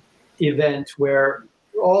event where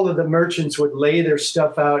all of the merchants would lay their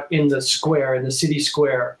stuff out in the square, in the city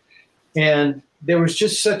square, and there was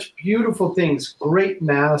just such beautiful things, great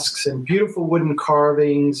masks and beautiful wooden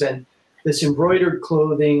carvings and this embroidered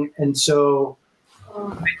clothing. And so,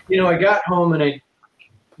 I got home and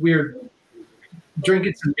we were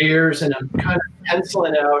drinking some beers, and I'm kind of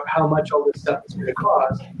penciling out how much all this stuff is going to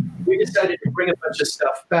cost. We decided to bring a bunch of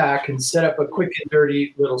stuff back and set up a quick and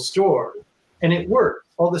dirty little store. And it worked.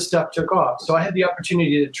 All the stuff took off. So I had the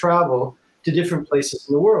opportunity to travel to different places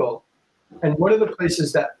in the world. And one of the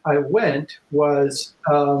places that I went was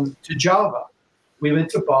to Java. We went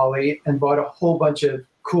to Bali and bought a whole bunch of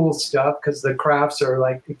cool stuff because the crafts are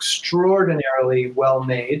like extraordinarily well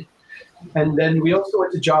made. And then we also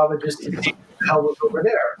went to Java just to see what the hell was over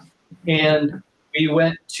there. And we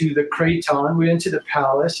went to the Kraton, we went to the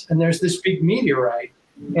palace, and there's this big meteorite.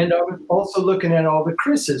 And I was also looking at all the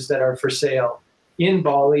krises that are for sale in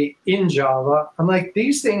Bali, in Java. I'm like,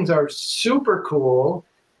 these things are super cool.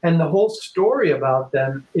 And the whole story about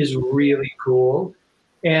them is really cool.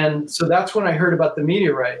 And so that's when I heard about the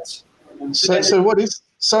meteorites. So what is,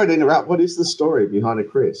 sorry to interrupt, what is the story behind a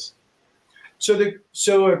kris? So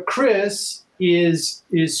a kris is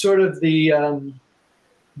sort of the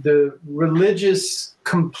religious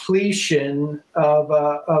completion of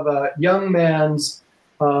a young man's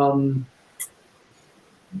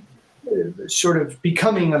sort of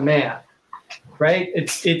becoming a man. Right?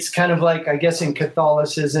 It's kind of like, I guess, in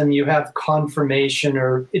Catholicism, you have confirmation,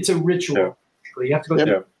 or it's a ritual. Yeah. You have to go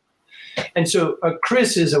through. And so a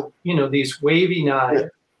kris is these wavy knives,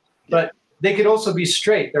 but they could also be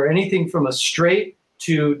straight. They're anything from a straight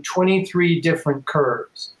to 23 different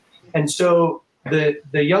curves. And so the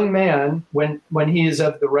young man, when he is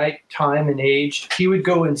of the right time and age, he would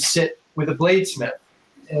go and sit with a bladesmith,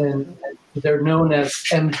 and they're known as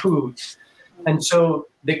empus. And so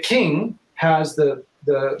the king has the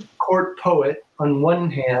court poet on one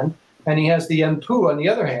hand, and he has the empu on the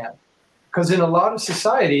other hand. Because in a lot of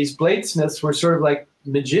societies, bladesmiths were sort of like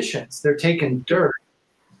magicians. They're taking dirt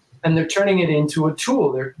and they're turning it into a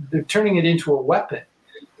tool. They're turning it into a weapon.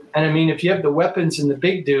 And I mean, if you have the weapons and the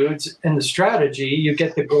big dudes and the strategy, you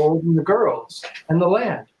get the gold and the girls and the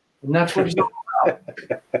land. And that's what it's all about.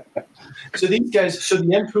 So these guys, so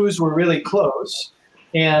the Empus were really close.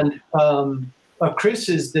 And a kris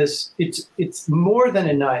is this, it's more than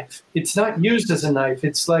a knife. It's not used as a knife.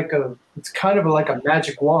 It's kind of like a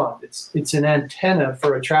magic wand. It's an antenna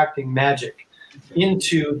for attracting magic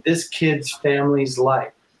into this kid's family's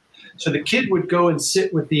life. So the kid would go and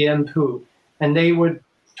sit with the Empu, and they would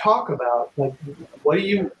talk about, like, what do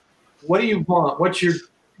you want? What's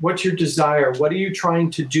your desire? What are you trying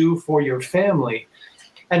to do for your family?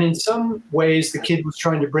 And in some ways, the kid was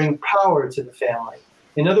trying to bring power to the family.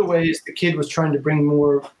 In other ways, the kid was trying to bring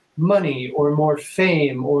more money or more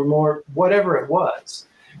fame or more whatever it was.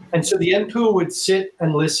 And so the Empu would sit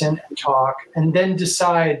and listen and talk and then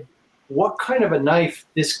decide what kind of a knife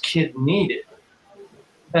this kid needed.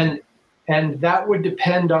 And that would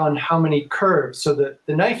depend on how many curves. So the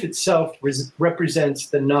knife itself represents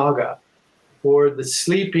the Naga, or the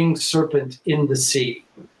sleeping serpent in the sea.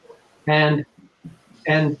 And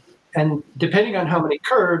depending on how many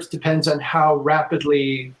curves depends on how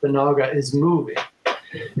rapidly the Naga is moving.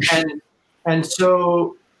 And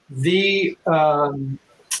so there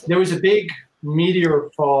was a big meteor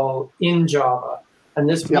fall in Java, and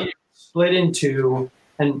this meteor split into,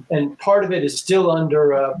 and part of it is still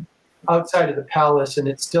under outside of the palace, and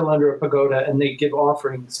it's still under a pagoda, and they give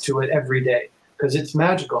offerings to it every day because it's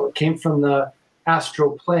magical. It came from the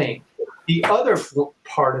astral plane. The other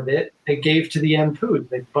part of it, they gave to the Empu.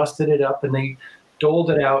 They busted it up and they doled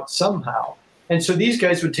it out somehow. And so these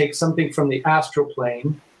guys would take something from the astral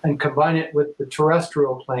plane and combine it with the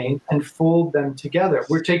terrestrial plane and fold them together.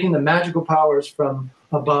 We're taking the magical powers from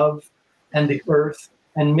above and the earth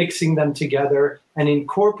and mixing them together and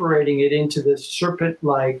incorporating it into this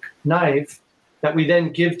serpent-like knife that we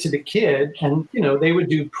then give to the kid. And, they would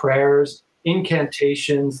do prayers,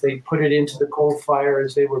 incantations. They put it into the coal fire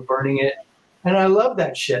as they were burning it. And I love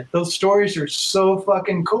that shit. Those stories are so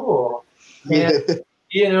fucking cool. And,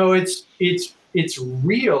 it's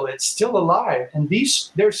real. It's still alive. And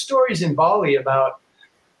there's stories in Bali about,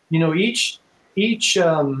 each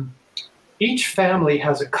family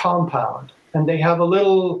has a compound, and they have a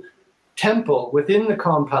little temple within the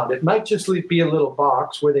compound. It might just be a little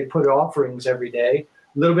box where they put offerings every day,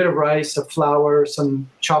 a little bit of rice, a flour, some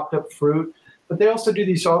chopped up fruit. But they also do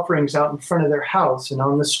these offerings out in front of their house and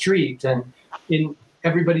on the street and in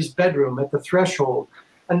everybody's bedroom at the threshold.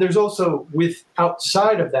 And there's also,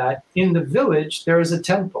 outside of that, in the village, there is a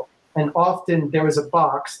temple. And often there is a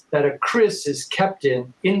box that a kris is kept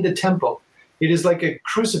in the temple. It is like a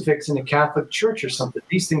crucifix in a Catholic church or something.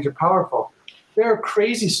 These things are powerful. There are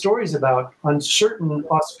crazy stories about, on certain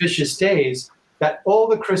auspicious days, that all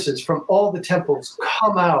the krises from all the temples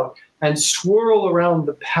come out and swirl around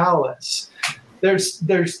the palace.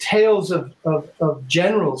 There's tales of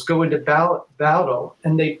generals go into battle,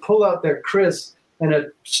 and they pull out their kris, and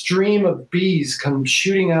a stream of bees come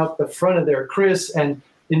shooting out the front of their kris and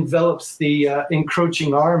envelops the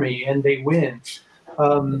encroaching army, and they win.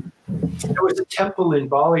 There was a temple in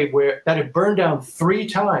Bali that had burned down 3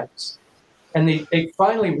 times. And they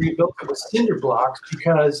finally rebuilt it with cinder blocks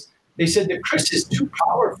because they said the kris is too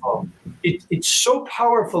powerful. It's so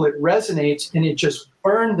powerful it resonates, and it just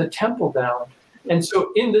burned the temple down. And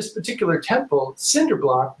so in this particular temple, cinder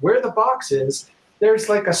block, where the box is, there's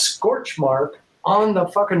like a scorch mark on the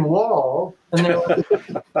fucking wall. And they're like,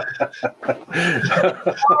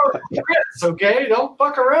 kris, okay? Don't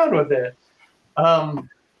fuck around with it.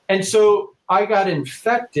 And so I got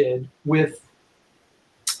infected with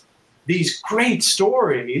these great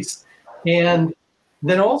stories, and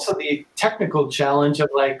then also the technical challenge of,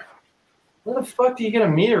 like, where the fuck do you get a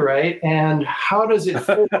meteorite, and how does it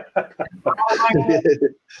fit? How do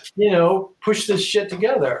I, push this shit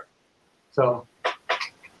together? So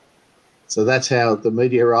that's how the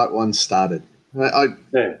meteorite one started.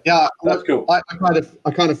 That's cool. I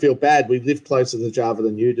kind of feel bad. We live closer to Java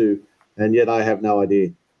than you do, and yet I have no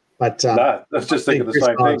idea. But no, let's just think of the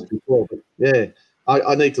same thing. Before, but yeah.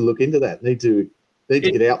 I need to look into that. Need to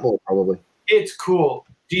get out more, probably. It's cool.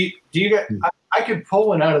 Do you get? I could pull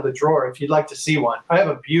one out of the drawer if you'd like to see one. I have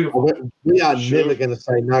a beautiful. Well, we are never going to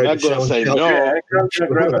say no. Not going to say no. Yeah,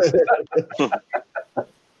 grab it.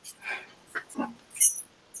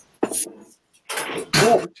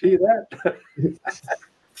 Oh, see that?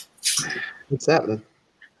 What's happening?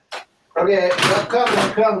 Okay, I'm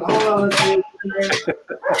coming. Hold on.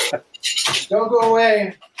 Don't go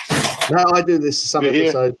away. No, I do this some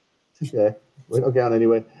episode Yeah, we're not going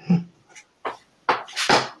anywhere.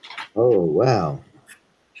 Oh, wow.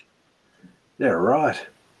 Yeah, right.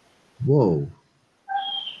 Whoa.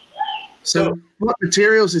 So what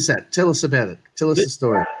materials is that? Tell us about it. Tell us the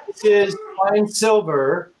story. This is fine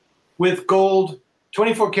silver with gold,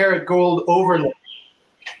 24 karat gold overlay.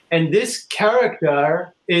 And this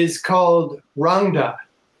character is called Rangda.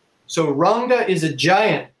 So Rangda is a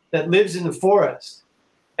giant that lives in the forest.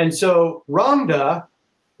 And so Rangda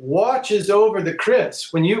watches over the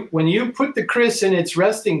kris. When you put the kris in its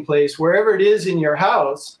resting place, wherever it is in your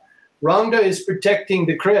house, Rangda is protecting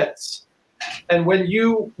the kris. And when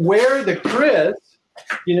you wear the kris,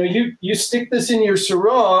 you stick this in your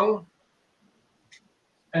sarong,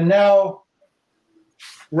 and now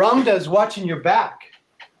Rangda is watching your back.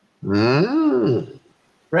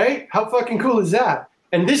 Right? How fucking cool is that?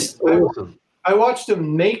 And this, Awesome. I watched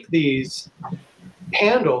them make these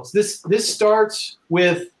handles. This starts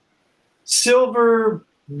with silver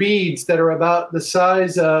beads that are about the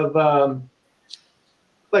size of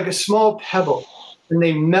like a small pebble. And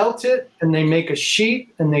they melt it, and they make a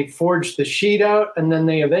sheet, and they forge the sheet out, and then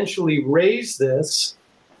they eventually raise this.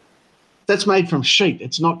 That's made from sheet.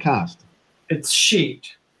 It's not cast. It's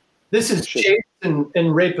sheet. This is chased and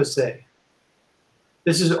repoussé.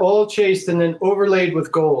 This is all chased and then overlaid with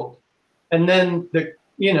gold. And then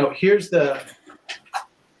here's the,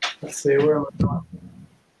 let's see, where am I going?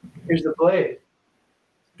 Here's the blade.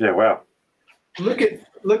 Yeah, wow. Look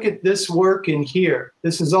at this work in here.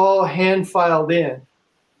 This is all hand filed in.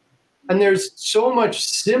 And there's so much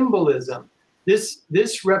symbolism. This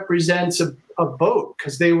represents a boat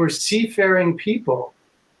because they were seafaring people.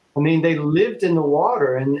 I mean, they lived in the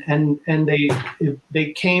water and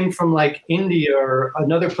they came from like India or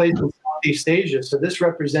another place in Southeast Asia. So this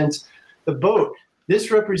represents the boat.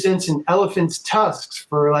 This represents an elephant's tusks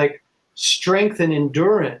for like strength and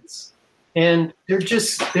endurance. And they're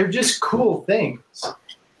just cool things.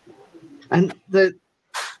 And right.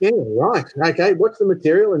 Okay. What's the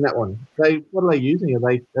material in that one? What are they using? Are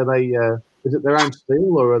they is it their own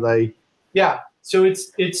steel or are they? Yeah. So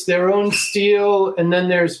it's their own steel, and then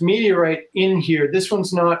there's meteorite in here. This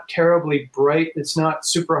one's not terribly bright. It's not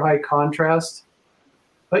super high contrast,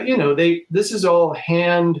 but this is all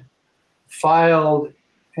hand filed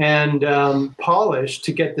and polished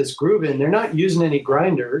to get this groove in. They're not using any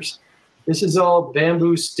grinders. This is all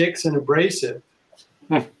bamboo sticks and abrasive.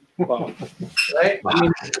 Wow. Right? I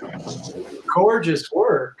mean, gorgeous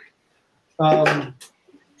work.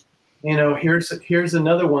 Here's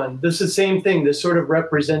another one. This is the same thing. This sort of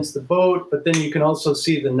represents the boat, but then you can also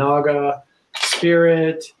see the Naga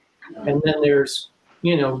spirit, and then there's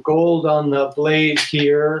gold on the blade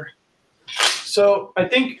here. So I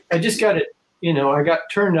think I just got it. I got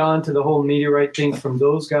turned on to the whole meteorite thing from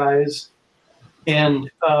those guys, and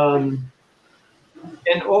also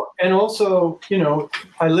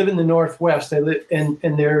I live in the Northwest. And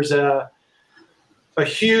there's a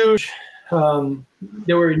huge.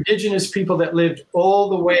 There were indigenous people that lived all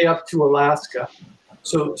the way up to Alaska.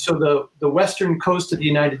 So the western coast of the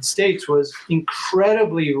United States was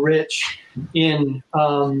incredibly rich in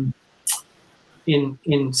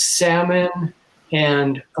salmon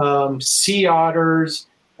and sea otters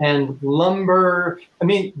and lumber. I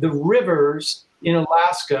mean, the rivers in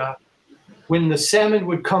Alaska, when the salmon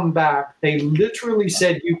would come back, they literally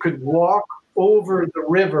said you could walk over the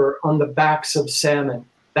river on the backs of salmon.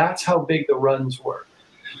 That's how big the runs were.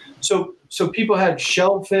 So people had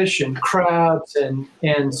shellfish and crabs,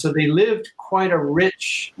 and so they lived quite a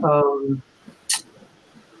rich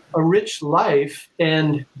life,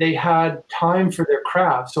 and they had time for their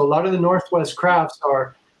craft. So a lot of the Northwest crafts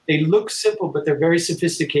they look simple, but they're very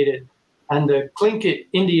sophisticated. And the Tlingit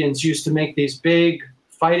Indians used to make these big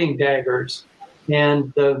fighting daggers.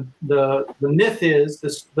 And the myth is,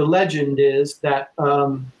 the legend is that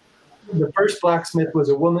the first blacksmith was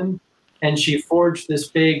a woman, and she forged this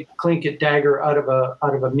big Tlingit dagger out of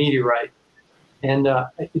a meteorite. And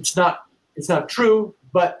it's not true,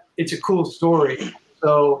 but it's a cool story.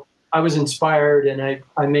 So I was inspired, and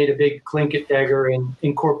I made a big Tlingit dagger and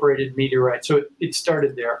incorporated meteorite. So it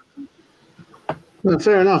started there. Well,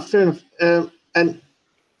 fair enough. And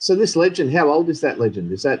so this legend, how old is that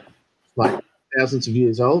legend? Is that like thousands of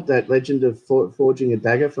years old, that legend of forging a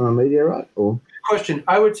dagger from a meteorite? Or question,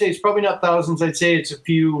 I would say it's probably not thousands. I'd say it's a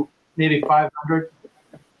few, maybe 500.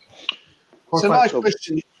 So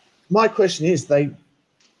my question is,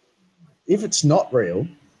 if it's not real,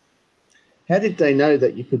 how did they know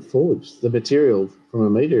that you could forge the material from a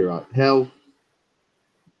meteorite?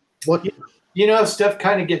 What? How stuff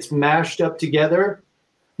kind of gets mashed up together?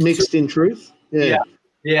 Mixed in truth? Yeah.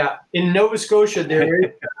 Yeah, in Nova Scotia,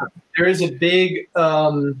 there is a big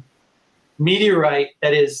meteorite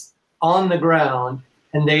that is on the ground,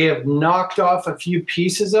 and they have knocked off a few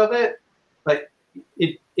pieces of it, but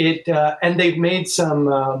and they've made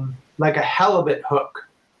some like a halibut hook.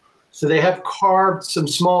 So they have carved some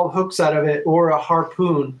small hooks out of it, or a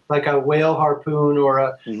harpoon, like a whale harpoon or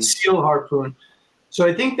a seal harpoon. So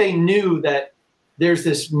I think they knew that there's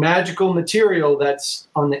this magical material that's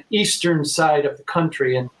on the eastern side of the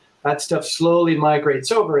country, and that stuff slowly migrates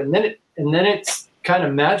over, and then it's kind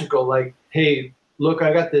of magical. Like, hey, look,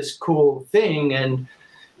 I got this cool thing, and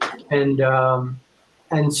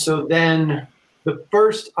so then the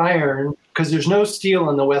first iron, because there's no steel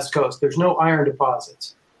on the West Coast, there's no iron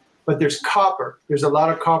deposits. But there's copper. There's a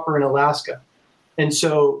lot of copper in Alaska. And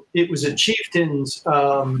so it was a chieftain's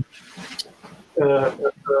kind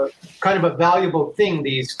of a valuable thing,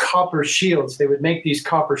 these copper shields. They would make these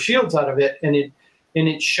copper shields out of it, and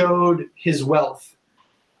it showed his wealth.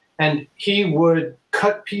 And he would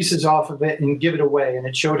cut pieces off of it and give it away, and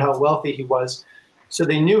it showed how wealthy he was. So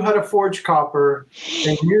they knew how to forge copper.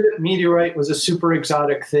 They knew that meteorite was a super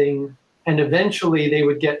exotic thing. And eventually they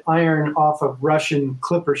would get iron off of Russian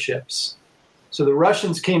clipper ships. So the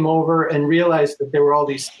Russians came over and realized that there were all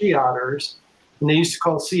these sea otters, and they used to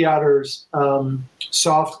call sea otters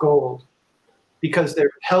soft gold because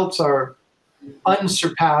their pelts are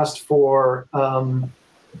unsurpassed for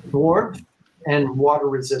warmth and water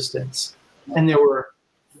resistance. And there were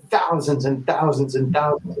thousands and thousands and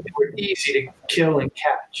thousands. They were easy to kill and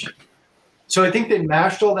catch. So I think they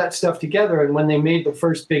mashed all that stuff together, and when they made the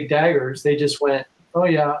first big daggers, they just went, "Oh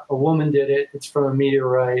yeah, a woman did it. It's from a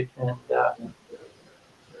meteorite." And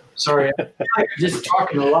sorry, I'm just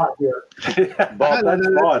talking a lot here. Bob, that's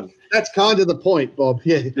fine. That's kind of the point, Bob.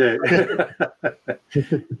 Yeah.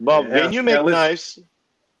 Bob, Yeah. when you make Now listen- knives,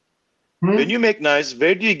 when you make knives,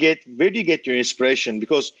 where do you get your inspiration?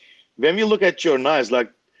 Because when you look at your knives,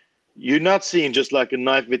 like, you're not seeing just like a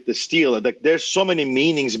knife with the steel. Like, there's so many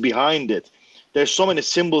meanings behind it. There's so many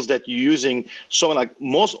symbols that you're using. So like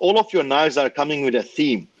all of your knives are coming with a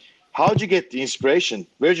theme. How'd you get the inspiration?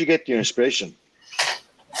 Where'd you get your inspiration?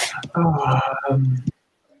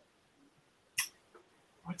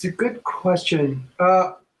 It's a good question.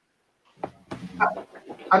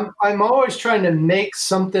 I'm always trying to make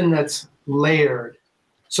something that's layered.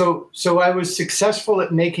 So I was successful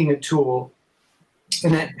at making a tool,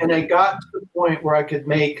 and I got to the point where I could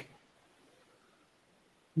make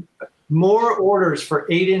more orders for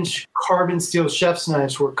 8-inch carbon steel chef's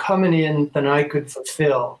knives were coming in than I could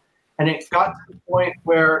fulfill. And it got to the point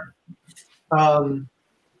where I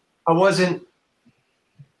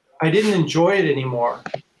didn't enjoy it anymore.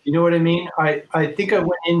 You know what I mean? I think I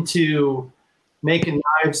went into making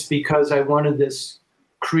knives because I wanted this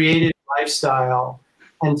creative lifestyle.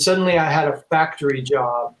 And suddenly I had a factory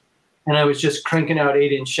job, and I was just cranking out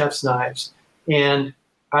 8-inch chef's knives. And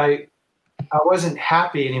I wasn't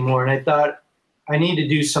happy anymore, and I thought I need to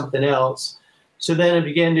do something else. So then I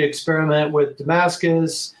began to experiment with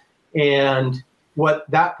Damascus and what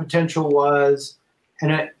that potential was.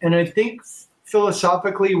 And I think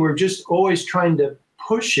philosophically we're just always trying to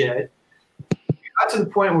push it. We got to the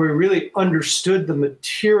point where we really understood the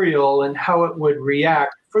material and how it would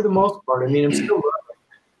react for the most part. I mean, I'm still learning.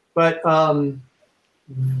 But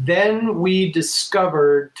then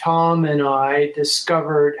Tom and I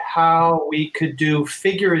discovered how we could do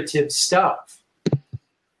figurative stuff.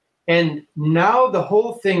 And now the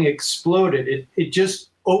whole thing exploded. It just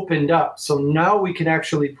opened up. So now we can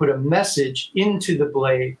actually put a message into the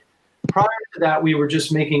blade. Prior to that, we were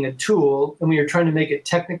just making a tool, and we were trying to make it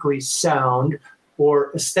technically sound,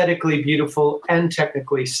 or aesthetically beautiful and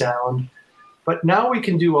technically sound. But now we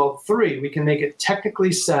can do all three. We can make it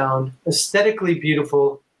technically sound, aesthetically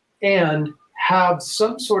beautiful, and have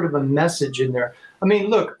some sort of a message in there. I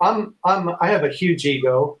mean, look, I have a huge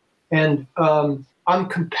ego, and I'm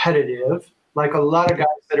competitive, like a lot of guys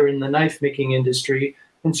that are in the knife making industry.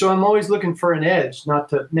 And so I'm always looking for an edge, not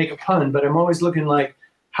to make a pun, but I'm always looking like,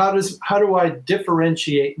 how do I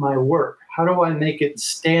differentiate my work? How do I make it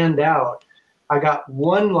stand out? I got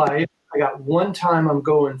one life. I got one time I'm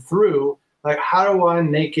going through. Like, how do I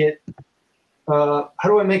make it? How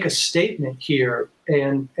do I make a statement here?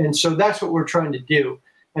 And so that's what we're trying to do.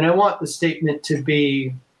 And I want the statement to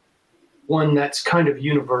be one that's kind of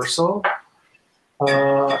universal,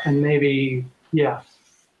 and maybe, yeah.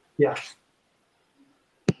 Yeah,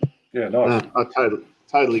 nice. I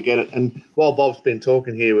totally get it. And while Bob's been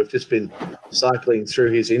talking here, we've just been cycling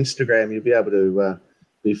through his Instagram. You'll be able to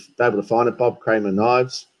find it, Bob Kramer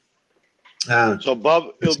Knives. So,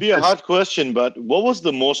 Bob, it'll be a hard question, but what was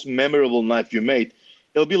the most memorable knife you made?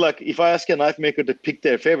 it'll be like if I ask a knife maker to pick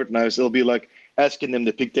their favorite knives, it'll be like asking them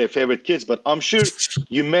to pick their favorite kids. But I'm sure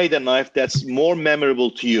you made a knife that's more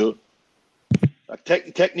memorable to you, like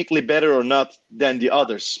technically better or not than the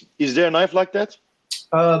others. Is there a knife like that?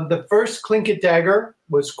 The first Clinkit dagger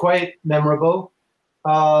was quite memorable.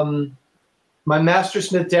 My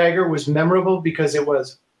Mastersmith dagger was memorable because it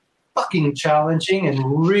was fucking challenging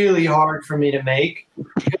and really hard for me to make.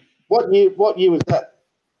 What year was that?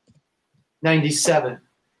 97.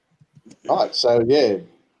 Right. So yeah,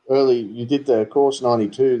 early. You did the course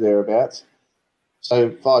 92 thereabouts.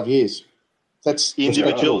 So 5 years. That's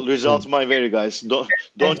Individual results might vary, guys. Don't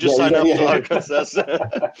just sign up to Arkansas.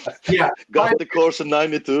 Yeah. Got the course in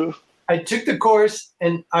 92. I took the course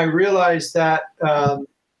and I realized that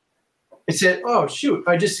I said, oh, shoot,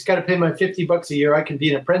 I just got to pay my $50 a year. I can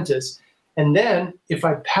be an apprentice. And then if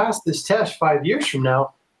I pass this test 5 years from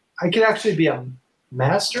now, I could actually be a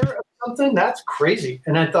master of something. That's crazy.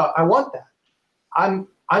 And I thought, I want that. I'm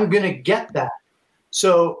going to get that.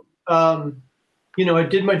 So, I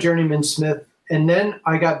did my journeyman smith, and then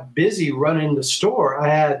I got busy running the store. I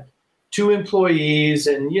had 2 employees,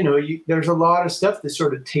 and, there's a lot of stuff to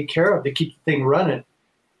sort of take care of to keep the thing running.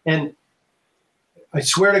 And I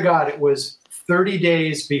swear to God, it was 30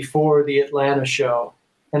 days before the Atlanta show.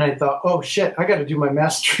 And I thought, oh, shit, I got to do my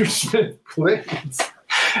Mastersmith blades.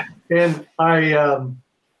 And I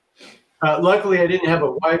luckily, I didn't have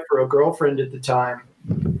a wife or a girlfriend at the time.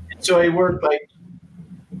 So I worked like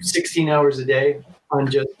 16 hours a day on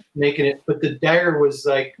just making it. But the dagger was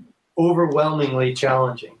like overwhelmingly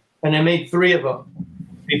challenging. And I made 3 of them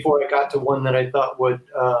before I got to one that I thought would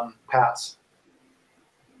pass.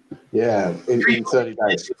 Yeah, in 30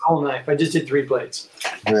 days. The whole knife. I just did 3 plates.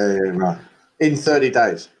 Yeah, right. In 30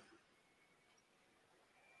 days.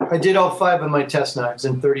 I did all 5 of my test knives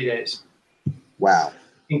in 30 days. Wow.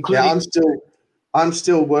 Including I'm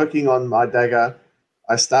still working on my dagger.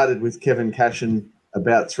 I started with Kevin Cashin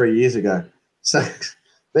about 3 years ago. So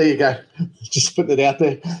there you go. Just putting it out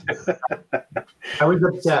there. I was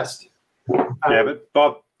obsessed. Yeah, but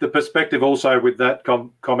Bob, the perspective also with that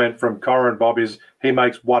comment from Corin Bob is he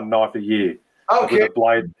makes 1 knife a year Okay.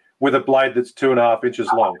 with a blade that's 2.5 inches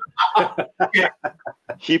long.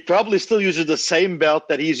 He probably still uses the same belt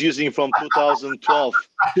that he's using from 2012.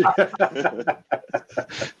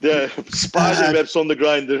 The spider webs on the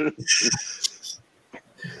grinder.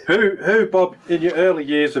 Who, Bob, in your early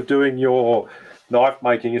years of doing your knife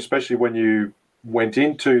making, especially when you went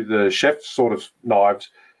into the chef sort of knives,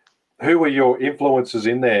 who were your influences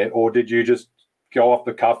in there, or did you just go off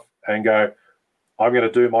the cuff and go, I'm going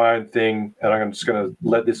to do my own thing and I'm just going to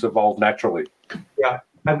let this evolve naturally? Yeah.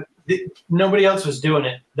 Nobody else was doing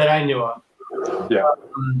it that I knew of. Yeah.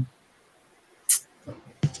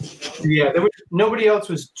 Nobody else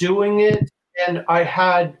was doing it, and I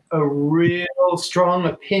had a real strong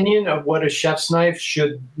opinion of what a chef's knife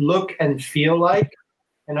should look and feel like,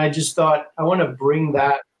 and I just thought I want to bring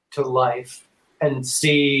that to life and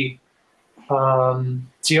see how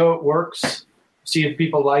it works, see if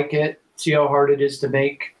people like it, see how hard it is to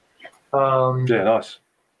make. Yeah, nice.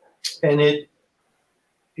 And it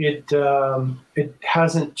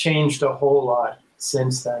hasn't changed a whole lot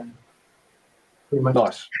since then. Pretty much.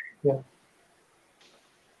 Nice. Yeah.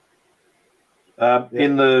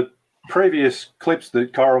 In the previous clips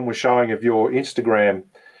that Corin was showing of your Instagram,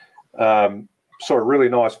 saw a really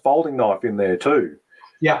nice folding knife in there too.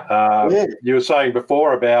 Yeah. You were saying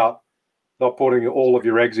before about not putting all of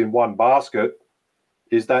your eggs in one basket.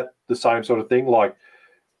 Is that the same sort of thing? Like,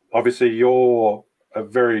 obviously, you're a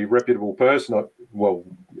very reputable person. Well,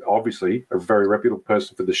 obviously, a very reputable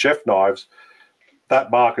person for the chef knives. That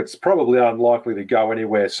market's probably unlikely to go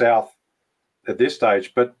anywhere south at this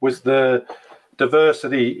stage. But was the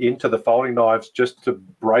diversity into the folding knives just to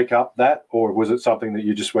break up that, or was it something that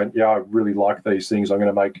you just went, yeah, I really like these things, I'm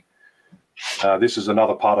going to make this is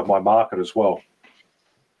another part of my market as well?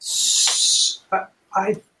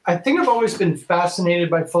 I think I've always been fascinated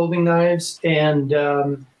by folding knives and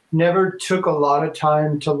never took a lot of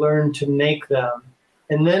time to learn to make them.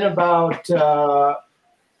 And then about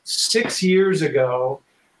 6 years ago,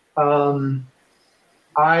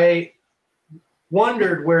 I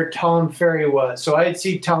wondered where Tom Ferry was. So I'd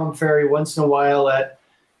see Tom Ferry once in a while at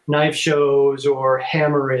knife shows or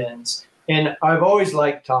hammer-ins. And I've always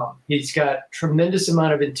liked Tom. He's got tremendous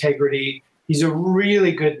amount of integrity. He's a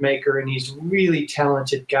really good maker, and he's a really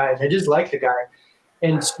talented guy. And I just like the guy.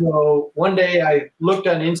 And so one day I looked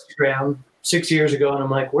on Instagram 6 years ago, and I'm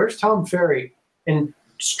like, where's Tom Ferry? And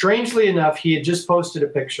strangely enough, he had just posted a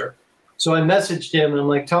picture. So I messaged him, and I'm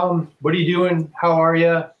like, Tom, what are you doing? How are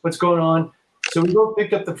you? What's going on? So we both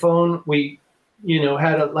picked up the phone. We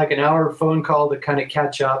had like an hour phone call to kind of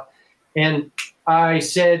catch up. And I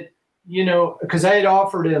said, because I had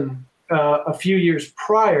offered him a few years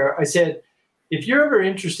prior, I said, if you're ever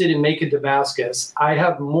interested in making Damascus, I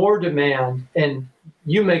have more demand, and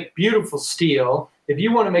you make beautiful steel. If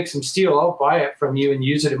you want to make some steel, I'll buy it from you and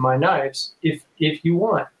use it in my knives if you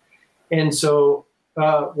want. And so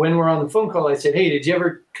when we're on the phone call, I said, hey, did you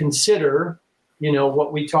ever consider,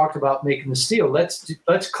 what we talked about making the steel?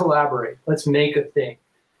 Let's collaborate. Let's make a thing.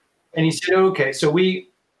 And he said, okay. So we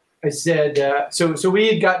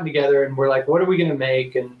had gotten together and we're like, what are we going to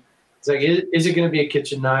make? And it's like, is it going to be a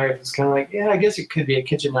kitchen knife? It's kind of like, yeah, I guess it could be a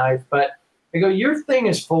kitchen knife. But I go, your thing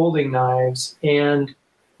is folding knives and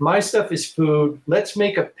my stuff is food. Let's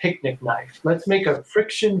make a picnic knife. Let's make a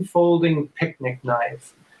friction folding picnic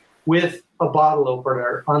knife with a bottle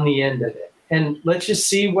opener on the end of it. And let's just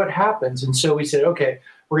see what happens. And so we said, okay,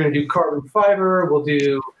 we're going to do carbon fiber. We'll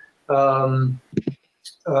do, I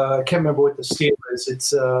can't remember what the steel is.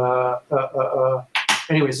 It's,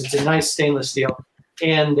 anyways, it's a nice stainless steel.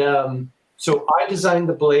 And so I designed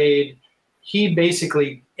the blade. He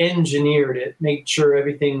basically engineered it, made sure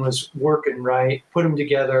everything was working right, put them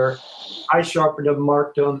together. I sharpened them,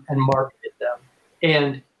 marked them, and marketed them.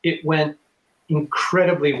 And it went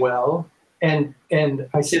incredibly well. And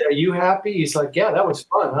I said, are you happy? He's like, yeah, that was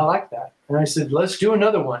fun. I like that. And I said, let's do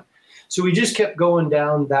another one. So we just kept going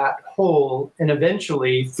down that hole. And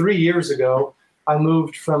eventually, 3 years ago, I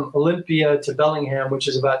moved from Olympia to Bellingham, which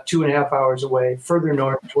is about 2.5 hours away, further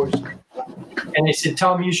north towards. And they said,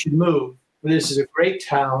 Tom, you should move. This is a great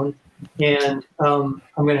town, and I'm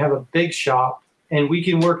going to have a big shop, and we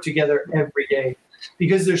can work together every day.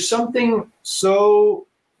 Because there's something so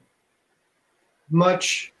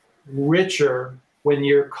much richer when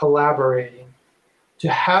you're collaborating. To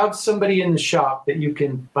have somebody in the shop that you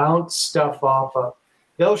can bounce stuff off of.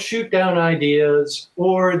 They'll shoot down ideas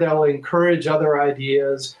or they'll encourage other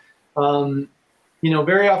ideas.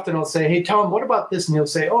 Very often I'll say, hey, Tom, what about this? And he'll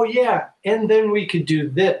say, oh, yeah, and then we could do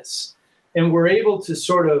this. And we're able to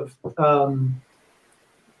sort of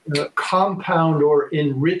compound or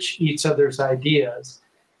enrich each other's ideas.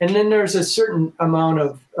 And then there's a certain amount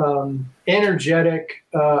of energetic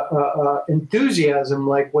enthusiasm,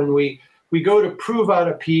 like when we go to prove out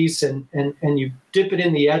a piece and you dip it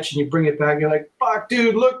in the etch and you bring it back. You're like, fuck,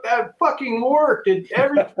 dude, look, that fucking worked.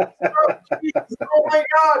 Oh, my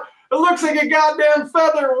God. It looks like a goddamn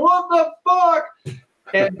feather. What the fuck?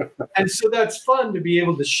 And so that's fun to be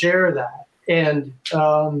able to share that. And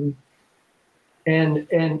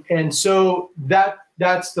so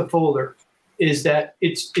that's the folder, is that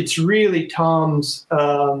it's really Tom's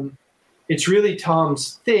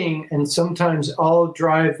thing, and sometimes I'll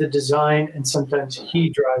drive the design, and sometimes he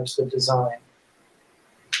drives the design.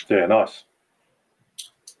 Yeah, nice.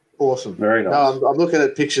 Awesome. Very nice. No, I'm looking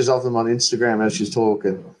at pictures of them on Instagram as she's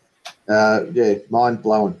talking. Mind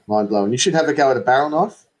blowing. You should have a go at a barrel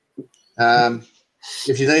knife.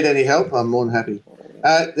 If you need any help, I'm more than happy.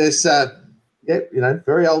 There's,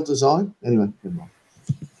 very old design. Anyway, never mind.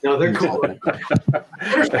 No, they're cool.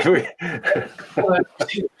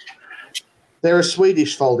 They're a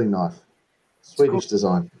Swedish folding knife. Swedish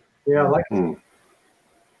design. Yeah, I like it.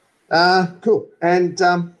 Cool. And,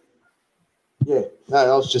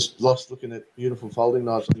 I was just lost looking at beautiful folding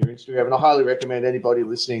knives on your Instagram. And I highly recommend anybody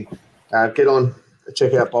listening, get on,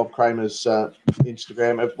 check out Bob Kramer's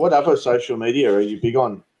Instagram. What other social media are you big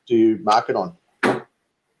on? Do you market on?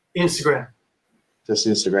 Instagram. Just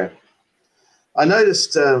Instagram. I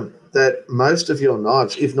noticed that most of your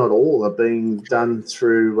knives, if not all, are being done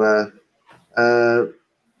through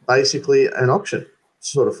basically an auction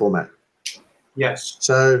sort of format. Yes.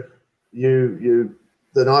 So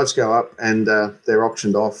the knives go up and they're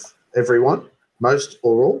auctioned off. Everyone, most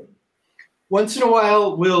or all? Once in a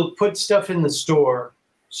while, we'll put stuff in the store.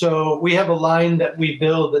 So we have a line that we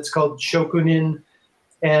build that's called Shokunin,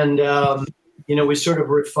 and we sort of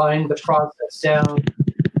refined the process down.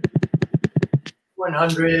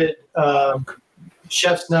 100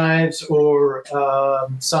 chef's knives or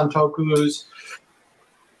santokus,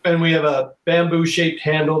 and we have a bamboo-shaped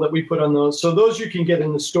handle that we put on those. So those you can get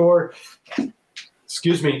in the store.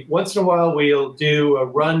 Excuse me. Once in a while, we'll do a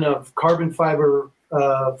run of carbon fiber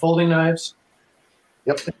folding knives.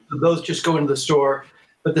 Yep. So those just go into the store.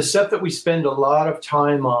 But the stuff that we spend a lot of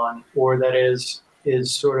time on, or that is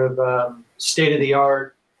sort of state of the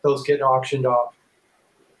art, those get auctioned off.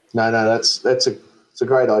 No, that's a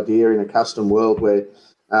great idea in a custom world where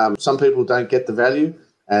some people don't get the value,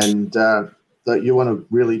 and that you want to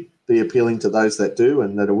really be appealing to those that do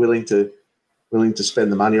and that are willing to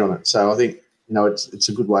spend the money on it. So I think it's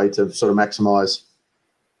a good way to sort of maximise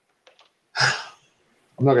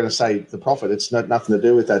I'm not going to say the profit. It's nothing to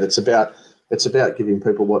do with that. It's about giving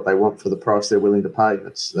people what they want for the price they're willing to pay.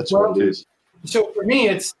 That's what it is. So for me,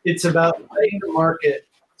 it's about letting the market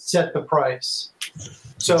set the price.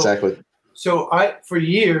 So exactly. So for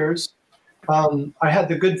years, I had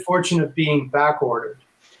the good fortune of being back ordered,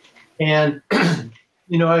 and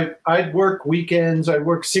I'd work weekends, I'd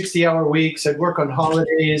work 60-hour weeks, I'd work on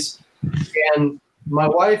holidays, and my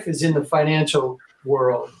wife is in the financial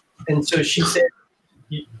world, and so she said,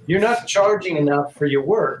 "You're not charging enough for your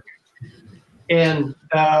work." And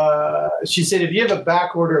she said, if you have a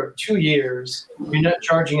back order of 2 years, you're not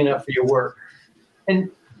charging enough for your work. And,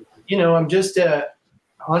 I'm just,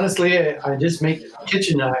 honestly, I just make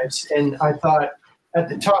kitchen knives. And I thought at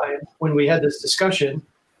the time when we had this discussion,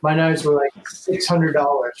 my knives were like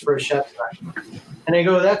 $600 for a chef's knife. And I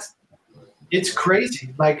go, it's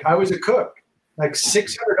crazy. Like, I was a cook. Like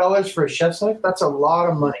 $600 for a chef's knife, that's a lot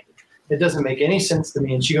of money. It doesn't make any sense to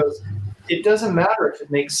me. And she goes, it doesn't matter if it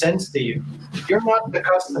makes sense to you. You're not the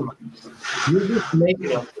customer. You're just making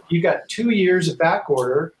them. You got 2 years of back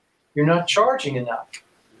order. You're not charging enough.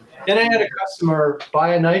 Then I had a customer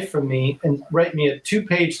buy a knife from me and write me a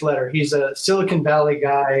 2-page letter. He's a Silicon Valley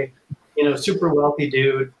guy, super wealthy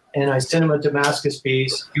dude. And I sent him a Damascus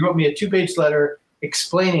piece. He wrote me a 2-page letter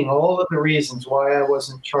explaining all of the reasons why I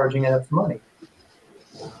wasn't charging enough money.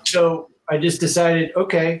 So I just decided,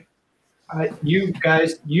 okay, you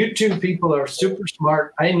two people are super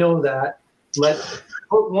smart. I know that. Let's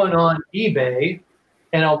put one on eBay,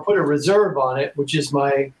 and I'll put a reserve on it, which is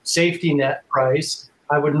my safety net price.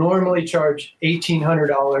 I would normally charge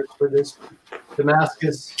 $1,800 for this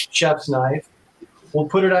Damascus chef's knife. We'll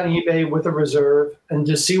put it on eBay with a reserve and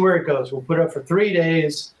just see where it goes. We'll put it up for 3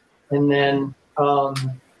 days, and then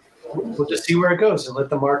we'll just see where it goes and let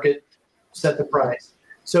the market set the price.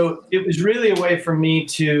 So it was really a way for me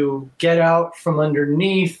to get out from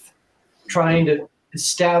underneath trying to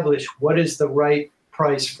establish what is the right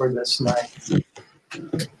price for this knife.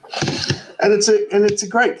 And it's a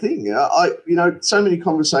great thing. So many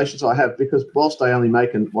conversations I have, because whilst I only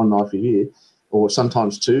make one knife a year, or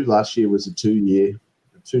sometimes two. Last year was a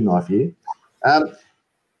 2-knife year.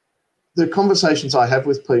 The conversations I have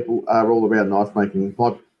with people are all around knife making.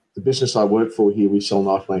 The business I work for here, we sell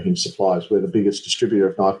knife making supplies. We're the biggest distributor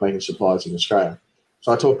of knife making supplies in Australia.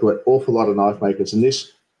 So I talk to an awful lot of knife makers, and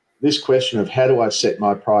this question of how do I set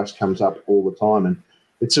my price comes up all the time, and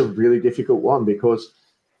it's a really difficult one, because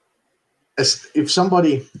if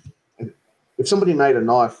somebody made a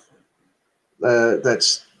knife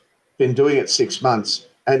that's been doing it 6 months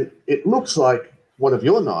and it looks like one of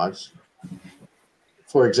your knives,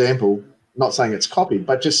 for example, not saying it's copied,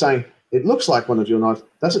 but just saying it looks like one of your knives,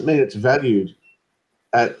 doesn't mean it's valued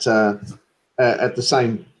at the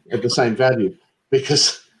same value,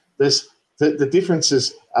 because the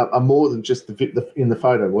differences are more than just in the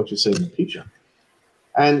photo, what you see in the picture.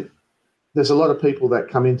 And there's a lot of people that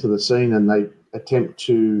come into the scene and they attempt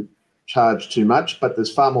to charge too much, but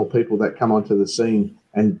there's far more people that come onto the scene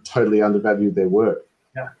and totally undervalue their work.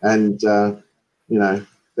 Yeah. And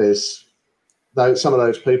there's some of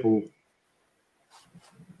those people.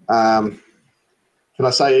 Can I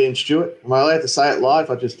say Ian Stewart? Am I allowed to say it live?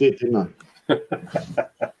 I just did, didn't I?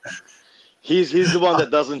 He's the one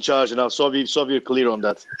that doesn't charge enough. So we're clear on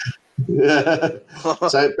that. Yeah.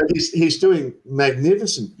 But he's doing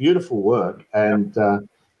magnificent, beautiful work and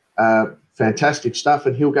fantastic stuff.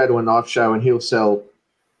 And he'll go to a knife show and he'll sell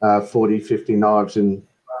 40, 50 knives.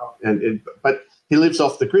 But he lives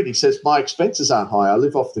off the grid. He says, my expenses aren't high. I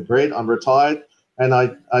live off the grid. I'm retired and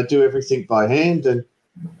I do everything by hand, and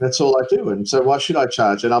that's all I do. And so why should I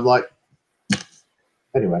charge? And I'm like,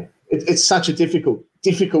 anyway, it's such a difficult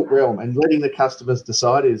realm, and letting the customers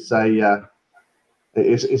decide is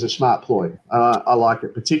a smart ploy. I like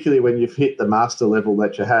it, particularly when you've hit the master level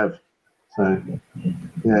that you have. So,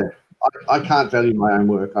 yeah, I can't value my own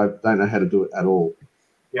work. I don't know how to do it at all.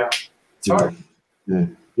 Yeah, it's hard.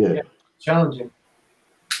 Yeah. Challenging.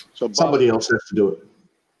 So Bob, somebody else has to do it.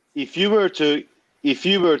 If you were to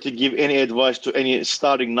give any advice to any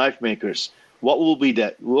starting knife makers, what will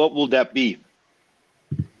that be?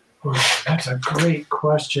 Oh, that's a great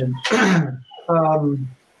question.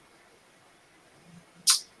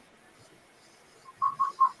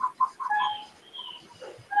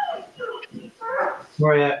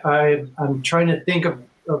 Roy, I'm trying to think of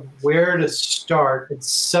where to start.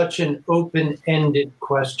 It's such an open-ended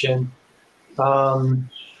question.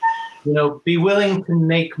 Be willing to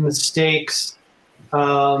make mistakes.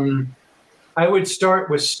 I would start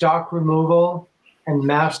with stock removal and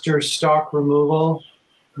master stock removal.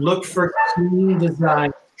 Look for clean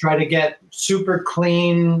design. Try to get super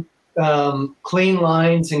clean clean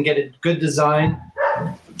lines and get a good design,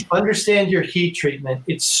 understand your heat treatment.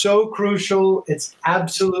 It's so crucial. It's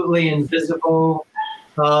absolutely invisible.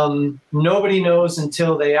 Nobody knows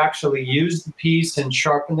until they actually use the piece and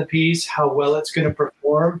sharpen the piece how well it's going to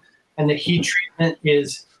perform. And the heat treatment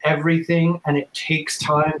is everything, and it takes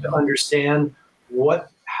time to understand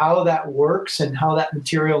how that works and how that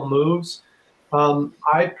material moves.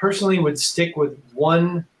 I personally would stick with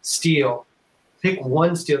one steel. Pick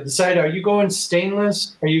one steel. Decide, are you going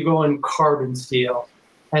stainless? Are you going carbon steel?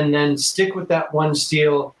 And then stick with that one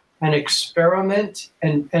steel and experiment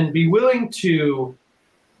and be willing to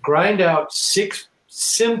grind out 6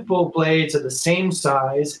 simple blades of the same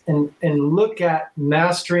size and look at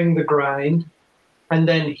mastering the grind, and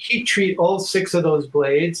then heat treat all 6 of those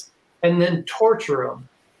blades and then torture them.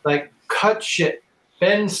 Like cut shit,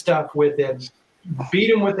 bend stuff with it, beat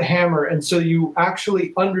them with the hammer. And so you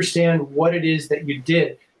actually understand what it is that you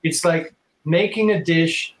did. It's like making a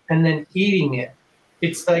dish and then eating it.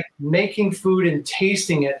 It's like making food and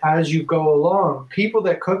tasting it as you go along. People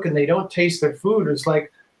that cook and they don't taste their food, it's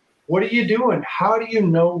like, what are you doing? How do you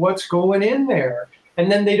know what's going in there?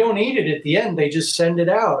 And then they don't eat it at the end. They just send it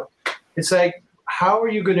out. It's like, how are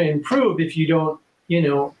you going to improve if you don't,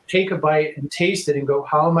 take a bite and taste it and go,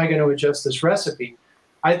 how am I going to adjust this recipe?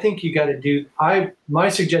 I think you got to my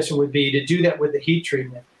suggestion would be to do that with the heat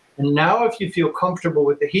treatment. And now if you feel comfortable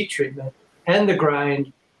with the heat treatment and the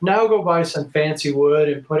grind, now go buy some fancy wood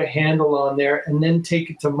and put a handle on there and then take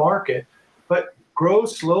it to market. But grow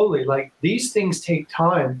slowly. Like these things take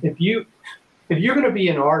time. If you're going to be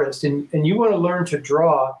an artist and you want to learn to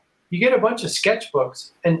draw, you get a bunch of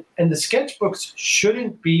sketchbooks, and the sketchbooks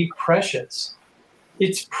shouldn't be precious.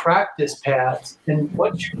 It's practice pads. And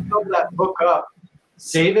once you fill that book up,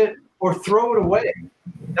 save it or throw it away.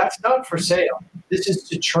 That's not for sale. This is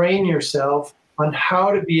to train yourself on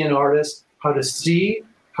how to be an artist, how to see,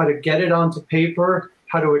 how to get it onto paper,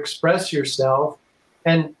 how to express yourself.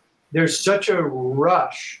 And there's such a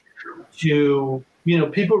rush to,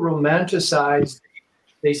 people romanticize.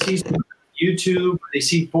 They see YouTube, they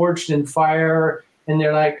see Forged in Fire, and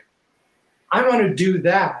they're like, I want to do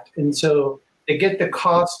that. And so they get the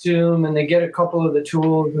costume and they get a couple of the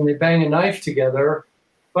tools and they bang a knife together,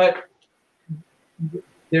 but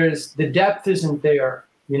the depth isn't there.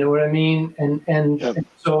 You know what I mean? And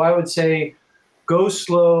so I would say, go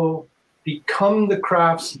slow, become the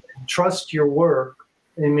craftsman, trust your work.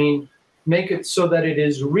 I mean, make it so that it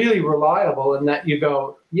is really reliable and that you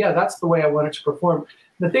go, yeah, that's the way I want it to perform.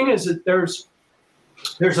 The thing is that there's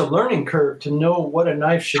a learning curve to know what a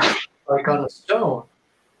knife should be like on a stone.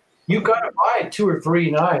 You got to buy 2 or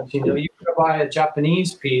 3 knives. You got to buy a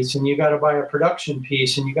Japanese piece, and you got to buy a production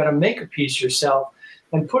piece, and you got to make a piece yourself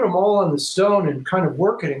and put them all on the stone and kind of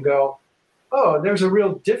work it and go, oh, there's a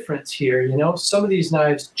real difference here. Some of these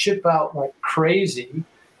knives chip out like crazy,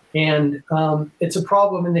 and it's a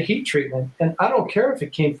problem in the heat treatment. And I don't care if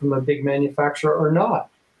it came from a big manufacturer or not.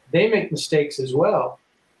 They make mistakes as well.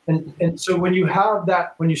 And so when you have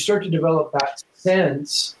that, when you start to develop that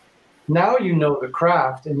sense, now you know the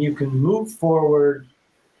craft and you can move forward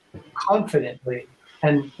confidently.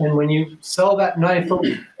 And when you sell that knife over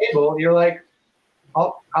the table, you're like,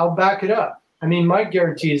 I'll back it up. I mean, my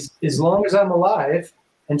guarantee is as long as I'm alive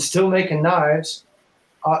and still making knives,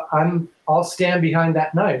 I'll stand behind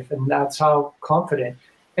that knife, and that's how confident.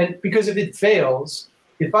 And because if it fails,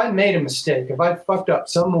 if I made a mistake, if I fucked up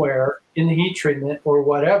somewhere in the heat treatment or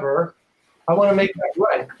whatever, I want to make that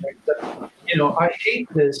right. I hate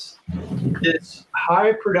this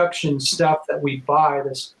high production stuff that we buy,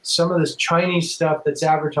 some of this Chinese stuff that's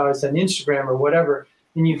advertised on Instagram or whatever,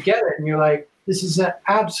 and you get it and you're like, this is an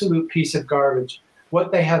absolute piece of garbage.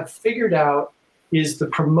 What they have figured out is the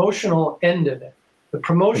promotional end of it. The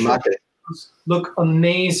promotional look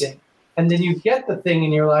amazing. And then you get the thing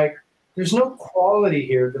and you're like, there's no quality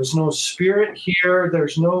here. There's no spirit here.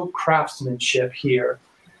 There's no craftsmanship here.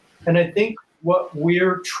 And I think what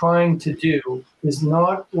we're trying to do is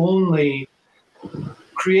not only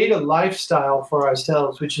create a lifestyle for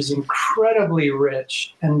ourselves, which is incredibly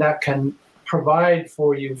rich and that can provide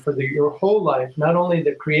for you for your whole life, not only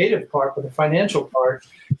the creative part, but the financial part,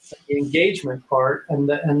 the engagement part, and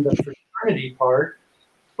the fraternity part.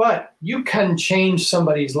 But you can change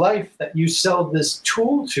somebody's life that you sell this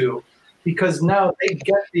tool to, because now they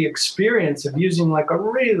get the experience of using like a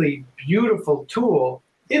really beautiful tool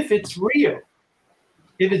if it's real.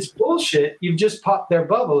 If it's bullshit, you've just popped their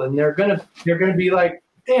bubble and they're gonna be like,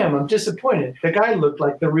 damn, I'm disappointed. The guy looked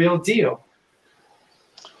like the real deal.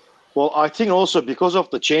 Well, I think also because of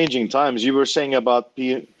the changing times, you were saying about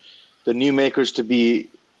the new makers to be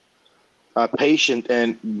patient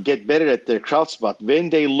and get better at their craft. But when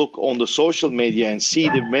they look on the social media and see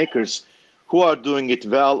the makers who are doing it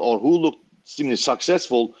well or who look seemingly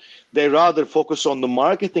successful, they rather focus on the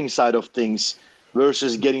marketing side of things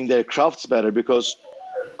versus getting their crafts better, because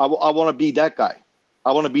I want to be that guy.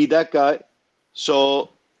 I want to be that guy. So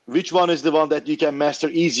which one is the one that you can master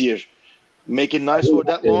easier? Make it nice for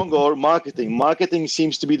that long, or marketing? Marketing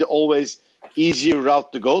seems to be the always easier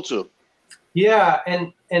route to go to. Yeah,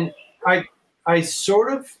 and I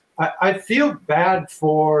sort of I feel bad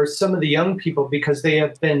for some of the young people because they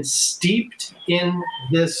have been steeped in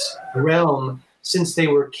this realm since they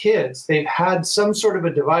were kids. They've had some sort of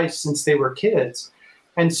a device since they were kids.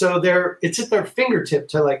 And so it's at their fingertip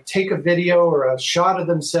to like take a video or a shot of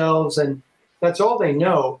themselves, and that's all they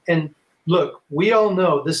know. And look, we all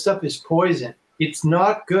know this stuff is poison. It's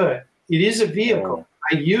not good. It is a vehicle.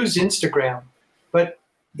 I use Instagram, but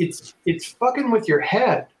it's fucking with your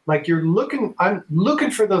head. Like I'm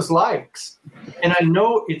looking for those likes, and I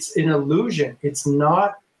know it's an illusion. It's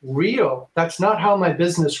not real. That's not how my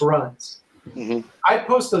business runs. Mm-hmm. I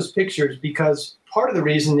post those pictures because part of the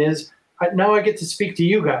reason is now I get to speak to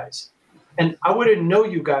you guys, and I wouldn't know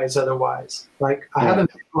you guys otherwise. Like I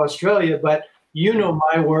haven't been to Australia, but you know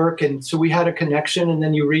my work, and so we had a connection, and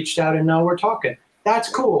then you reached out, and now we're talking. That's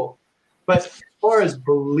cool. But as far as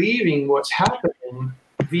believing what's happening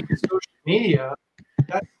via social media,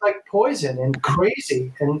 that's like poison and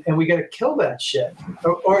crazy, and we got to kill that shit,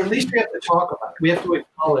 or at least we have to talk about it. We have to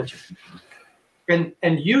acknowledge it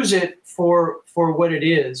and use it for what it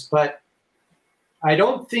is. But I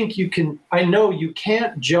don't think you can. I know you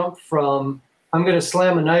can't jump from I'm going to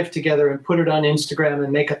slam a knife together and put it on Instagram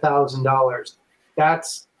and make $1,000.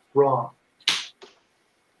 That's wrong.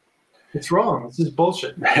 It's wrong. This is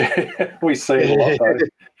bullshit. We see it a lot, though.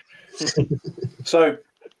 So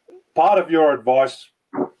part of your advice,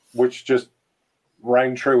 which just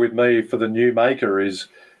rang true with me for the new maker, is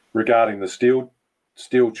regarding the steel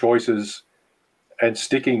choices and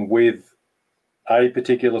sticking with a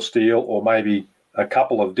particular steel or maybe a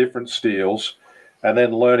couple of different steels and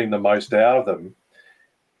then learning the most out of them.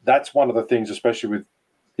 That's one of the things, especially with,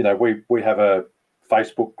 we have a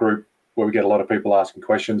Facebook group where we get a lot of people asking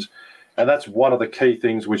questions. And that's one of the key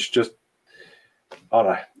things which just, I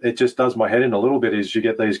don't know, it just does my head in a little bit, is you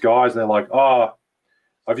get these guys and they're like, oh,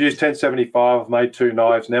 I've used 1075, I've made 2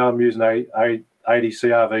 knives, now I'm using 80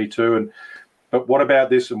 CRV2, but what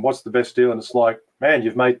about this and what's the best steel? And it's like, man,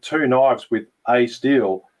 you've made 2 knives with a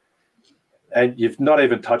steel and you've not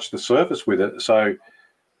even touched the surface with it. So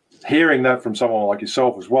hearing that from someone like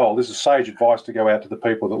yourself as well, this is sage advice to go out to the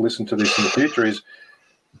people that listen to this in the future, is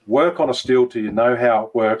work on a steel till you know how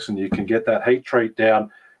it works and you can get that heat treat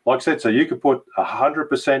down. Like I said, so you could put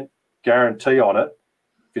 100% guarantee on it.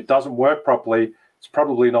 If it doesn't work properly, it's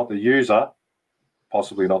probably not the user,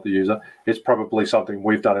 possibly not the user. It's probably something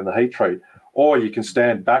we've done in the heat treat. Or you can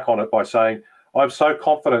stand back on it by saying, I'm so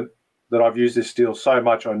confident that I've used this steel so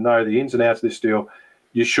much, I know the ins and outs of this steel,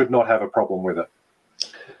 you should not have a problem with it.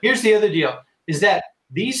 Here's the other deal, is that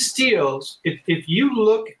these steels, if you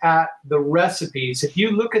look at the recipes, if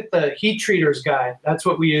you look at the heat treater's guide, that's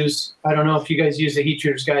what we use. I don't know if you guys use the heat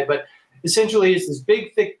treater's guide, but essentially it's this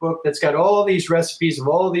big, thick book that's got all these recipes of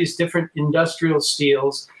all these different industrial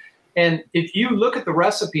steels. And if you look at the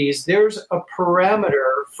recipes, there's a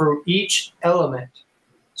parameter for each element.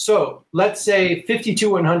 So let's say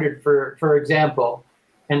 52100 for example,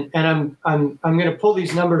 and I'm going to pull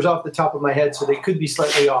these numbers off the top of my head, so they could be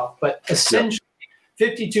slightly off, but essentially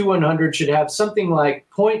 52100 should have something like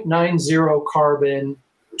 0.90 carbon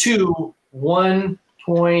to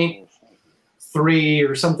 1.3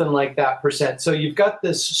 or something like that percent. So you've got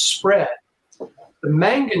this spread. The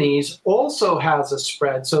manganese also has a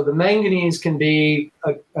spread. So the manganese can be,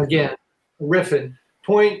 again, riffing,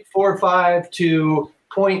 0.45 to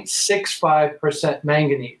 0.65%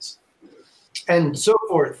 manganese. And so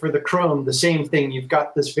forth. For the chrome, the same thing. You've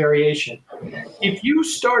got this variation. If you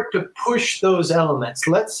start to push those elements,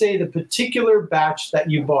 let's say the particular batch that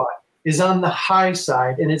you bought is on the high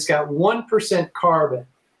side and it's got 1% carbon,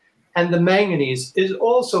 and the manganese is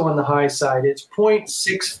also on the high side, it's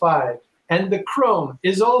 0.65, and the chrome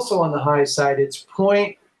is also on the high side, it's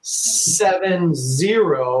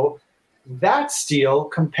 0.70. That steel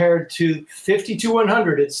compared to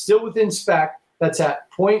 52100, it's still within spec. That's at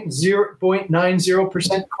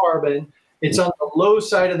 0.90% carbon. It's on the low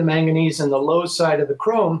side of the manganese and the low side of the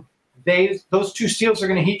chrome. Those two steels are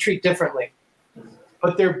going to heat treat differently,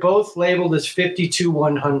 but they're both labeled as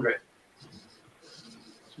 52100.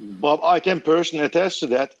 Bob, I can personally attest to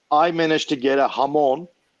that. I managed to get a Hamon,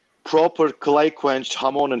 proper clay quenched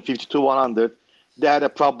Hamon in 52100 they had a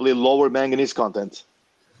probably lower manganese content.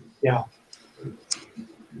 Yeah.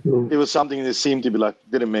 It was something that seemed to be like,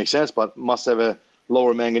 didn't make sense, but must have a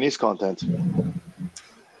lower manganese content.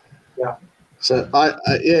 Yeah. So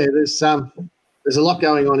there's a lot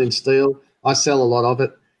going on in steel. I sell a lot of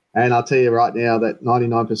it, and I'll tell you right now that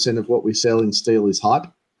 99% of what we sell in steel is hype.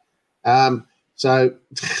 So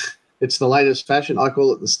it's the latest fashion. I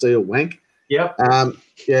call it the steel wank. Yep.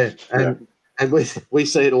 And we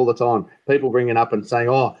see it all the time. People bringing up and saying,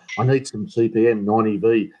 "Oh, I need some CPM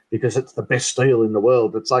 90V because it's the best steel in the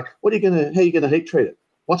world." It's like, how are you gonna heat treat it?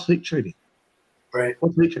 What's heat treating? Right.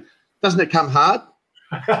 What's heat treating? Doesn't it come hard?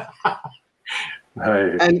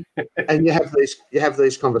 Hey. And you have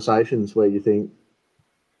these conversations where you think,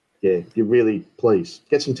 yeah, you really please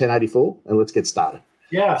get some 1084 and let's get started.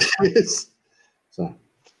 Yeah. So,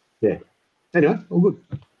 yeah. Anyway, all good.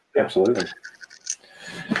 Absolutely.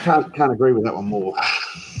 Can't agree with that one more.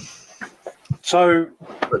 So,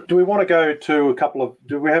 do we want to go to a couple of?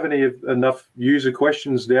 Do we have enough user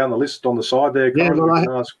questions down the list on the side there? Yeah, Corin, well, we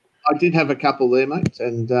can ask? I did have a couple there, mate,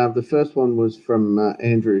 and the first one was from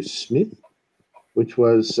Andrew Smith, which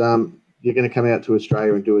was you're going to come out to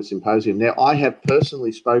Australia and do a symposium. Now, I have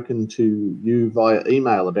personally spoken to you via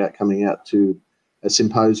email about coming out to a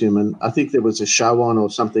symposium, and I think there was a show on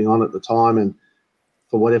or something on at the time, and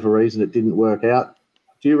for whatever reason, it didn't work out.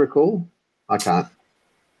 Do you recall? I can't.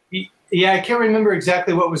 Yeah, I can't remember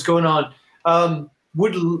exactly what was going on.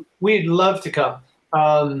 We'd love to come.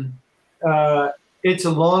 It's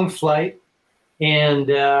a long flight,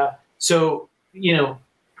 and so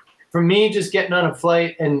for me, just getting on a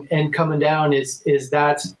flight and coming down is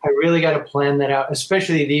I really got to plan that out,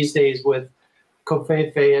 especially these days with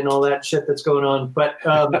Covfefe and all that shit that's going on. But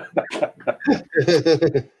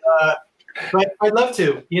but I'd love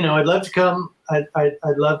to. I'd love to come.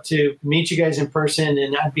 I'd love to meet you guys in person,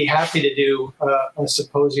 and I'd be happy to do a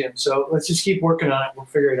symposium. So let's just keep working on it. We'll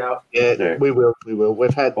figure it out. Yeah, we will.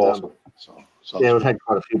 We've had Awesome. we've had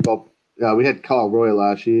quite a few. Bob, we had Kyle Roy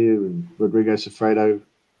last year, and Rodrigo Sofredo,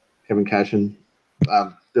 Kevin Cashin,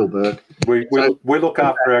 Bill Burke. We look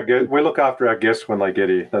after our guests. We look after our guests when they get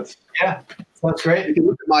here. That's great. If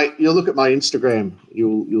you look at my Instagram,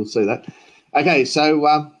 you'll see that. Okay,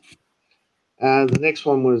 so the next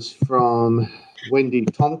one was from Wendy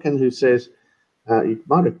Tomkin, who says, you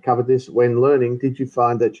might have covered this. When learning, did you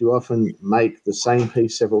find that you often make the same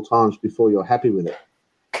piece several times before you're happy with it?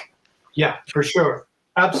 Yeah, for sure.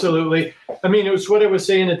 Absolutely. I mean, it was what I was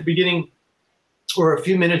saying at the beginning or a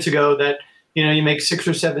few minutes ago that, you make 6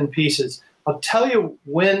 or 7 pieces. I'll tell you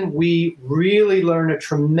when we really learn a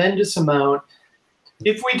tremendous amount.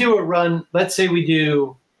 If we do a run, let's say we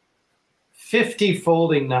do 50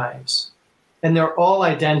 folding knives and they're all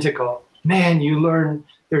identical, man, you learn,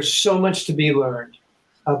 there's so much to be learned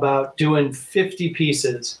about doing 50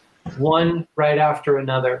 pieces, one right after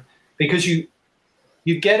another, because you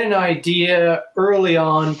get an idea early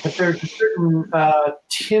on, but there's a certain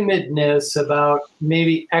timidness about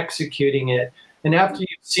maybe executing it. And after you've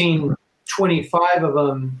seen 25 of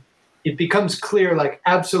them, it becomes clear, like,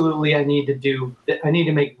 absolutely, I need to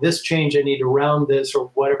make this change. I need to round this or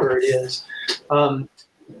whatever it is. And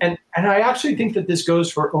I actually think that this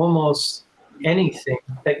goes for almost anything,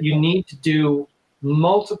 that you need to do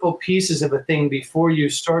multiple pieces of a thing before you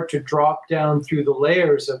start to drop down through the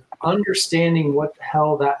layers of understanding what the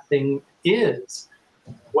hell that thing is,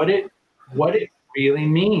 what it really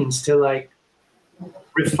means to, like,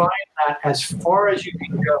 refine that as far as you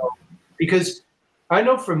can go. Because I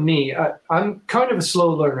know for me, I'm kind of a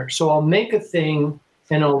slow learner, so I'll make a thing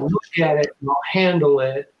and I'll look at it and I'll handle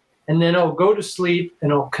it, and then I'll go to sleep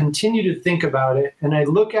and I'll continue to think about it, and I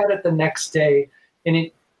look at it the next day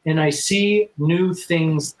and I see new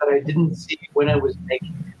things that I didn't see when I was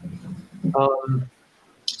making it.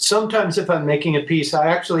 Sometimes if I'm making a piece,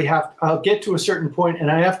 I'll get to a certain point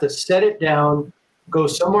and I have to set it down, go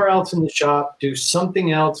somewhere else in the shop, do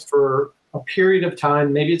something else for a period of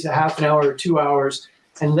time. Maybe it's a half an hour or 2 hours.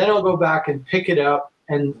 And then I'll go back and pick it up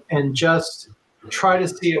and just try to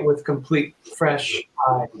see it with complete fresh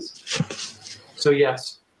eyes. So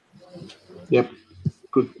yes. Yep.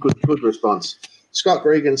 Good response. Scott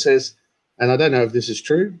Gregan says, and I don't know if this is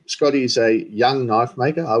true, Scotty's a young knife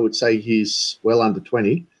maker. I would say he's well under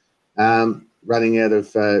 20, running out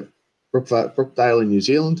of Brookdale in New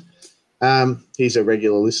Zealand. He's a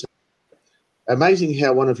regular listener. Amazing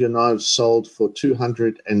how one of your knives sold for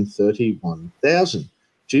 $231,000.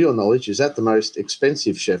 To your knowledge, is that the most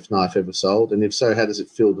expensive chef knife ever sold? And if so, how does it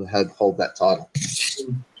feel to hold that title?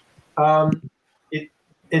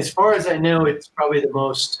 As far as I know, it's probably the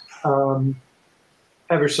most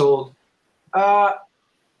ever sold.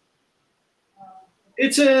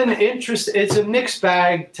 It's a mixed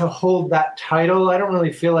bag to hold that title. I don't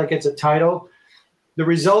really feel like it's a title. The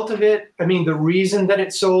result of it, I mean, the reason that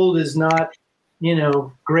it sold is not,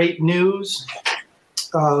 great news.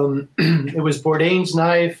 It was Bourdain's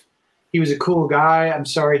knife. He was a cool guy. I'm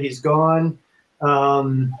sorry he's gone.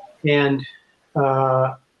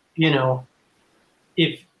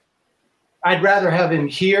 If I'd rather have him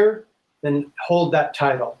here than hold that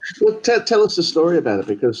title. Well, tell us the story about it,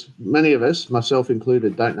 because many of us, myself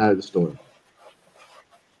included, don't know the story.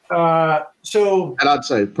 And I'd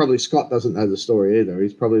say probably Scott doesn't know the story either.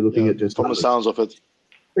 He's probably looking at just from the sounds of it.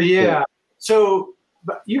 Yeah. So,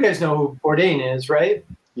 but you guys know who Bourdain is, right?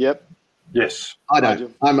 Yep. Yes. I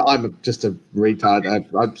don't. I'm just a retard.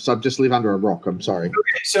 I just live under a rock. I'm sorry.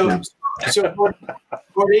 Okay, so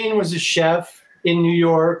Bourdain was a chef in New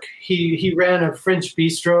York. He ran a French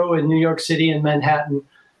bistro in New York City in Manhattan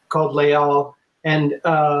called Leal, and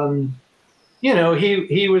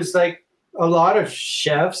he was like a lot of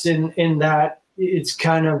chefs in that it's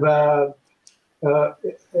kind of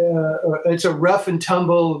it's a rough and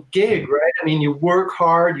tumble gig, right? I mean, you work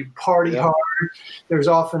hard, you party hard. There's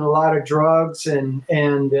often a lot of drugs and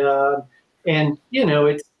it's and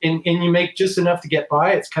you make just enough to get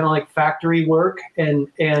by. It's kind of like factory work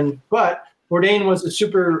but Bourdain was a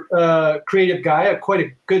super creative guy, quite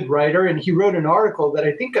a good writer, and he wrote an article that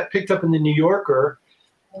I think got picked up in the New Yorker,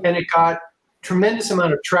 and it got tremendous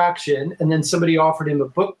amount of traction, and then somebody offered him a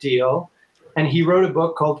book deal. And he wrote a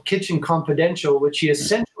book called Kitchen Confidential, which he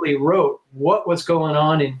essentially wrote what was going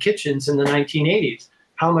on in kitchens in the 1980s,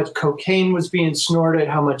 how much cocaine was being snorted,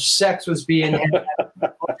 how much sex was being had,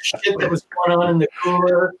 all the shit that was going on in the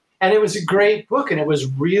cooler. And it was a great book, and it was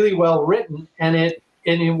really well written, and it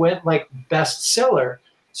went like bestseller.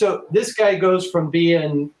 So this guy goes from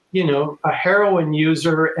being, a heroin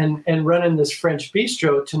user and running this French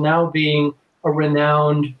bistro to now being a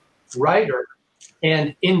renowned writer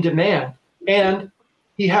and in demand. And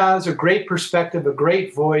he has a great perspective, a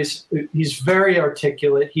great voice. He's very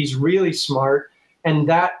articulate. He's really smart. And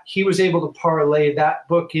that he was able to parlay that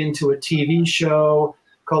book into a TV show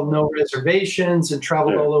called No Reservations, and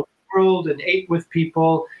traveled all over the world and ate with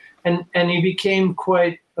people. And he became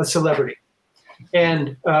quite a celebrity.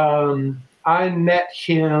 And I met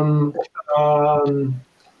him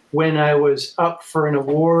when I was up for an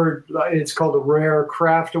award. It's called a Rare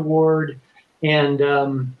Craft Award. And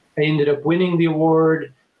I ended up winning the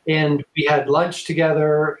award, and we had lunch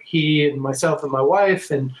together, he and myself and my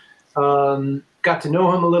wife, and got to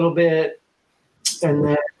know him a little bit. And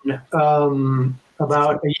then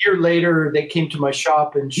about a year later, they came to my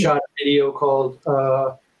shop and shot a video called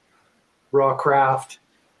Raw Craft,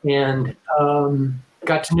 and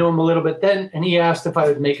got to know him a little bit then, and he asked if I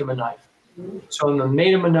would make him a knife. So I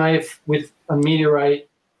made him a knife with a meteorite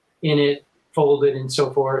in it, folded and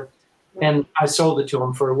so forth. And I sold it to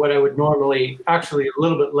him for what I would normally, actually a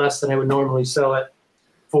little bit less than I would normally sell it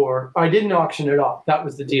for. I didn't auction it off. That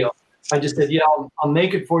was the deal. I just said, I'll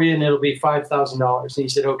make it for you, and it'll be $5,000. And he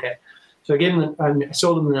said, okay. So I gave him, I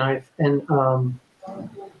sold him the knife, and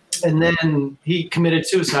then he committed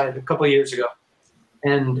suicide a couple of years ago.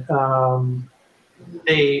 And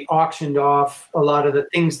they auctioned off a lot of the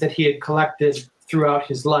things that he had collected throughout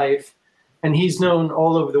his life. And he's known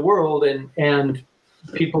all over the world, and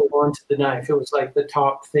people wanted the knife. It was like the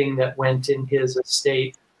top thing that went in his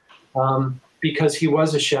estate, because he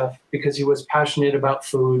was a chef, because he was passionate about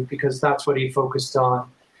food, because that's what he focused on.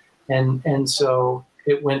 And so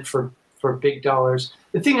it went for big dollars.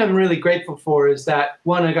 The thing I'm really grateful for is that,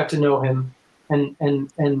 one, I got to know him and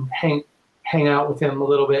hang out with him a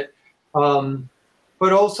little bit.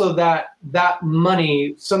 But also that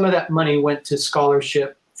money, some of that money went to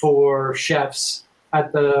scholarship for chefs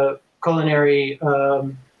at the Culinary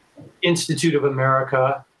Institute of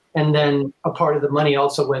America, and then a part of the money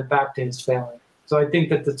also went back to his family. So I think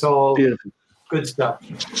that that's all beautiful, good stuff.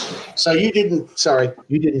 So you didn't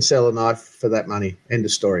sell a knife for that money. End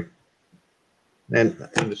of story. End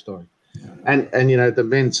of story. And the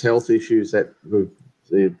men's health issues that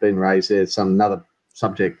have been raised there, another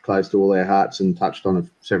subject close to all our hearts and touched on it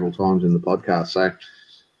several times in the podcast.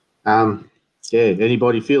 So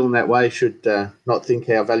anybody feeling that way should not think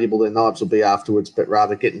how valuable their knives will be afterwards, but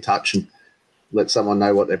rather get in touch and let someone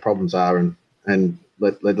know what their problems are and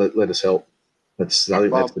let us help. I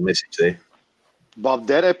think that's the message there. Bob,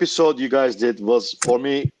 that episode you guys did was, for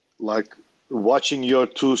me, like watching your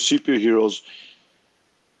two superheroes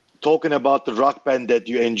talking about the rock band that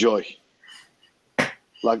you enjoy.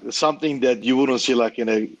 Like something that you wouldn't see like in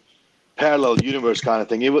a parallel universe kind of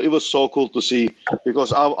thing. It was so cool to see,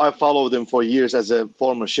 because I followed him for years as a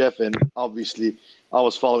former chef, and obviously I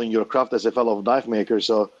was following your craft as a fellow knife maker.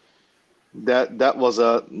 So that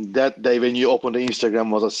day when you opened the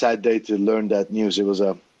Instagram was a sad day to learn that news. It was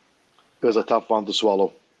a tough one to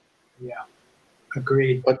swallow. Yeah,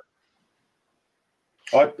 agreed.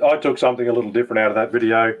 I took something a little different out of that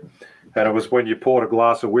video, and it was when you poured a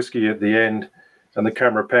glass of whiskey at the end and the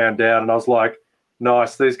camera panned down, and I was like,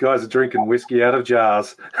 nice, these guys are drinking whiskey out of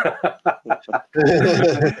jars.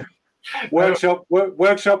 Workshop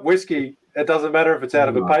whiskey, it doesn't matter if it's out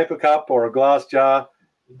of a paper cup or a glass jar,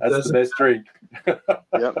 that's the best drink. Yep.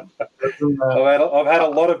 I've had a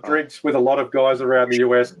lot of drinks with a lot of guys around the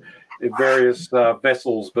US in various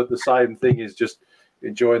vessels, but the same thing is just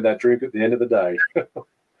enjoying that drink at the end of the day.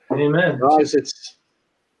 Amen. Guys,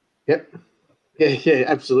 yep. Yeah,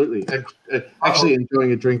 absolutely. Actually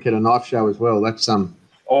enjoying a drink at a knife show as well. That's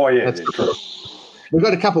Oh yeah. That's cool. We've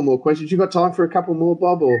got a couple more questions. You got time for a couple more,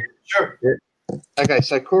 Bob? Or Sure. Yeah. Okay,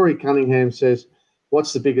 so Corey Cunningham says,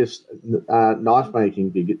 what's the biggest knife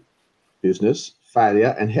making business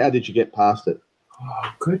failure, and how did you get past it?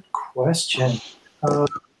 Oh, good question. The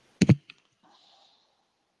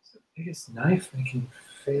biggest knife making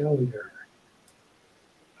failure.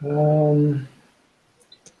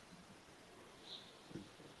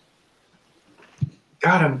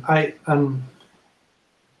 God,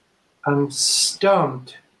 I'm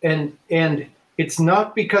stumped, and it's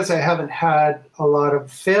not because I haven't had a lot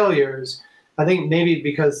of failures. I think maybe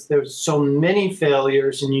because there's so many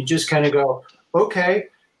failures, and you just kind of go, okay,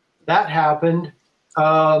 that happened.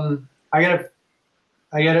 I gotta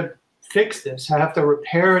fix this. I have to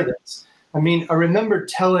repair this. I mean, I remember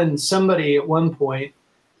telling somebody at one point,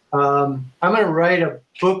 I'm going to write a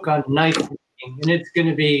book on knife making, and it's going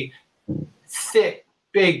to be thick,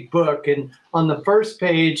 big book. And on the first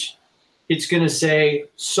page, it's going to say,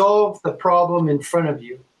 solve the problem in front of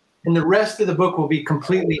you. And the rest of the book will be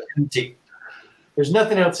completely empty. There's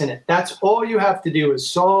nothing else in it. That's all you have to do is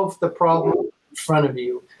solve the problem in front of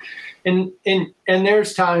you. And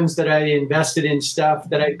there's times that I invested in stuff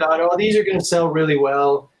that I thought, oh, these are going to sell really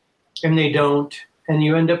well, and they don't. And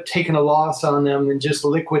you end up taking a loss on them and just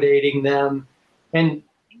liquidating them. And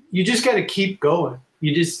you just got to keep going.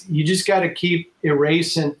 You just got to keep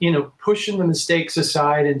erasing, pushing the mistakes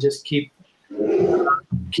aside and just keep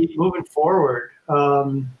moving forward.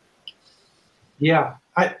 I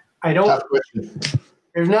don't.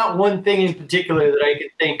 There's not one thing in particular that I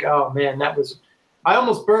could think, oh man, I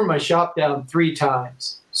almost burned my shop down 3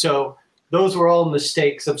 times. So those were all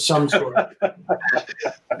mistakes of some sort.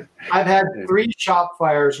 I've had 3 shop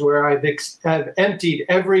fires where I've emptied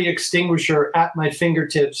every extinguisher at my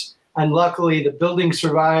fingertips, and luckily the building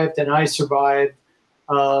survived and I survived.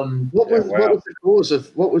 What was the cause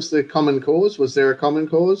of? What was the common cause? Was there a common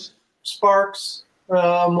cause? Sparks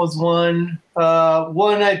was one.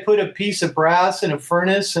 One, I put a piece of brass in a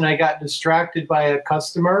furnace and I got distracted by a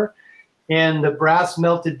customer, and the brass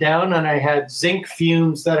melted down, and I had zinc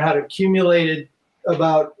fumes that had accumulated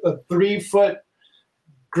about a 3-foot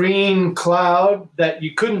green cloud that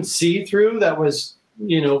you couldn't see through. That was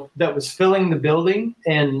filling the building,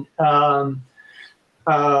 and so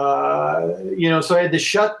I had to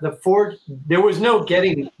shut the forge. There was no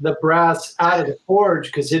getting the brass out of the forge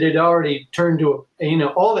because it had already turned to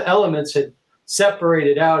all the elements had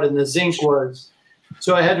separated out, and the zinc was.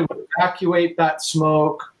 So I had to evacuate that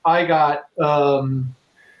smoke. I got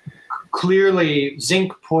clearly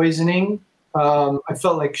zinc poisoning. I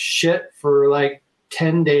felt like shit for like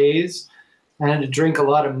 10 days. I had to drink a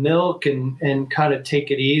lot of milk and kind of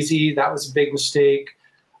take it easy. That was a big mistake.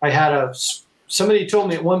 Somebody told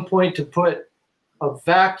me at one point to put a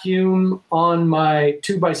vacuum on my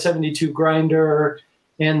 2x72 grinder,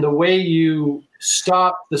 and the way you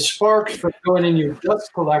stop the sparks from going in your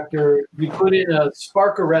dust collector, you put in a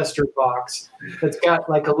spark arrestor box that's got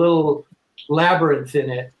like a little labyrinth in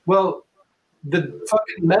it. Well, the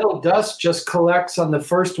fucking metal dust just collects on the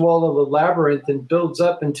first wall of the labyrinth and builds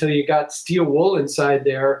up until you got steel wool inside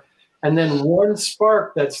there. And then one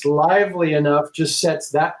spark that's lively enough just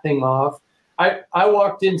sets that thing off. I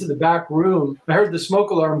walked into the back room. I heard the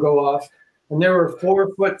smoke alarm go off, and there were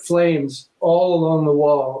 4-foot flames all along the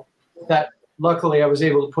wall that luckily I was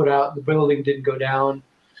able to put out. The building didn't go down.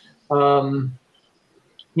 I've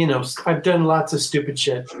done lots of stupid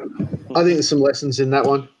shit. I think there's some lessons in that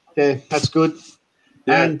one. Yeah, that's good.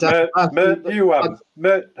 Yeah, And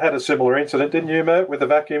Mert had a similar incident, didn't you, Mert, with the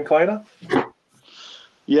vacuum cleaner?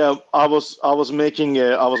 Yeah, I was making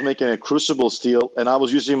a crucible steel, and I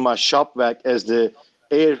was using my shop vac as the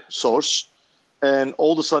air source, and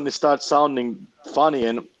all of a sudden it starts sounding funny,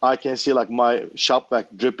 and I can see like my shop vac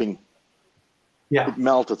dripping. Yeah. It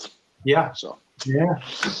melted. Yeah. So Yeah.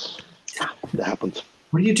 that happened.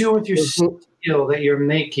 What are you doing with your steel that you're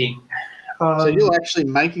making? So you're actually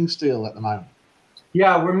making steel at the moment?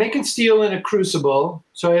 Yeah, we're making steel in a crucible.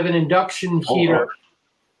 So I have an induction heater,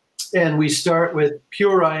 and we start with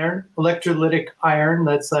pure iron, electrolytic iron.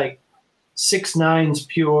 That's like 6/9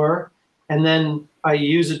 pure. And then I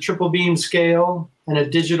use a triple beam scale and a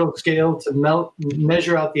digital scale to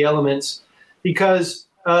measure out the elements. Because,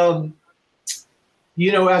 as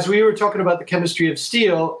we were talking about the chemistry of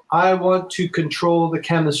steel, I want to control the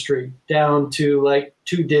chemistry down to like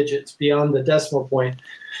 2 digits beyond the decimal point.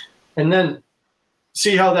 And then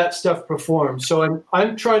see how that stuff performs. So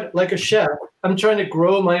I'm trying, like a chef, I'm trying to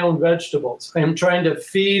grow my own vegetables. I'm trying to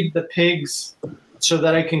feed the pigs so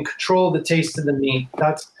that I can control the taste of the meat.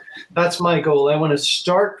 That's my goal. I want to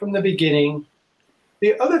start from the beginning.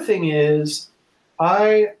 The other thing is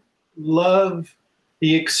I love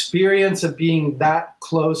the experience of being that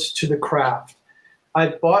close to the craft.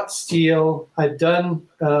 I've bought steel. I've done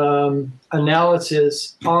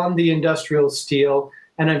analysis on the industrial steel,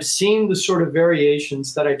 and I've seen the sort of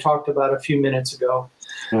variations that I talked about a few minutes ago.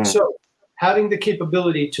 So having the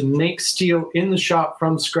capability to make steel in the shop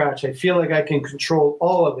from scratch, I feel like I can control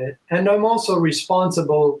all of it. And I'm also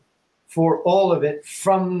responsible for all of it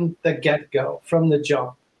from the get-go, from the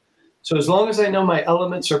jump. So as long as I know my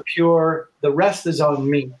elements are pure, the rest is on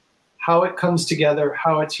me. How it comes together,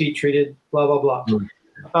 how it's heat treated, blah, blah,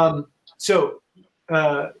 blah. So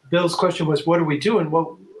Bill's question was, what are we doing?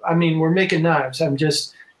 Well, I mean, we're making knives. I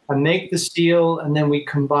make the steel and then we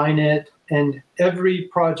combine it. And every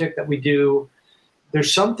project that we do,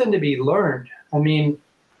 there's something to be learned. I mean,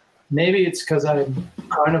 maybe it's because I'm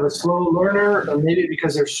kind of a slow learner, or maybe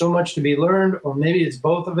because there's so much to be learned, or maybe it's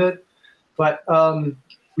both of it. But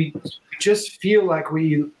we just feel like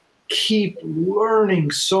we keep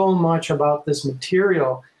learning so much about this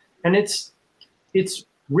material. And it's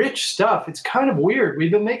rich stuff. It's kind of weird.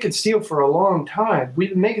 We've been making steel for a long time.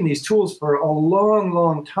 We've been making these tools for a long,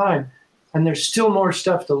 long time. And there's still more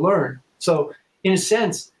stuff to learn. So in a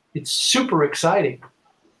sense, it's super exciting.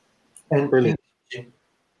 And brilliant.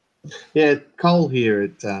 Yeah, Cole here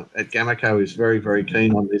at Gamaco is very, very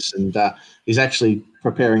keen on this, and he's actually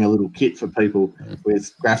preparing a little kit for people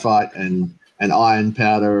with graphite and iron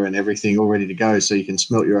powder and everything all ready to go, so you can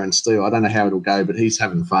smelt your own steel. I don't know how it'll go, but he's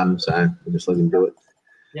having fun, so we'll just let him do it.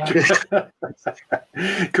 Yeah.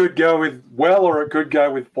 Could go with or it could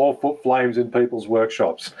go with 4-foot flames in people's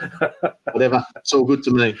workshops. Whatever, it's all good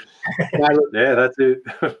to me. Yeah, that's it.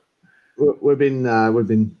 We've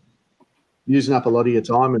been using up a lot of your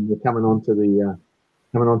time, and we're coming on to the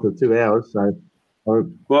 2 hours. So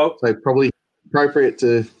probably appropriate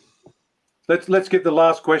to. Let's give the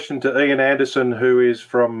last question to Ian Anderson, who is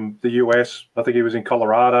from the US. I think he was in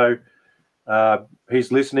Colorado. He's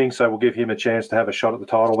listening, so we'll give him a chance to have a shot at the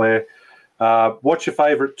title there. What's your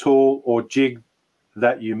favourite tool or jig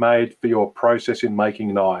that you made for your process in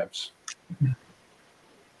making knives?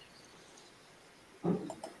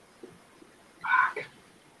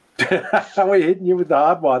 Are we hitting you with the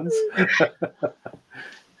hard ones?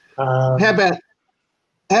 How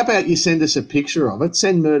about you send us a picture of it?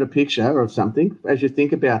 Send Mert a picture of something as you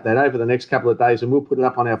think about that over the next couple of days, and we'll put it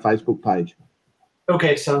up on our Facebook page.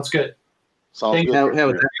 Okay, sounds good. Sounds good. How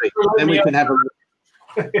would that be? Then we can have a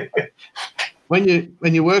when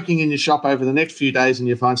you're working in your shop over the next few days and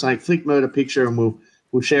you find something, flick Mert a picture and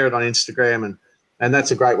we'll share it on Instagram, and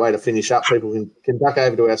that's a great way to finish up. People can duck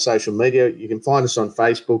over to our social media. You can find us on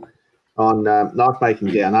Facebook, on Knife Making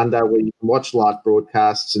Down Under, where you can watch live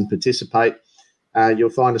broadcasts and participate. You'll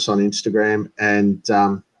find us on Instagram, and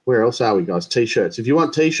where else are we, guys? T-shirts. If you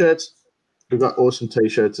want T-shirts, we've got awesome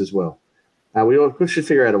T-shirts as well. We should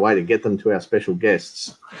figure out a way to get them to our special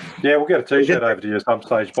guests. Yeah, we'll get a T-shirt over to you at some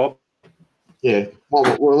stage, Bob. Yeah, one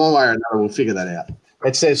way or another, we'll figure that out.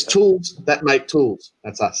 It says tools that make tools.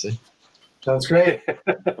 That's us, see? Sounds great.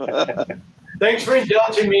 Thanks for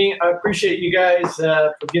indulging me. I appreciate you guys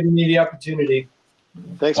for giving me the opportunity.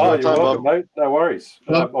 Thanks for the you're time, welcome, Bob. mate. No worries.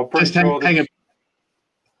 Well, I'm pretty just sure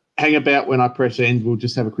hang about when I press end. We'll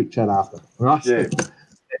just have a quick chat after. All right? Yeah.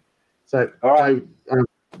 So, All right.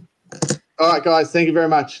 All right, guys. Thank you very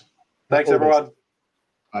much. Thanks, everyone.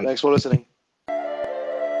 Bye. Thanks for listening.